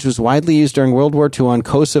 This image was widely used during World War II on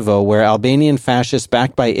Kosovo, where Albanian fascists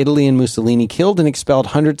backed by Italy and Mussolini killed and expelled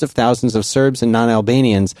hundreds of thousands of Serbs and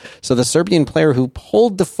non-Albanians. So the Serbian player who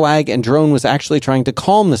pulled the flag and drone was actually trying to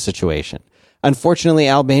calm the situation. Unfortunately,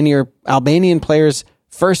 Albanian players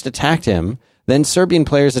first attacked him, then Serbian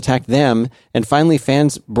players attacked them, and finally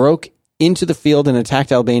fans broke into the field and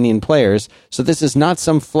attacked Albanian players. So this is not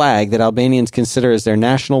some flag that Albanians consider as their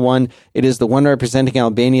national one. It is the one representing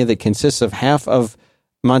Albania that consists of half of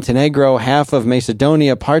Montenegro, half of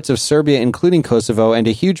Macedonia, parts of Serbia, including Kosovo, and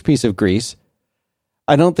a huge piece of Greece.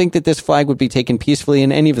 I don't think that this flag would be taken peacefully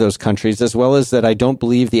in any of those countries, as well as that I don't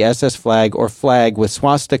believe the SS flag or flag with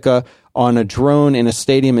swastika on a drone in a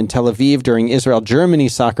stadium in Tel Aviv during Israel-Germany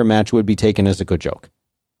soccer match would be taken as a good joke.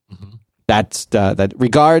 Mm-hmm. That's that.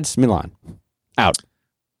 Regards, Milan. Out.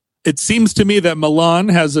 It seems to me that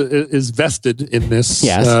Milan is vested in this.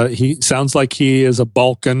 Yes. He sounds like he is a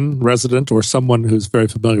Balkan resident or someone who's very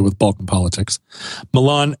familiar with Balkan politics.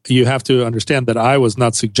 Milan, you have to understand that I was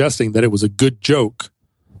not suggesting that it was a good joke,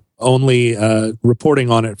 only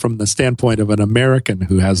reporting on it from the standpoint of an American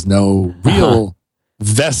who has no real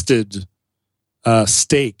vested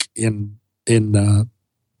stake in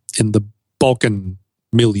the Balkan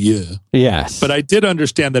milieu. Yes. But I did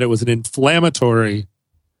understand that it was an inflammatory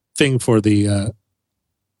thing for the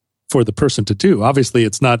person to do. Obviously,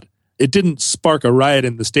 it didn't spark a riot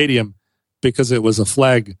in the stadium because it was a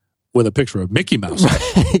flag with a picture of Mickey Mouse.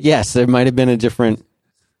 Yes, there might have been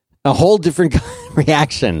a whole different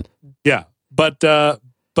reaction. Yeah. But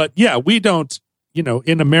yeah, we don't,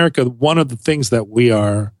 in America, one of the things that we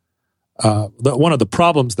are, one of the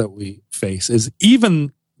problems that we face is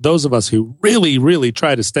even those of us who really, really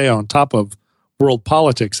try to stay on top of world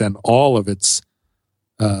politics and all of its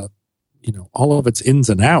all of its ins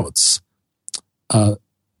and outs,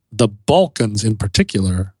 the Balkans in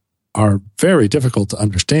particular are very difficult to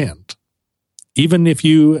understand. Even if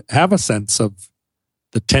you have a sense of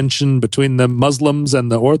the tension between the Muslims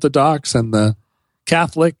and the Orthodox and the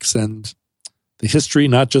Catholics and the history,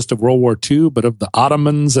 not just of World War II, but of the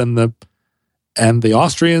Ottomans and the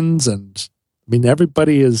Austrians. And I mean,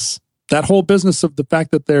 everybody is that whole business of the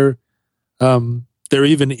fact that they're There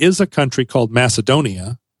even is a country called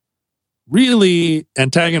Macedonia, really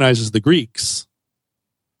antagonizes the Greeks.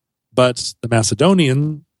 But the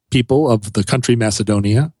Macedonian people of the country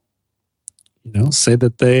Macedonia, say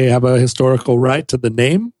that they have a historical right to the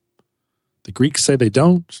name. The Greeks say they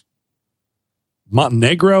don't.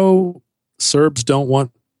 Montenegro, Serbs don't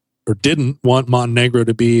want or didn't want Montenegro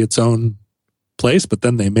to be its own place, but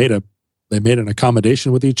then they made an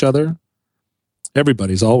accommodation with each other.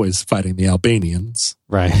 Everybody's always fighting the Albanians.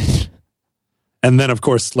 Right. And then, of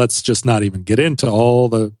course, let's just not even get into all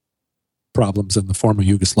the problems in the former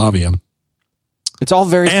Yugoslavia. It's all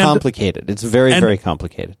very complicated. It's very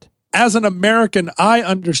complicated. As an American, I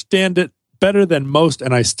understand it better than most,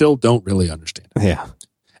 and I still don't really understand it. Yeah.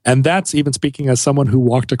 And that's even speaking as someone who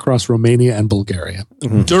walked across Romania and Bulgaria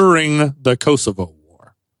during the Kosovo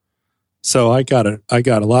War. So I got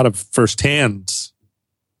a lot of firsthand.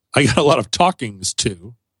 I got a lot of talkings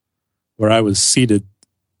to, where I was seated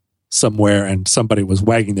somewhere and somebody was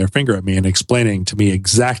wagging their finger at me and explaining to me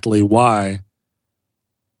exactly why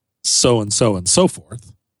so and so and so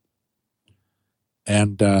forth.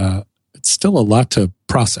 And it's still a lot to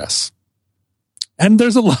process. And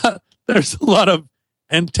there's a lot of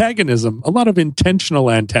antagonism, a lot of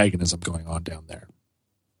intentional antagonism going on down there.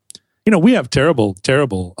 We have terrible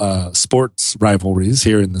sports rivalries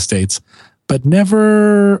here in the States, but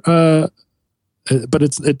never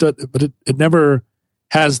it never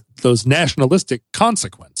has those nationalistic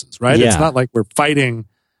consequences, right? Yeah. It's not like we're fighting,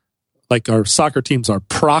 like our soccer teams are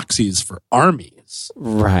proxies for armies.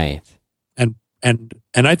 Right. And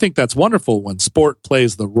I think that's wonderful when sport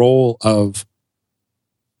plays the role of,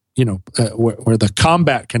 where the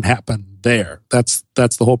combat can happen there. That's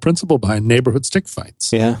the whole principle behind neighborhood stick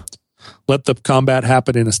fights. Yeah. Let the combat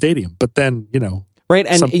happen in a stadium. But then, right.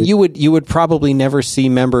 And you would probably never see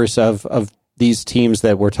members of these teams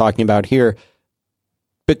that we're talking about here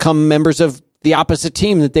become members of the opposite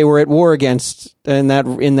team that they were at war against in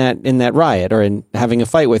that riot or in having a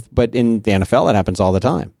fight with. But in the NFL, it happens all the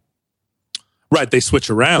time. Right. They switch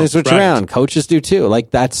around. Around. Coaches do too.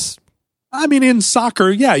 Like that's. I mean, in soccer,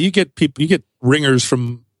 yeah, you get ringers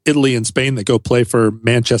from Italy and Spain that go play for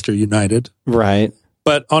Manchester United. Right.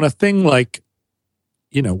 But on a thing like,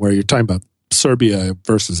 where you're talking about Serbia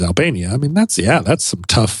versus Albania, I mean, that's some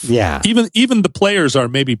tough. Yeah. Even the players are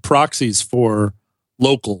maybe proxies for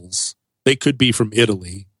locals. They could be from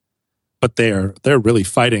Italy, but they're really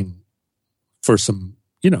fighting for some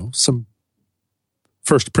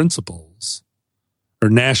first principles or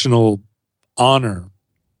national honor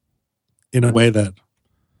in a way that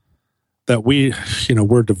we,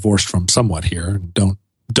 we're divorced from somewhat here and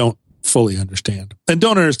don't fully understand and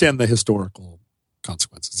don't understand the historical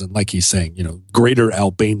consequences. And like he's saying, greater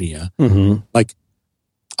Albania, like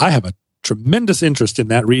I have a tremendous interest in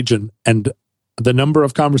that region, and the number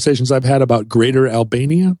of conversations I've had about greater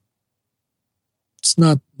Albania, it's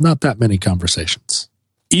not that many conversations,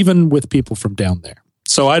 even with people from down there.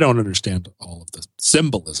 So I don't understand all of the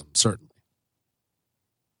symbolism, certainly.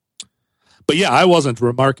 But yeah, I wasn't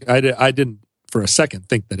I didn't for a second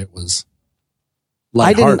think that it was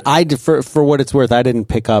lighthearted. For what it's worth, I didn't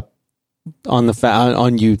pick up on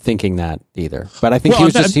on you thinking that either. But I think he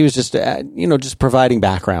was just just providing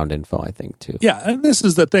background info, I think, too. Yeah, and this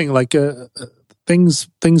is the thing, like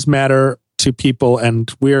things matter to people,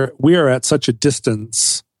 and we are at such a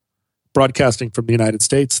distance broadcasting from the United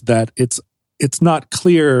States that it's not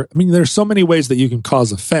clear. I mean, there's so many ways that you can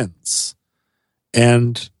cause offense,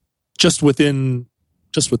 and just within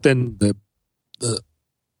the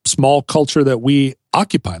small culture that we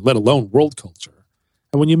occupy, let alone world culture.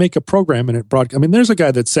 And when you make a program and there's a guy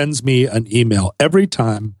that sends me an email every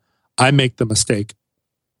time I make the mistake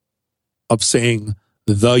of saying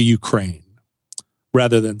the Ukraine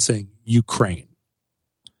rather than saying Ukraine.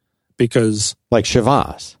 Because like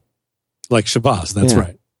Shavaz, that's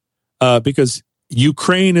right. Because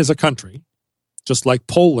Ukraine is a country, just like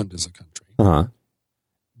Poland is a country. Uh-huh.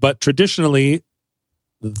 But traditionally,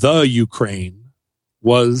 the Ukraine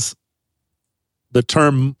was the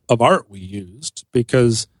term of art we used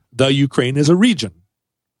because the Ukraine is a region,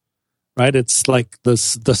 right? It's like the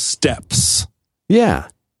steppes. Yeah.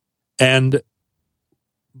 And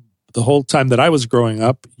the whole time that I was growing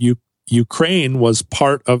up, Ukraine was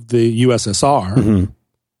part of the USSR. Mm-hmm.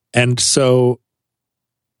 And so,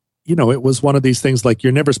 it was one of these things like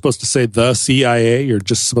you're never supposed to say the CIA, you're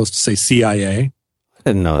just supposed to say CIA. I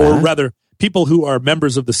didn't know that. Or rather, people who are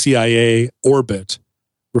members of the CIA orbit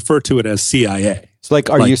refer to it as CIA. It's like,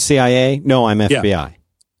 are you CIA? No, I'm FBI.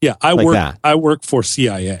 Yeah, I work for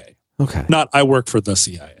CIA. Okay. Not I work for the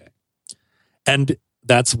CIA. And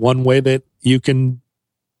that's one way that you can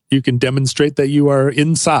you can demonstrate that you are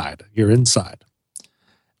inside. You're inside.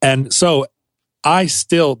 And so I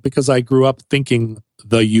still, because I grew up thinking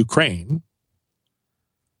the Ukraine,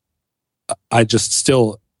 I just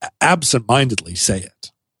still absentmindedly say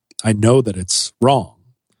it. I know that it's wrong,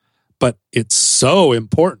 but it's so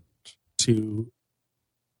important to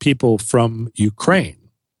people from Ukraine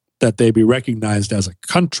that they be recognized as a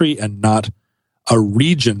country and not a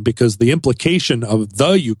region, because the implication of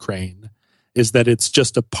the Ukraine is that it's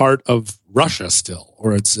just a part of Russia still,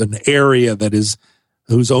 or it's an area that is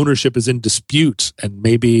whose ownership is in dispute, and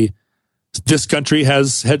maybe this country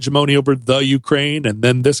has hegemony over the Ukraine and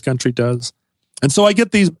then this country does. And so I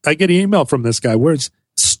get an email from this guy where it's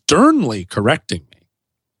sternly correcting me.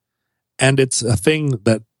 And it's a thing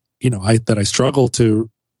that, I struggle to,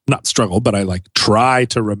 not struggle, but I try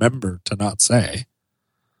to remember to not say.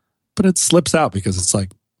 But it slips out because it's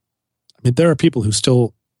there are people who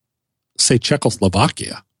still say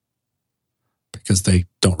Czechoslovakia because they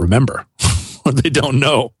don't remember or they don't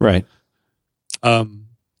know. Right.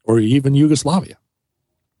 Or even Yugoslavia.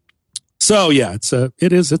 So yeah, it's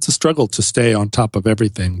a struggle to stay on top of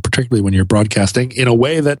everything, particularly when you're broadcasting in a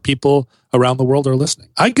way that people around the world are listening.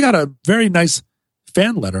 I got a very nice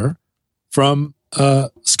fan letter from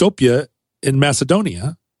Skopje in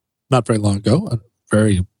Macedonia not very long ago.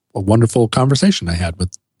 A wonderful conversation I had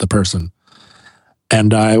with the person,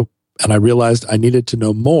 and I realized I needed to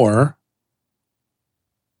know more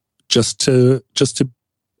just to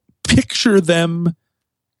picture them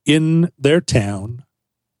in their town,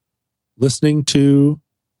 listening to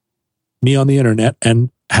me on the internet and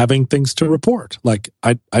having things to report.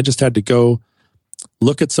 I just had to go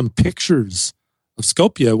look at some pictures of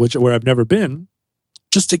Skopje, where I've never been,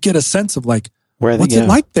 just to get a sense of what's it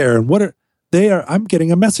like there, and what are they are. I'm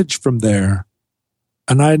getting a message from there,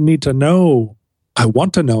 and I need to know. I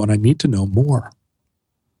want to know, and I need to know more.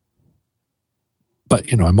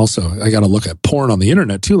 But I got to look at porn on the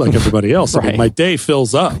internet too, like everybody else. Right. My day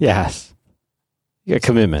fills up. Yes, you got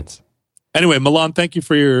commitments. Anyway, Milan, thank you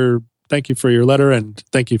for your letter, and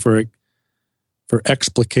thank you for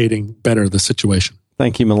explicating better the situation.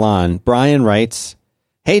 Thank you, Milan. Brian writes,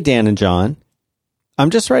 "Hey, Dan and John, I'm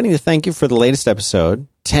just writing to thank you for the latest episode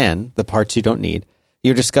 10, the parts you don't need.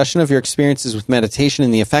 Your discussion of your experiences with meditation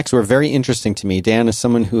and the effects were very interesting to me. Dan, as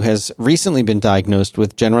someone who has recently been diagnosed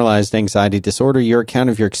with generalized anxiety disorder, your account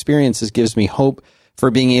of your experiences gives me hope for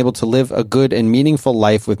being able to live a good and meaningful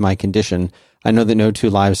life with my condition. I know that no two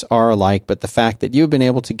lives are alike, but the fact that you've been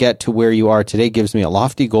able to get to where you are today gives me a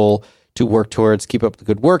lofty goal to work towards. Keep up the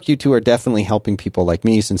good work. You two are definitely helping people like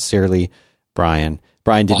me. Sincerely, Brian."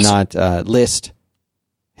 Brian did not list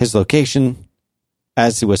his location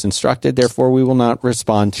as he was instructed. Therefore, we will not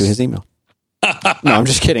respond to his email. No, I'm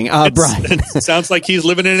just kidding. Brian. It sounds like he's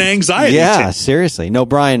living in anxiety. Yeah, seriously. No,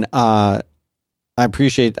 Brian, I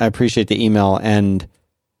appreciate the email. And,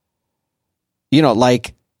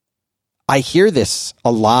 I hear this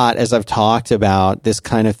a lot as I've talked about this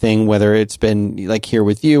kind of thing, whether it's been here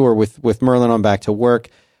with you or with Merlin on Back to Work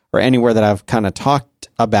or anywhere that I've kind of talked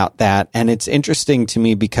about that. And it's interesting to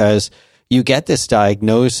me because you get this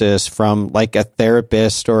diagnosis from a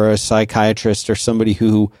therapist or a psychiatrist or somebody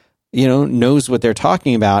who, knows what they're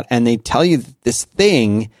talking about. And they tell you this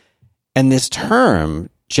thing and this term,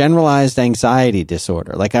 generalized anxiety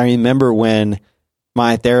disorder. I remember when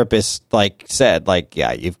my therapist said,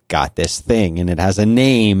 yeah, you've got this thing and it has a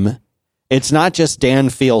name. It's not just Dan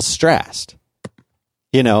feels stressed,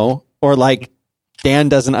 or Dan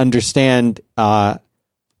doesn't understand, why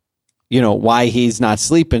he's not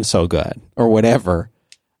sleeping so good or whatever.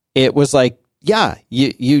 It was yeah,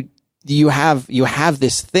 you have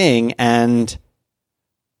this thing, and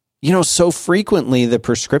so frequently the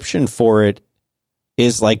prescription for it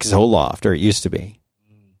is Zoloft, or it used to be.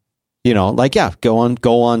 Go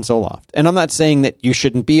on Zoloft. And I'm not saying that you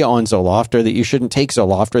shouldn't be on Zoloft or that you shouldn't take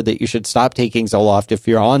Zoloft or that you should stop taking Zoloft if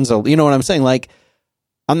you're on Zoloft. You know what I'm saying?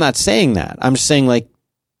 I'm not saying that. I'm just saying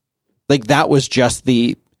that was just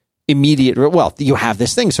the immediate, well, you have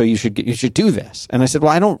this thing, so you should do this. And I said,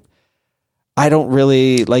 well, I don't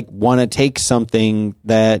really want to take something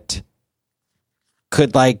that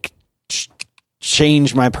could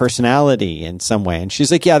change my personality in some way. And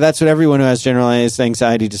she's like, yeah, that's what everyone who has generalized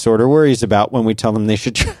anxiety disorder worries about when we tell them they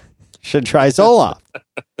should try Zoloft.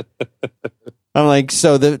 I'm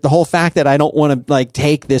so the whole fact that I don't want to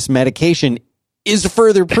take this medication is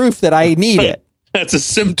further proof that I need it. That's a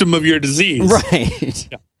symptom of your disease. Right.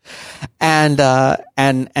 Yeah.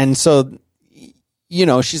 And so,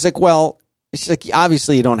 she's like, well,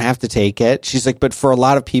 obviously you don't have to take it. She's like, but for a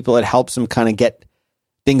lot of people, it helps them kind of get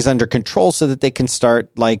things under control so that they can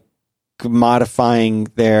start modifying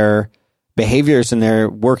their behaviors, and they're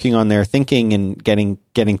working on their thinking and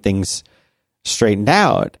getting things straightened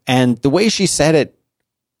out. And the way she said it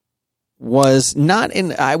was not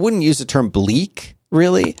in, I wouldn't use the term bleak,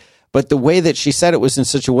 really, but the way that she said it was in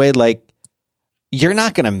such a way like, you're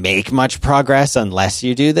not going to make much progress unless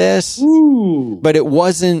you do this. Ooh. But it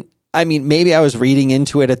wasn't, I mean, maybe I was reading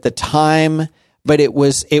into it at the time, but it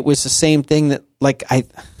was the same thing that, like, I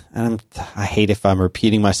hate if I'm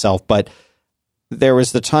repeating myself, but there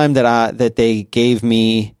was the time that they gave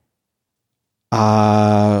me,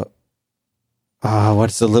 what's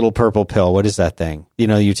the little purple pill? What is that thing? You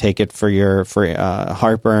know, you take it for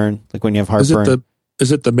heartburn, like when you have heartburn.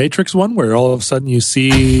 Is it the Matrix one where all of a sudden you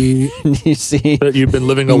see that you've been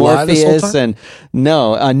living a lie this whole time? And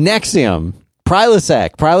no, Nexium,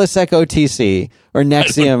 Prilosec OTC, or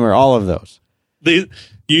Nexium, or all of those.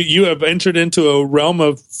 You have entered into a realm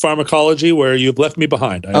of pharmacology where you've left me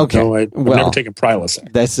behind. I've never taken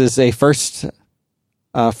Prilosec. This is a first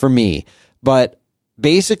for me, but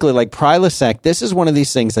basically, like Prilosec, this is one of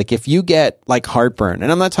these things. Like if you get like heartburn,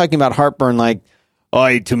 and I'm not talking about heartburn like, oh,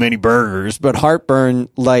 I ate too many burgers, but heartburn,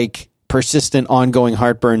 like persistent, ongoing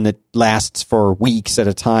heartburn that lasts for weeks at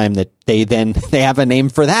a time, that they have a name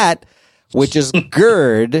for that, which is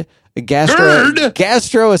GERD,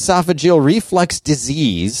 gastroesophageal reflux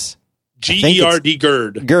disease. GERD,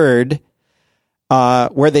 GERD. GERD,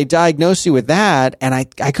 where they diagnose you with that. And I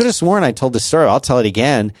could have sworn I told this story. I'll tell it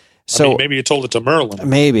again. So I mean, maybe you told it to Merlin.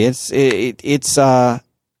 Maybe it's a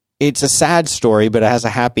sad story, but it has a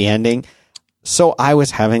happy ending. So I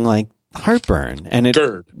was having like heartburn and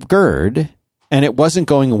GERD, and it wasn't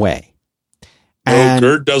going away. No,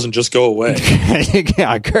 GERD doesn't just go away.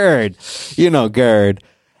 Yeah, GERD. You know, GERD.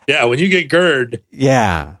 Yeah, when you get GERD,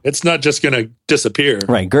 it's not just going to disappear.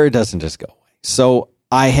 Right, GERD doesn't just go away. So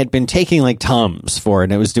I had been taking like Tums for it,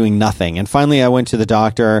 and it was doing nothing. And finally I went to the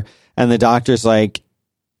doctor, and the doctor's like,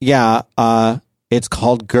 yeah, it's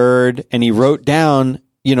called GERD. And he wrote down,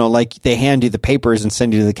 you know, like they hand you the papers and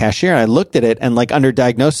send you to the cashier. And I looked at it, and like under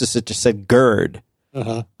diagnosis, it just said GERD.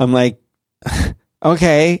 Uh-huh. I'm like,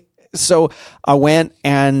 okay. So I went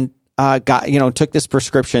and took this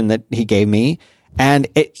prescription that he gave me, and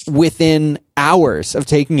within hours of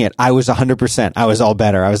taking it, I was 100%. I was all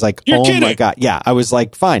better. I was like, You're kidding. My God. Yeah, I was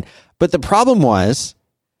like, fine. But the problem was,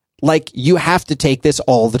 like, you have to take this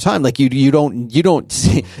all the time. Like you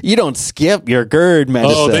don't skip your GERD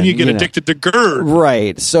medicine. Oh, then you get addicted to GERD.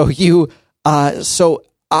 Right. So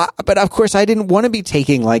but of course I didn't want to be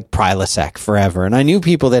taking like Prilosec forever. And I knew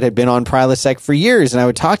people that had been on Prilosec for years, and I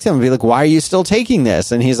would talk to him and be like, why are you still taking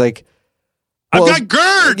this? And he's like, well, I've got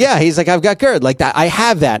GERD. Yeah. He's like, I've got GERD. Like that. I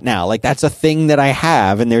have that now. Like that's a thing that I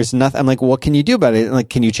have, and there's nothing. I'm like, what can you do about it? And like,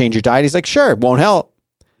 can you change your diet? He's like, sure. It won't help.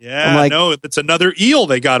 Yeah, like, no, it's another eel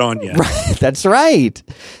they got on you. Right, that's right.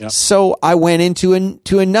 Yep. So I went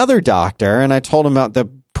into another doctor, and I told him about the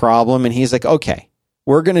problem, and he's like, okay,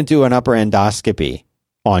 we're going to do an upper endoscopy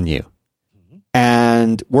on you,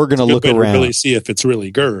 and we're going to look around. Really see if it's really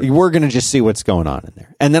GERD. We're going to just see what's going on in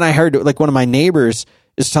there. And then I heard, like, one of my neighbors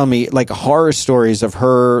is telling me, like, horror stories of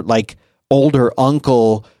her, like, older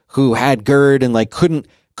uncle who had GERD and, like, couldn't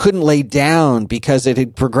lay down because it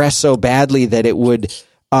had progressed so badly that it would...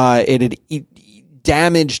 it had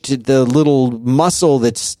damaged the little muscle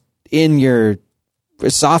that's in your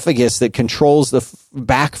esophagus that controls the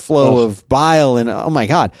backflow of bile, and oh my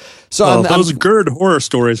God. So those GERD horror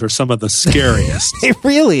stories are some of the scariest.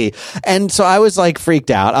 Really. And so I was like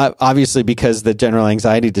freaked out, obviously, because the general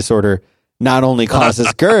anxiety disorder not only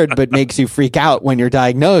causes GERD, but makes you freak out when you're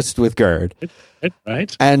diagnosed with GERD.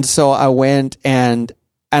 Right. And so I went and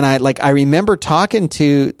I remember talking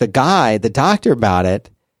to the doctor about it.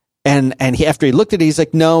 And after he looked at it, he's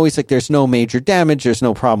like, no, there's no major damage. There's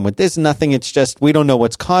no problem with this. Nothing. It's just, we don't know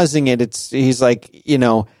what's causing it. He's like,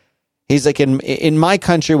 in my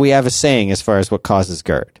country, we have a saying as far as what causes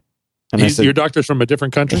GERD. And your doctor's from a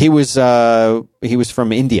different country? He was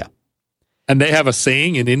from India. And they have a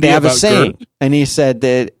saying in India They have about a saying. GERD? And he said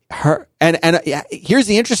that here's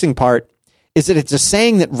the interesting part, is that it's a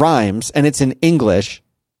saying that rhymes, and it's in English.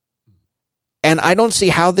 And I don't see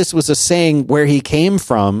how this was a saying where he came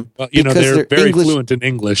from. Well, they're very fluent in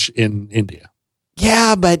English in India.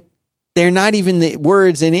 Yeah, but they're not even the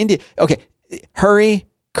words in India. Okay, hurry,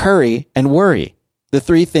 curry, and worry. The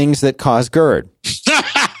three things that cause GERD.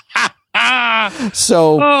 And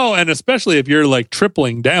especially if you're like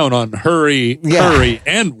tripling down on hurry, curry,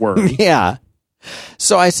 and worry. Yeah.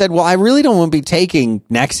 So I said, well, I really don't want to be taking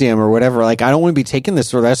Nexium or whatever. Like, I don't want to be taking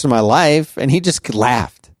this for the rest of my life. And he just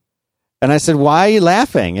laughed. And I said, why are you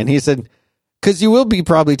laughing? And he said, because you will be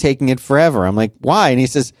probably taking it forever. I'm like, why? And he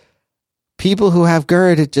says, people who have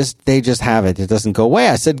GERD, they just have it. It doesn't go away.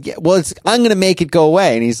 I said, well, I'm going to make it go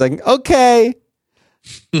away. And he's like, okay.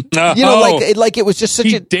 Like it was just such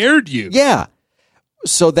he dared you. Yeah.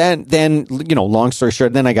 So then, long story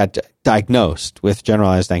short, then I got diagnosed with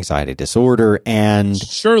generalized anxiety disorder. And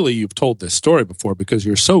surely you've told this story before because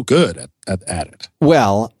you're so good at it.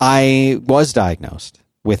 Well, I was diagnosed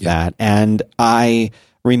with that. And I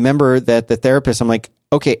remember that the therapist, I'm like,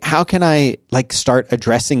 okay, how can I start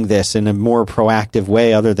addressing this in a more proactive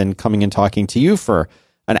way other than coming and talking to you for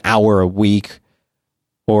an hour a week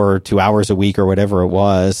or 2 hours a week or whatever it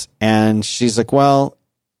was? And she's like, well,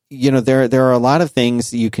 there are a lot of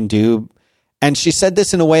things that you can do. And she said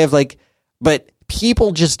this in a way of but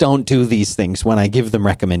people just don't do these things when I give them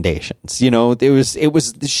recommendations. She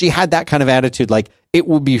had that kind of attitude, it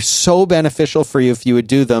would be so beneficial for you if you would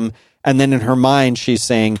do them. And then in her mind, she's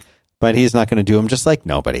saying, but he's not going to do them, just like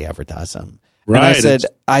nobody ever does them. Right. And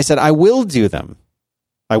I said, I will do them.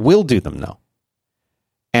 I will do them, though.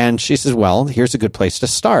 And she says, well, here's a good place to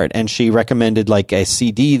start. And she recommended a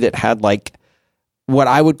CD that had what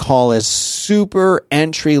I would call as super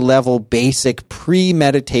entry level, basic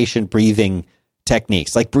pre-meditation breathing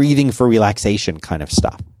techniques, like breathing for relaxation kind of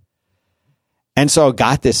stuff. And so I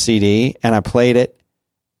got this CD and I played it.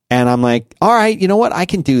 And I'm like, all right, you know what? I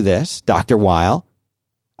can do this, Dr. Weil.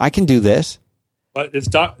 I can do this. But is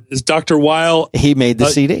Dr. Weil? He made the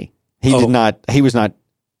CD. He did not. He was not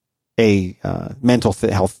a mental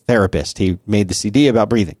health therapist. He made the CD about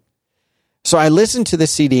breathing. So I listened to the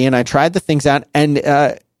CD and I tried the things out, and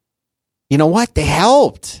you know what? They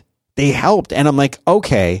helped. And I'm like,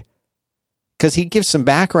 okay, because he gives some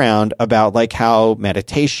background about how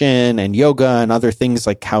meditation and yoga and other things,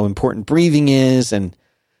 how important breathing is, and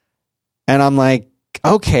I'm like,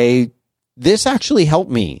 okay, this actually helped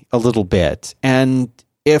me a little bit. And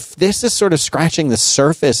if this is sort of scratching the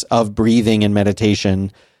surface of breathing and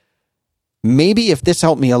meditation, maybe if this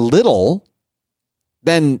helped me a little,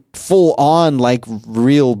 then full on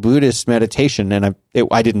real Buddhist meditation. And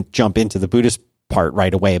I didn't jump into the Buddhist part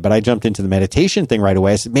right away, but I jumped into the meditation thing right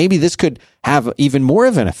away. I said, maybe this could have even more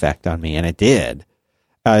of an effect on me. And it did.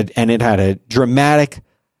 And it had a dramatic,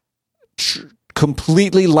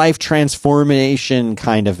 completely life transformation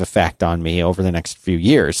kind of effect on me over the next few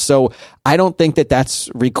years. So I don't think that that's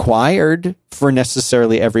required for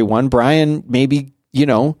necessarily everyone. Brian, maybe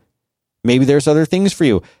there's other things for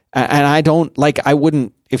you. And I don't I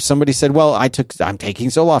wouldn't, if somebody said, well, I'm taking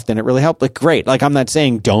Zoloft and it really helped, great. I'm not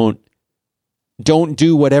saying don't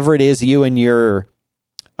do whatever it is you and your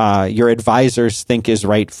advisors think is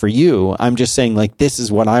right for you. I'm just saying this is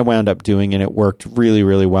what I wound up doing and it worked really,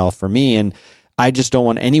 really well for me. And I just don't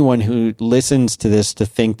want anyone who listens to this to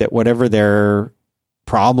think that whatever their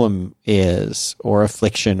problem is or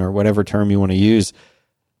affliction or whatever term you want to use,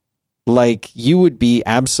 you would be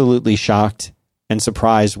absolutely shocked and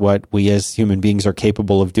surprised what we as human beings are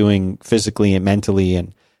capable of doing physically and mentally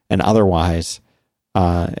and otherwise,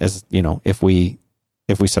 as if we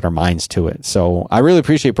set our minds to it. So I really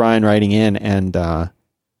appreciate Brian writing in and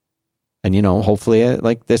hopefully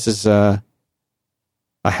this is a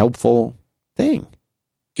helpful thing.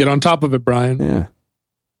 Get on top of it, Brian. Yeah.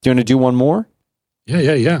 Do you want to do one more?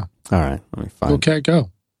 Yeah. All right. Let me find. Okay,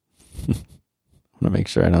 go. I want to make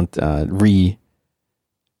sure I don't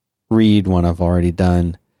read one I've already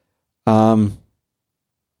done. Okay,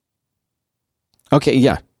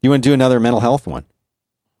 yeah. You want to do another mental health one?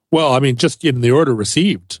 Well, I mean, just in the order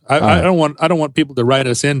received. I don't want people to write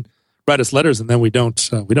us letters and then we don't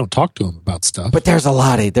talk to them about stuff. But there's a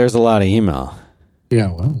lot of email.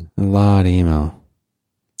 Yeah, well, a lot of email.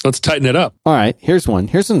 Let's tighten it up. All right, here's one.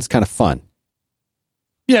 Here's one's kind of fun.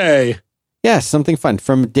 Yay! Yes, something fun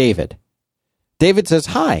from David. David says,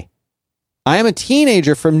 "Hi, I am a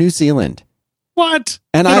teenager from New Zealand." What?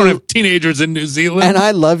 And I don't have teenagers in New Zealand. And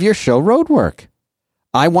I love your show, Roadwork.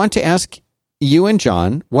 I want to ask you and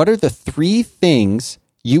John, what are the 3 things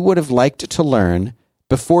you would have liked to learn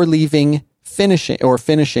before finishing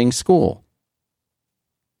school?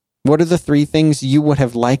 What are the 3 things you would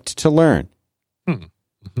have liked to learn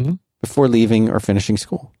before leaving or finishing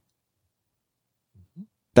school?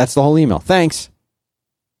 That's the whole email. Thanks.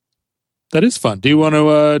 That is fun. Do you want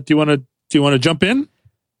to jump in?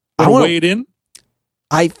 I want to wade in.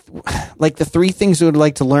 I like the 3 things we would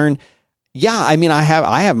like to learn. Yeah, I mean, I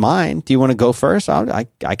have mine. Do you want to go first? I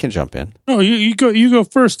can jump in. No, you go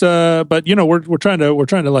first. But we're trying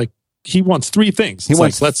to he wants 3 things. He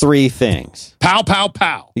wants 3 things. Pow, pow,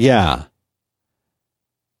 pow. Yeah.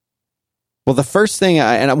 Well, the first thing,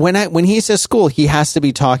 when he says school, he has to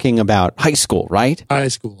be talking about high school, right? High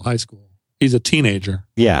school. He's a teenager.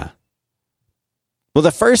 Yeah. Well,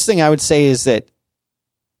 the first thing I would say is that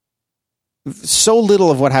so little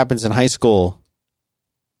of what happens in high school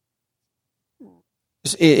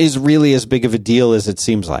is really as big of a deal as it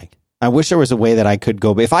seems like. I wish there was a way that I could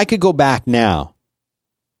go. But if I could go back now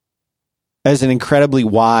as an incredibly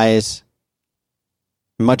wise,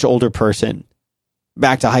 much older person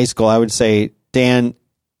back to high school, I would say, Dan,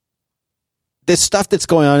 this stuff that's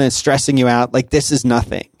going on and stressing you out, like, this is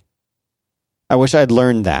nothing. I wish I'd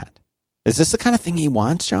learned that. Is this the kind of thing he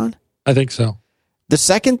wants, John? I think so. The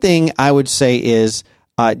second thing I would say is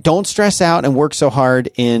don't stress out and work so hard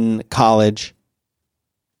in college.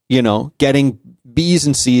 You know, getting B's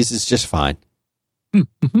and C's is just fine.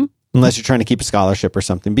 Mm-hmm. Unless you're trying to keep a scholarship or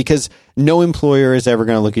something, because no employer is ever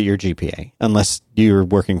going to look at your GPA unless you're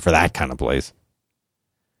working for that kind of place.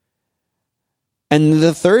 And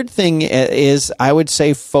the third thing is, I would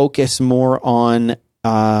say, focus more on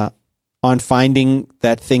finding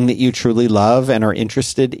that thing that you truly love and are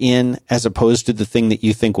interested in, as opposed to the thing that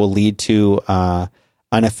you think will lead to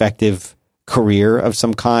an effective career of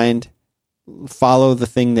some kind. Follow the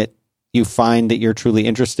thing that you find that you're truly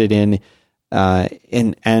interested in,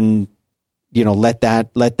 and you know, let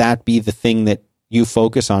that be the thing that you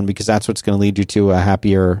focus on, because that's what's going to lead you to a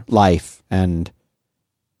happier life and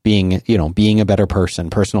being a better person,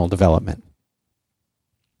 personal development.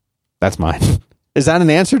 That's mine. Is that an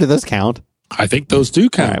answer? Do those count? I think those do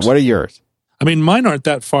count. All right, what are yours? I mean, mine aren't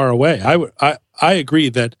that far away. I agree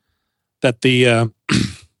that the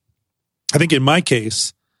I think in my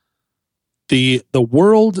case, the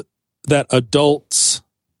world that adults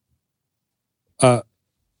the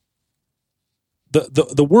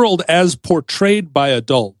world as portrayed by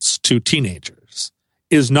adults to teenagers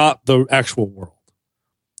is not the actual world.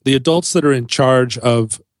 The adults that are in charge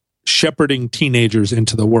of shepherding teenagers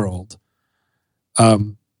into the world,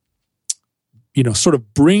 sort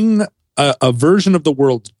of bring a version of the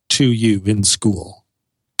world to you in school,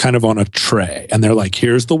 kind of on a tray. And they're like,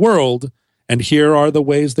 here's the world, and here are the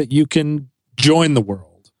ways that you can join the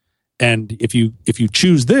world. And if you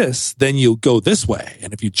choose this, then you'll go this way.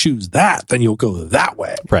 And if you choose that, then you'll go that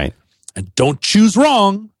way. Right. And don't choose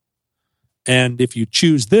wrong. And if you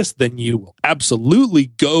choose this, then you will absolutely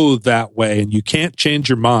go that way, and you can't change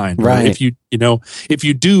your mind. Right. Or if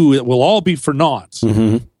you do, it will all be for naught.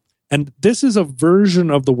 Mm-hmm. And this is a version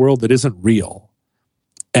of the world that isn't real.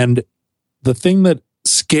 And the thing that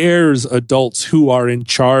scares adults who are in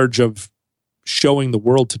charge of showing the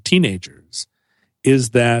world to teenagers is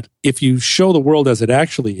that if you show the world as it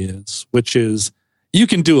actually is, which is you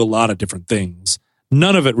can do a lot of different things,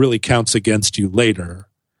 none of it really counts against you later.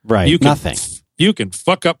 Right. Nothing. You can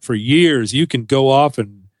fuck up for years. You can go off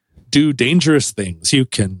and do dangerous things. You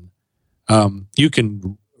can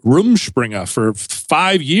rumspringa for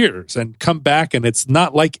 5 years and come back, and it's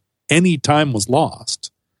not like any time was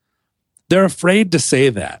lost. They're afraid to say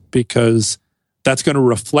that because that's going to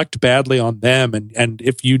reflect badly on them. And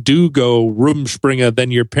if you do go rumspringa, then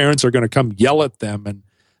your parents are going to come yell at them. And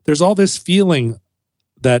there's all this feeling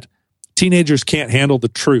that teenagers can't handle the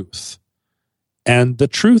truth. And the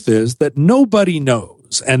truth is that nobody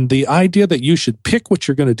knows. And the idea that you should pick what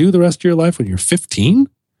you're going to do the rest of your life when you're 15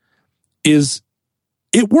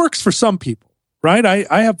 it works for some people, right?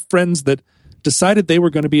 I have friends that decided they were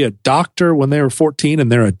going to be a doctor when they were 14,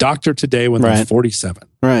 and they're a doctor today when they're 47.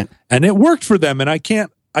 Right. And it worked for them, and I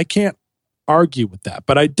can't argue with that.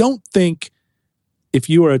 But I don't think if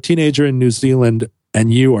you are a teenager in New Zealand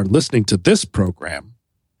and you are listening to this program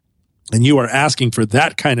and you are asking for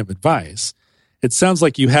that kind of advice, it sounds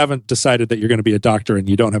like you haven't decided that you're going to be a doctor and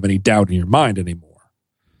you don't have any doubt in your mind anymore.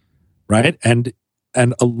 Right? And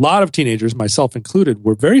a lot of teenagers, myself included,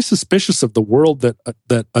 were very suspicious of the world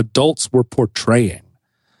that adults were portraying.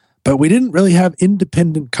 But we didn't really have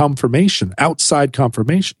independent confirmation, outside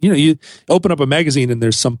confirmation. You open up a magazine and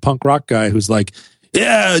there's some punk rock guy who's like,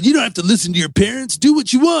 yeah, you don't have to listen to your parents. Do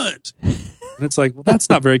what you want. And it's like, well, that's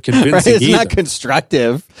not very convincing right, it's either. not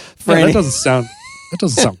constructive. That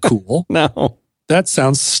doesn't sound cool. No. That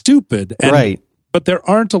sounds stupid. And, right. But there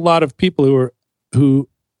aren't a lot of people who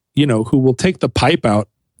will take the pipe out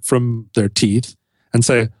from their teeth and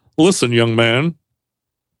say, listen, young man,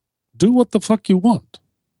 do what the fuck you want.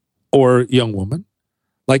 Or young woman,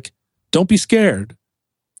 like, don't be scared.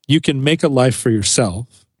 You can make a life for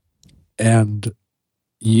yourself, and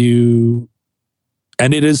it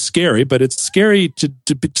is scary, but it's scary to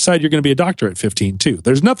decide you're going to be a doctor at 15 too.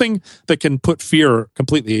 There's nothing that can put fear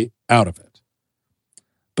completely out of it.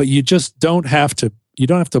 But you just don't have to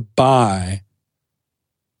buy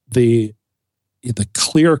the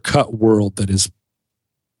clear-cut world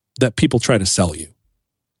that people try to sell you.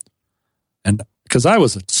 And because I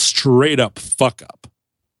was a straight up fuck up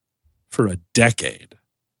for a decade.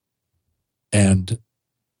 And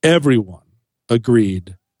everyone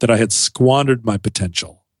agreed that I had squandered my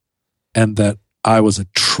potential and that I was a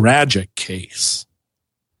tragic case.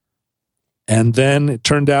 And then it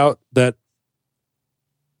turned out that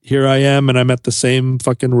here I am, and I'm at the same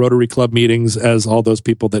fucking Rotary Club meetings as all those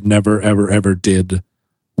people that never, ever, ever did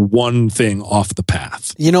one thing off the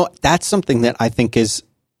path. You know, that's something that I think is,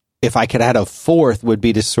 if I could add a fourth, would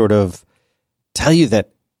be to sort of tell you that,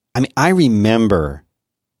 I mean, I remember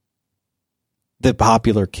the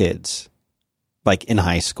popular kids, like in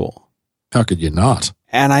high school. How could you not?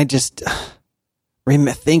 And I just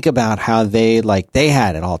think about how they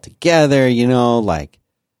had it all together, you know, like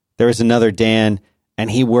there was another Dan, and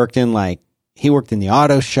he worked in the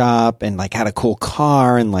auto shop and like had a cool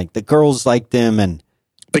car, and like the girls liked him, and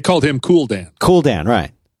they called him Cool Dan. Cool Dan,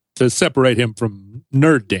 right. To separate him from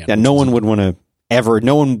Nerd Dan. Yeah, no one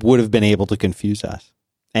would have been able to confuse us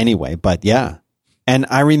anyway, but yeah. And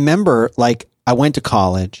I remember, like, I went to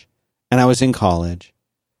college, and I was in college,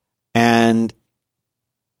 and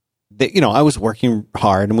I was working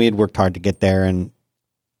hard, and we had worked hard to get there, and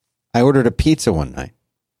I ordered a pizza one night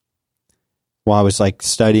while I was like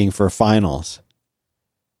studying for finals.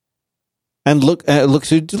 And look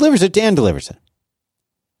who delivers it. Dan delivers it.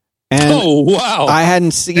 And oh, wow. I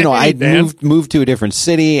hadn't seen, I'd moved to a different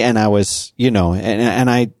city, and I was, and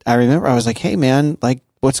I remember I was like, hey man, like,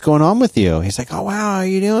 what's going on with you? He's like, oh wow, how are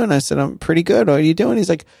you doing? I said, I'm pretty good. What are you doing? He's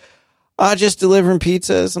like, just delivering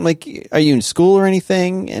pizzas. I'm like, are you in school or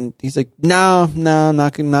anything? And he's like, no, I'm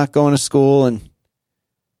not going to school. And,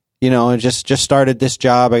 I just started this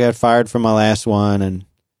job. I got fired from my last one. And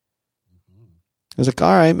I was like,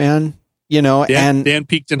 all right, man, Dan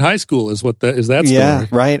peaked in high school is that story. Yeah,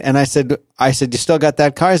 right. And I said, you still got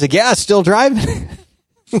that car? He's like, yeah, still driving.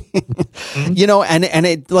 Mm-hmm. And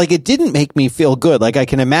it didn't make me feel good. Like I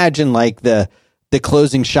can imagine like the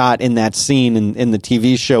closing shot in that scene in the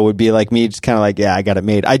TV show would be like me just kind of like, yeah, I got it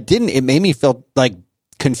made. It made me feel like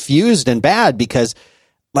confused and bad because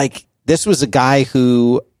like this was a guy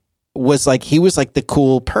who was like, he was like the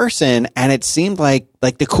cool person, and it seemed like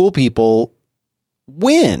the cool people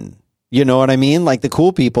win. You know what I mean? Like the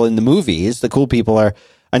cool people in the movies, the cool people are,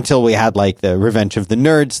 until we had like the Revenge of the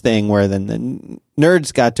Nerds thing where then the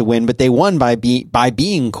nerds got to win, but they won by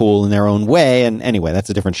being cool in their own way. And anyway, that's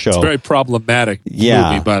a different show. It's a very problematic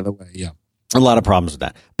movie, by the way. Yeah. A lot of problems with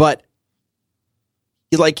that. But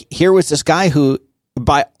like here was this guy who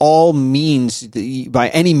by all means, by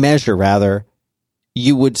any measure rather,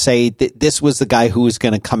 you would say that this was the guy who was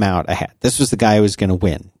going to come out ahead. This was the guy who was going to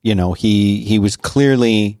win. He was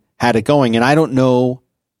clearly had it going. And I don't know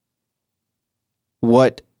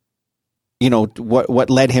what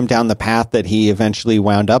led him down the path that he eventually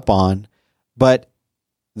wound up on. But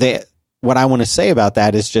what I want to say about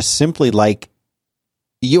that is just simply like,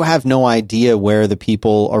 you have no idea where the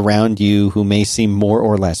people around you who may seem more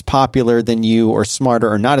or less popular than you or smarter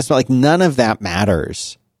or not as smart, like none of that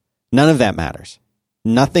matters. None of that matters.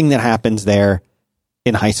 Nothing that happens there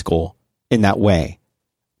in high school in that way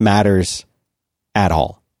matters at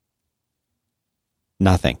all.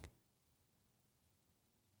 Nothing.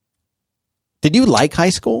 Did you like high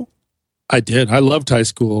school? I did. I loved high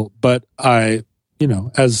school, but I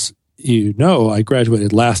graduated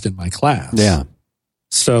last in my class. Yeah.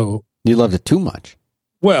 So you loved it too much.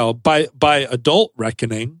 Well, by adult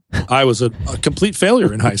reckoning, I was a complete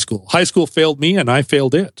failure in high school. High school failed me and I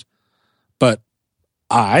failed it. But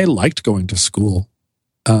I liked going to school.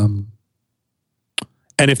 And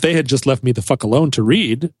if they had just left me the fuck alone to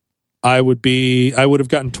read, I would have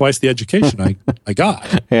gotten twice the education I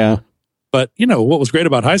got. Yeah. But, what was great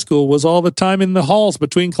about high school was all the time in the halls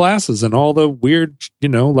between classes and all the weird,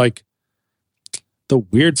 like the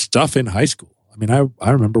weird stuff in high school. I mean, I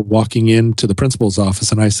remember walking into the principal's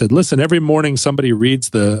office and I said, listen, every morning somebody reads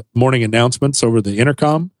the morning announcements over the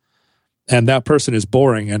intercom and that person is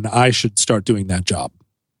boring and I should start doing that job.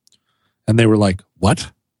 And they were like,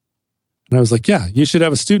 what? And I was like, yeah, you should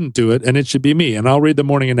have a student do it and it should be me and I'll read the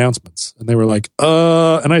morning announcements. And they were like,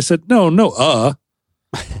 and I said, no. And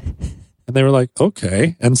they were like,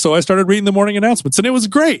 okay. And so I started reading the morning announcements and it was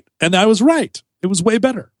great. And I was right. It was way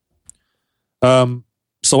better.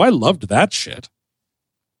 So I loved that shit.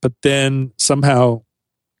 But then somehow,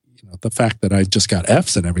 the fact that I just got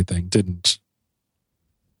Fs and everything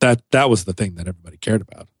that was the thing that everybody cared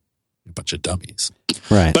about. A bunch of dummies.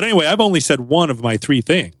 Right. But anyway, I've only said one of my three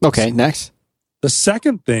things. Okay, next. The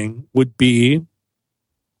second thing would be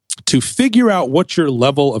to figure out what your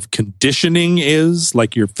level of conditioning is,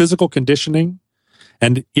 like your physical conditioning.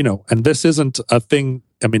 And, and this isn't a thing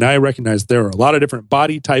I mean, I recognize there are a lot of different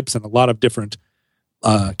body types and a lot of different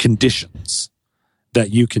conditions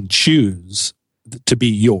that you can choose to be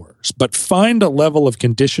yours, but find a level of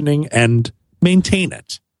conditioning and maintain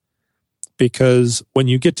it. Because when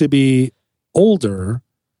you get to be older,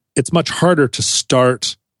 it's much harder to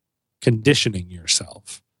start conditioning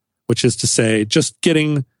yourself, which is to say, just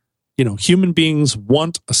getting, human beings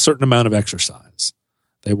want a certain amount of exercise.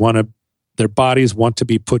 Their bodies want to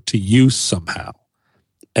be put to use somehow.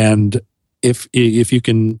 And if you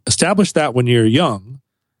can establish that when you're young,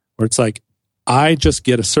 where it's like, I just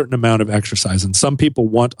get a certain amount of exercise, and some people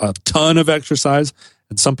want a ton of exercise,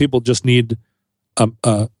 and some people just need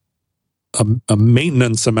a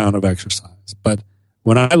maintenance amount of exercise. But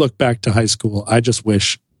when I look back to high school, I just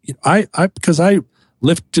wish because I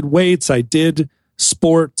lifted weights, I did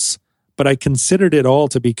sports, but I considered it all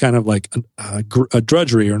to be kind of like a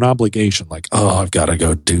drudgery or an obligation. Like, oh, I've got to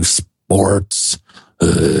go do sports.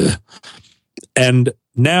 Ugh. And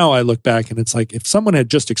now I look back and it's like, if someone had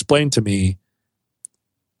just explained to me,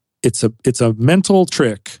 it's a mental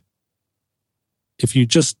trick. If you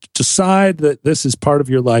just decide that this is part of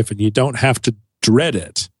your life and you don't have to dread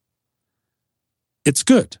it, it's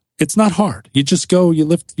good. It's not hard. You just go, you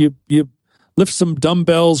lift some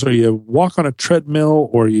dumbbells, or you walk on a treadmill,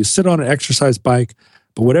 or you sit on an exercise bike.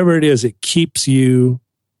 But whatever it is, it keeps your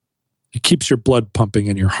blood pumping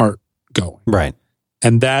and your heart going. Right.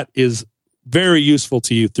 And that is very useful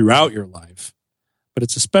to you throughout your life. But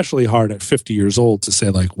it's especially hard at 50 years old to say,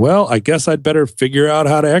 like, well, I guess I'd better figure out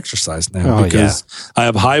how to exercise now because I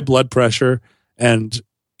have high blood pressure and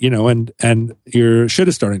your shit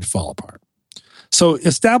is starting to fall apart. So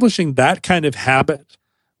establishing that kind of habit,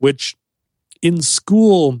 which in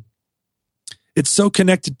school, it's so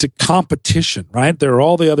connected to competition, right? There are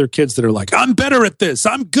all the other kids that are like, I'm better at this,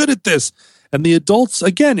 I'm good at this. And the adults,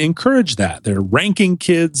 again, encourage that. They're ranking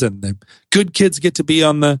kids, and the good kids get to be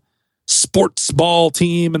on the sports ball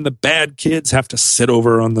team, and the bad kids have to sit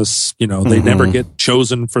over on this, they never get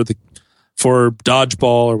chosen for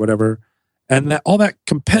dodgeball or whatever. And that all that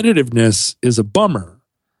competitiveness is a bummer,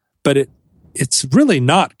 but it's really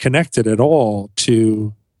not connected at all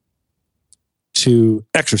to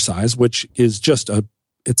exercise, which is just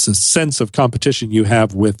it's a sense of competition you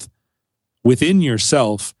have within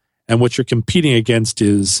yourself, and what you're competing against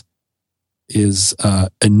is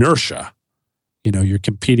inertia. You're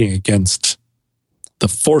competing against the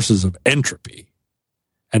forces of entropy,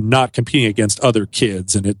 and not competing against other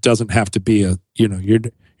kids. And it doesn't have to be you're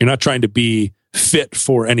not trying to be fit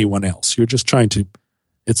for anyone else. You're just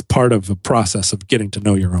it's part of a process of getting to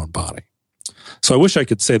know your own body. So I wish I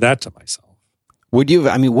could say that to myself. What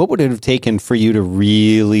would it have taken for you to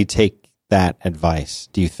really take that advice,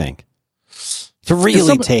 do you think? To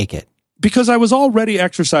really take it? Because I was already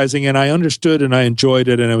exercising, and I understood and I enjoyed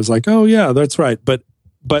it, and I was like, oh yeah, that's right. But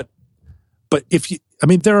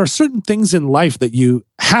there are certain things in life that you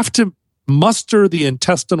have to muster the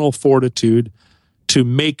intestinal fortitude to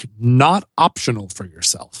make not optional for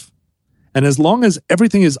yourself. And as long as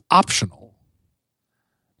everything is optional,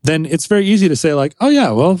 then it's very easy to say, like, oh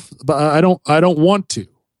yeah, well, I don't want to,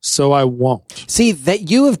 so I won't. See, that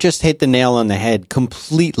you have just hit the nail on the head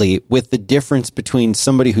completely with the difference between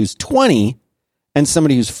somebody who's 20 and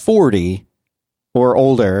somebody who's 40 or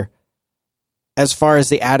older, as far as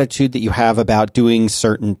the attitude that you have about doing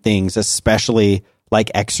certain things, especially like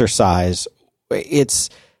exercise. It's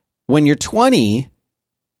when you're 20,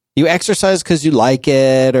 you exercise because you like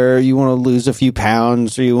it, or you want to lose a few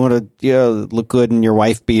pounds, or you want to look good in your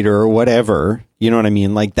wife beater or whatever. You know what I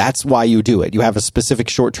mean? Like, that's why you do it. You have a specific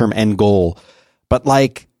short-term end goal. But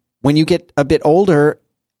like, when you get a bit older,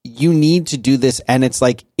 you need to do this. And it's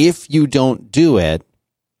like, if you don't do it,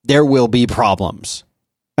 there will be problems.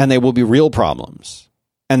 And they will be real problems.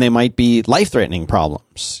 And they might be life-threatening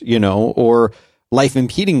problems, or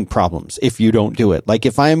life-impeding problems if you don't do it. Like,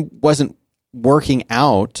 if I wasn't working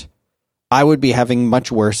out, I would be having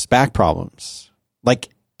much worse back problems. Like,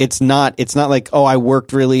 it's not like, oh, I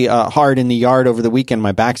worked really hard in the yard over the weekend,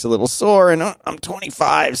 my back's a little sore, and I'm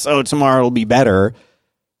 25, so tomorrow it'll be better.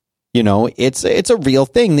 It's a real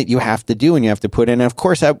thing that you have to do and you have to put in. And of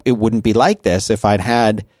course, it wouldn't be like this if I'd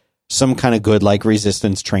had some kind of good, like,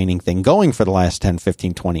 resistance training thing going for the last 10,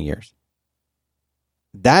 15, 20 years.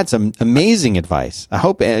 That's amazing advice. I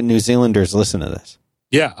hope New Zealanders listen to this.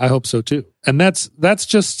 Yeah, I hope so too. And that's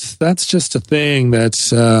just a thing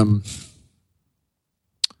that's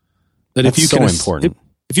if you can important.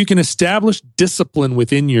 If you can establish discipline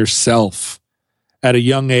within yourself at a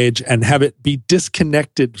young age and have it be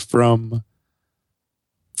disconnected from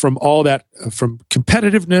all that, from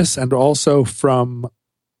competitiveness, and also from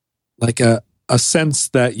like a a sense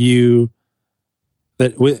that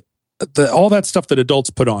all that stuff that adults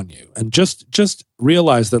put on you, and just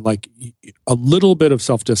realize that like a little bit of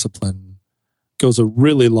self-discipline goes a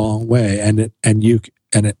really long way,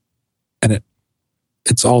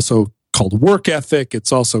 it's also called work ethic.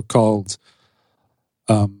 It's also called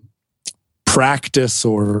practice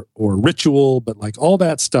or ritual, but like all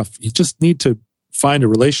that stuff, you just need to find a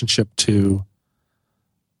relationship to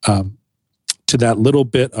that little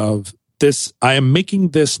bit of this. I am making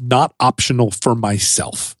this not optional for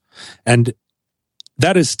myself. And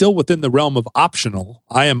that is still within the realm of optional.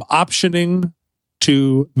 I am optioning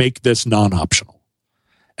to make this non-optional.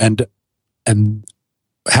 And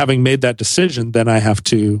having made that decision, then I have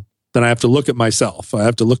to look at myself. I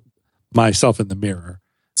have to look myself in the mirror.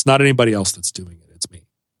 It's not anybody else that's doing it. It's me.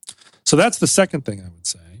 So that's the second thing I would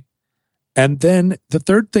say. And then the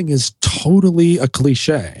third thing is totally a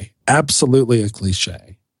cliche, absolutely a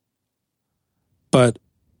cliche, but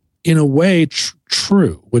in a way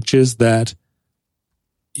true, which is that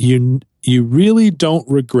you really don't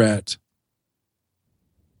regret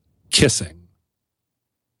kissing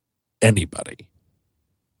anybody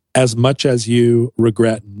as much as you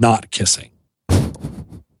regret not kissing.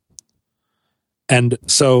 And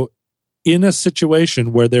so in a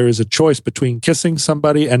situation where there is a choice between kissing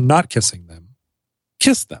somebody and not kissing them,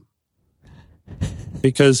 kiss them.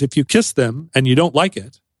 Because if you kiss them and you don't like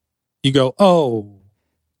it, you go, oh,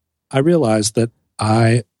 I realized that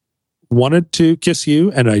I wanted to kiss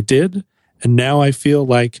you and I did, and now I feel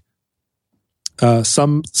like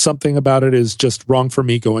something about it is just wrong for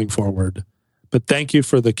me going forward. But thank you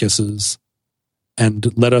for the kisses,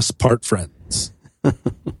 and let us part friends.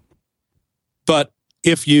 But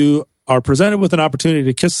if you are presented with an opportunity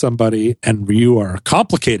to kiss somebody and you are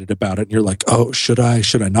complicated about it, and you're like, oh, should I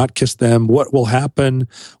not kiss them? What will happen?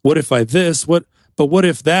 What if I this? But what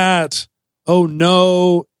if that? Oh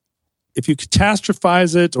no. If you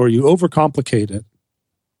catastrophize it or you overcomplicate it,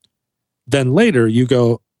 then later you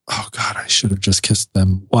go, oh God, I should have just kissed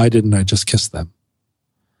them. Why didn't I just kiss them?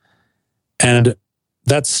 And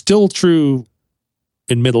that's still true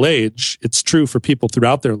in middle age. It's true for people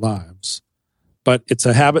throughout their lives, but it's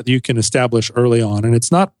a habit that you can establish early on. And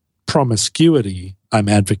it's not promiscuity I'm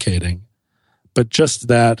advocating, but just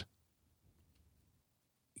that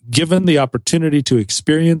given the opportunity to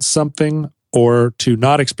experience something or to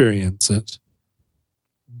not experience it,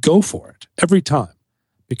 go for it every time,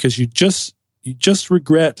 because you just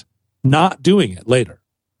regret not doing it later.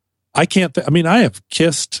 I have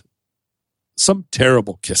kissed some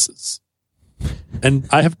terrible kisses, and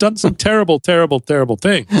I have done some terrible, terrible, terrible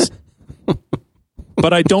things,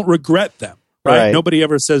 but I don't regret them. Right? Nobody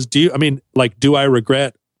ever says, do I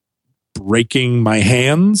regret breaking my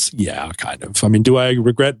hands? Yeah, kind of. I mean, do I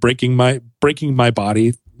regret breaking my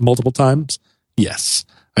body multiple times? Yes,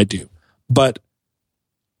 I do. But,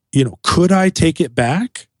 could I take it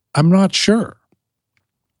back? I'm not sure.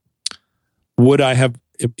 Would I have,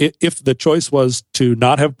 if the choice was to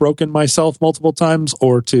not have broken myself multiple times,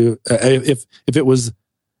 or to, if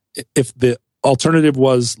the alternative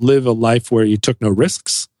was live a life where you took no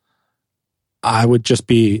risks, I would just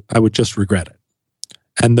regret it.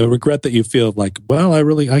 And the regret that you feel like, well,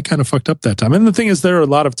 I kind of fucked up that time. And the thing is, there are a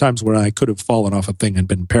lot of times where I could have fallen off a thing and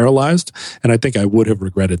been paralyzed, and I think I would have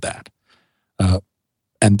regretted that.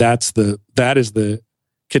 And that is the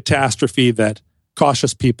catastrophe that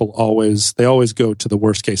cautious people always go to the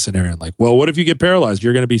worst case scenario. Like, well, what if you get paralyzed?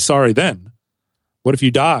 You're going to be sorry then. What if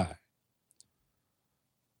you die?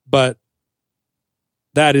 But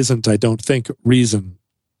that isn't, I don't think, reason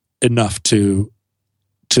enough to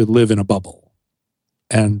live in a bubble.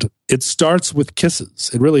 And it starts with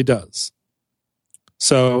kisses. It really does.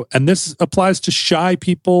 So, and this applies to shy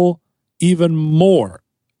people even more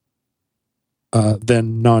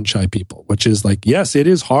than non-shy people, which is like, yes, it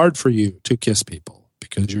is hard for you to kiss people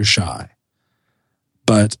because you're shy.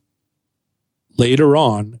 But later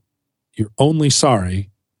on, you're only sorry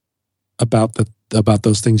about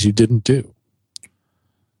those things you didn't do.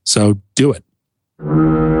 So do it.